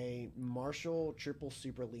given a Marshall Triple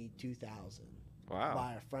Super Lead 2000. Wow.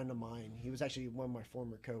 By a friend of mine. He was actually one of my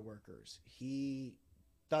former coworkers. He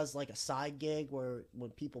does like a side gig where when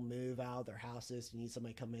people move out of their houses, you need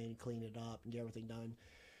somebody to come in, clean it up, and get everything done.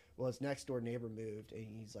 Well, his next door neighbor moved,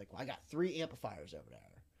 and he's like, well, I got 3 amplifiers over there.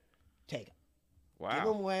 Take them. Wow. Give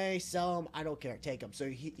them away, sell them. I don't care. Take them. So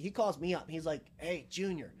he calls me up. He's like, hey,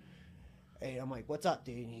 Junior. Hey, I'm like, what's up,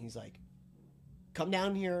 dude? And he's like, come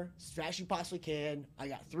down here as fast as you possibly can. I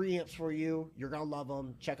got 3 amps for you. You're going to love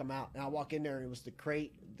them. Check them out. And I walk in there, and it was the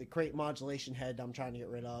crate modulation head I'm trying to get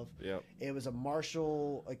rid of. Yep. It was a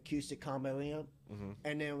Marshall acoustic combo amp,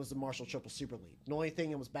 and then it was the Marshall Triple Super Lead. The only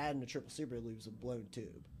thing that was bad in the Triple Super Lead was a blown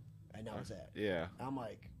tube, and that was it. Yeah. I'm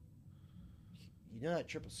like, you know that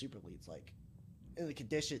Triple Super Lead's like, in the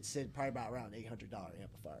condition it's sitting probably about around $800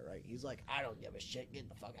 amplifier, right? He's like, I don't give a shit. Get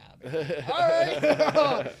the fuck out of here. All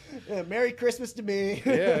right. Yeah, Merry Christmas to me.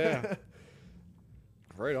 Yeah.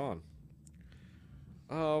 Right on.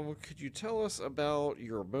 Could you tell us about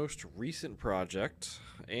your most recent project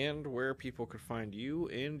and where people could find you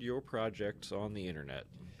and your projects on the internet?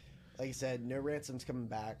 Like I said, No Ransom's coming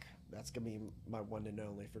back. That's going to be my one and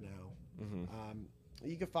only for now.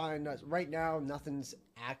 You can find us right now. Nothing's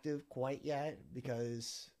active quite yet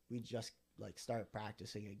because we just started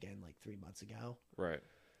practicing again 3 months ago. Right.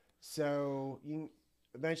 So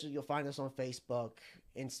eventually you'll find us on Facebook,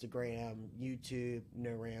 Instagram, YouTube,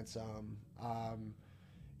 No Ransom.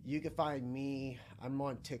 You can find me. I'm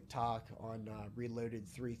on TikTok on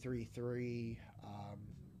Reloaded333.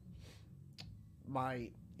 My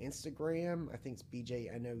Instagram, I think it's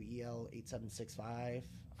BJNOEL8765.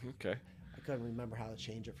 Okay. I couldn't remember how to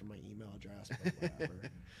change it from my email address, but whatever.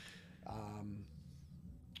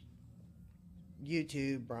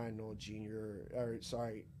 YouTube, Brian Noel Jr.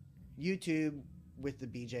 YouTube with the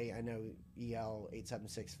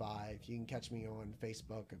BJNOEL8765. You can catch me on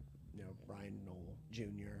Facebook, Brian Noel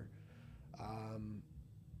Jr.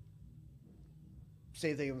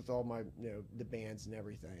 Same thing with all my, the bands and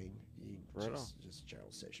everything. Just general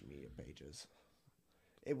social media pages.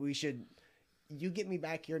 You get me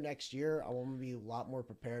back here next year, I want to be a lot more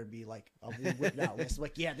prepared to be like, I'll be whipping out lists.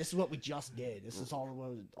 Like, yeah, this is what we just did. This is all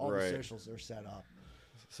the socials are set up.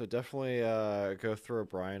 So definitely go throw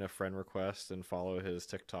Brian a friend request and follow his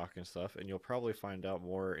TikTok and stuff, and you'll probably find out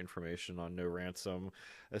more information on No Ransom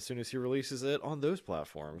as soon as he releases it on those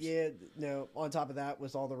platforms. Yeah, no. On top of that,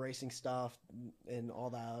 was all the racing stuff and all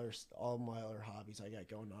that other, all my other hobbies I got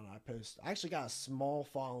going on. I actually got a small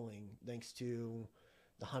following thanks to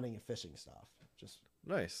the hunting and fishing stuff. Just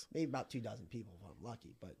Nice. maybe about 2 dozen people if I'm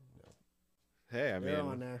lucky, but Hey, I they're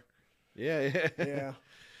mean, on there. yeah. Yeah.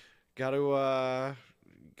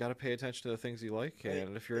 Gotta pay attention to the things you like,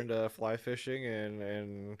 and if you're into fly fishing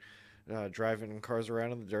and driving cars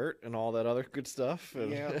around in the dirt and all that other good stuff.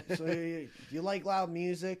 And Yeah. So if you like loud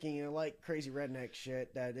music and you like crazy redneck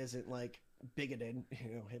shit that isn't like bigoted,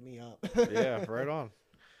 hit me up. Yeah, right on.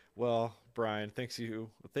 Well, Brian, thanks to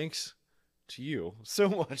you so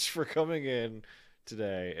much for coming in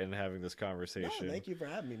today and having this conversation. No, thank you for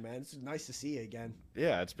having me, man. It's nice to see you again.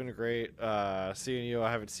 Yeah, it's been great seeing you.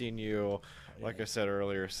 I haven't seen you, like I said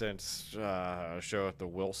earlier, since a show at the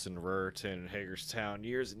Wilson Raritan in Hagerstown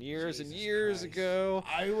years and years and years ago.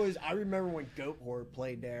 I remember when Goat Horde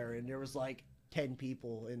played there, and there was like 10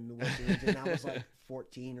 people in the Wilson, and I was like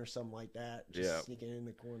 14 or something like that, just sneaking in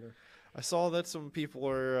the corner. I saw that some people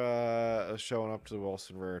are showing up to the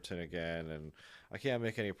Wilson Raritan again, and I can't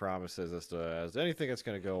make any promises as to anything that's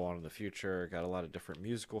going to go on in the future. Got a lot of different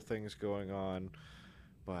musical things going on,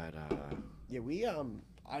 but yeah, we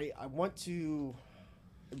I want to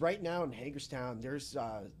right now in Hagerstown. There's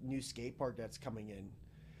a new skate park that's coming in.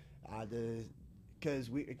 Because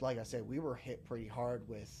we, like I said, we were hit pretty hard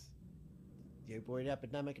with the opioid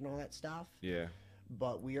epidemic and all that stuff. Yeah.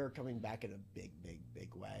 But we are coming back in a big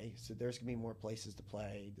way. So there's going to be more places to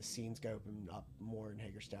play. The scene's going to open up more in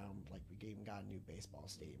Hagerstown. Like, we even got a new baseball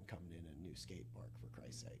stadium coming in and a new skate park, for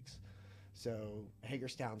Christ's sakes. So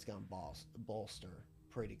Hagerstown's going to bolster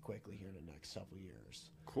pretty quickly here in the next several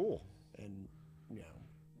years. Cool. And,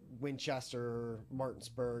 Winchester,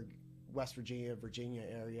 Martinsburg, West Virginia, Virginia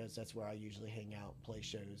areas, that's where I usually hang out, play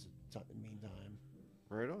shows in the meantime.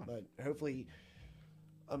 Right on. But hopefully,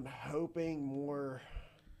 I'm hoping more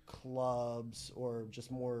clubs or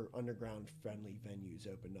just more underground friendly venues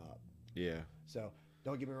open up. Yeah. So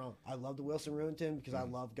don't get me wrong. I love the Wilson Raritan because I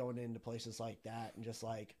love going into places like that and just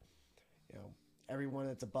like, everyone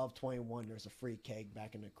that's above 21, there's a free keg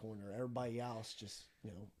back in the corner. Everybody else just,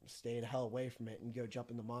 stay the hell away from it and go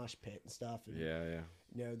jump in the mosh pit and stuff. And,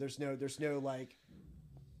 there's no like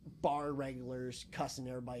bar regulars cussing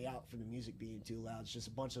everybody out for the music being too loud. It's just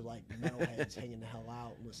a bunch of like metalheads hanging the hell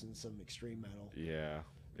out and listening to some extreme metal. Yeah.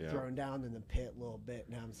 Throwing down in the pit a little bit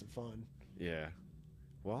and having some fun. Yeah.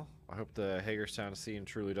 Well, I hope the Hagerstown scene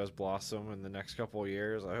truly does blossom in the next couple of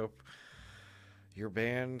years. I hope your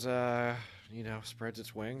band, spreads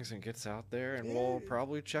its wings and gets out there, and we'll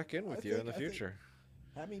probably check in with you in the future.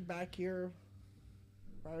 Have me back here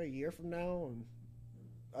probably a year from now, and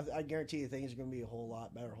I guarantee you things are going to be a whole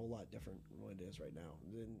lot better, a whole lot different than what it is right now.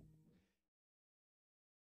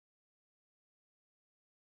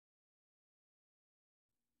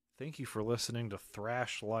 Thank you for listening to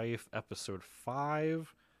Thrash Life, Episode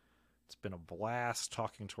 5. It's been a blast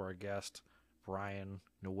talking to our guest, Brian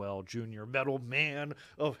Noel Jr., Metal Man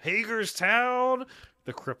of Hagerstown,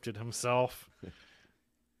 the cryptid himself.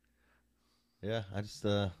 Yeah, I just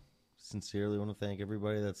sincerely want to thank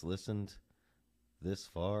everybody that's listened this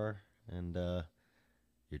far, and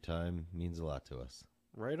your time means a lot to us.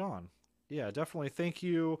 Right on. Yeah, definitely. Thank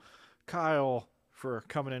you, Kyle, for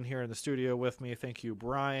coming in here in the studio with me. Thank you,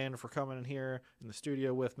 Brian, for coming in here in the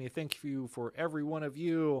studio with me. Thank you for every one of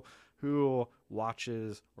you who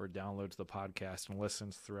watches or downloads the podcast and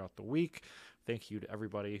listens throughout the week. Thank you to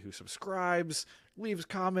everybody who subscribes, leaves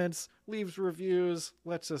comments, leaves reviews,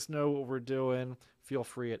 lets us know what we're doing. Feel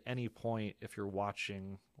free at any point, if you're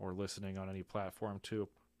watching or listening on any platform, to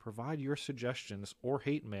provide your suggestions or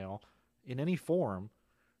hate mail in any form.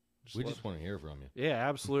 We just want to hear from you. Yeah,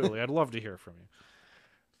 absolutely. I'd love to hear from you.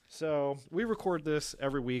 So we record this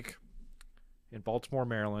every week in Baltimore,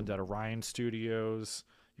 Maryland at Orion Studios.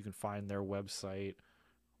 You can find their website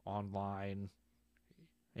online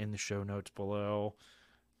in the show notes below.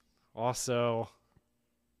 Also,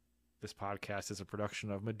 this podcast is a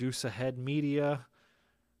production of Medusa Head Media,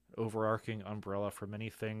 overarching umbrella for many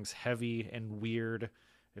things heavy and weird.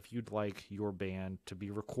 If you'd like your band to be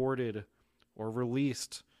recorded or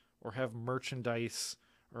released or have merchandise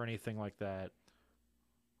or anything like that,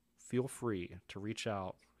 feel free to reach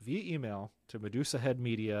out via email to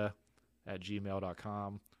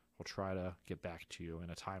medusaheadmedia@gmail.com. We'll try to get back to you in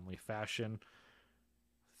a timely fashion.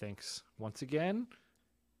 Thanks once again,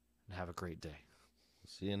 and have a great day.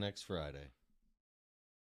 See you next Friday.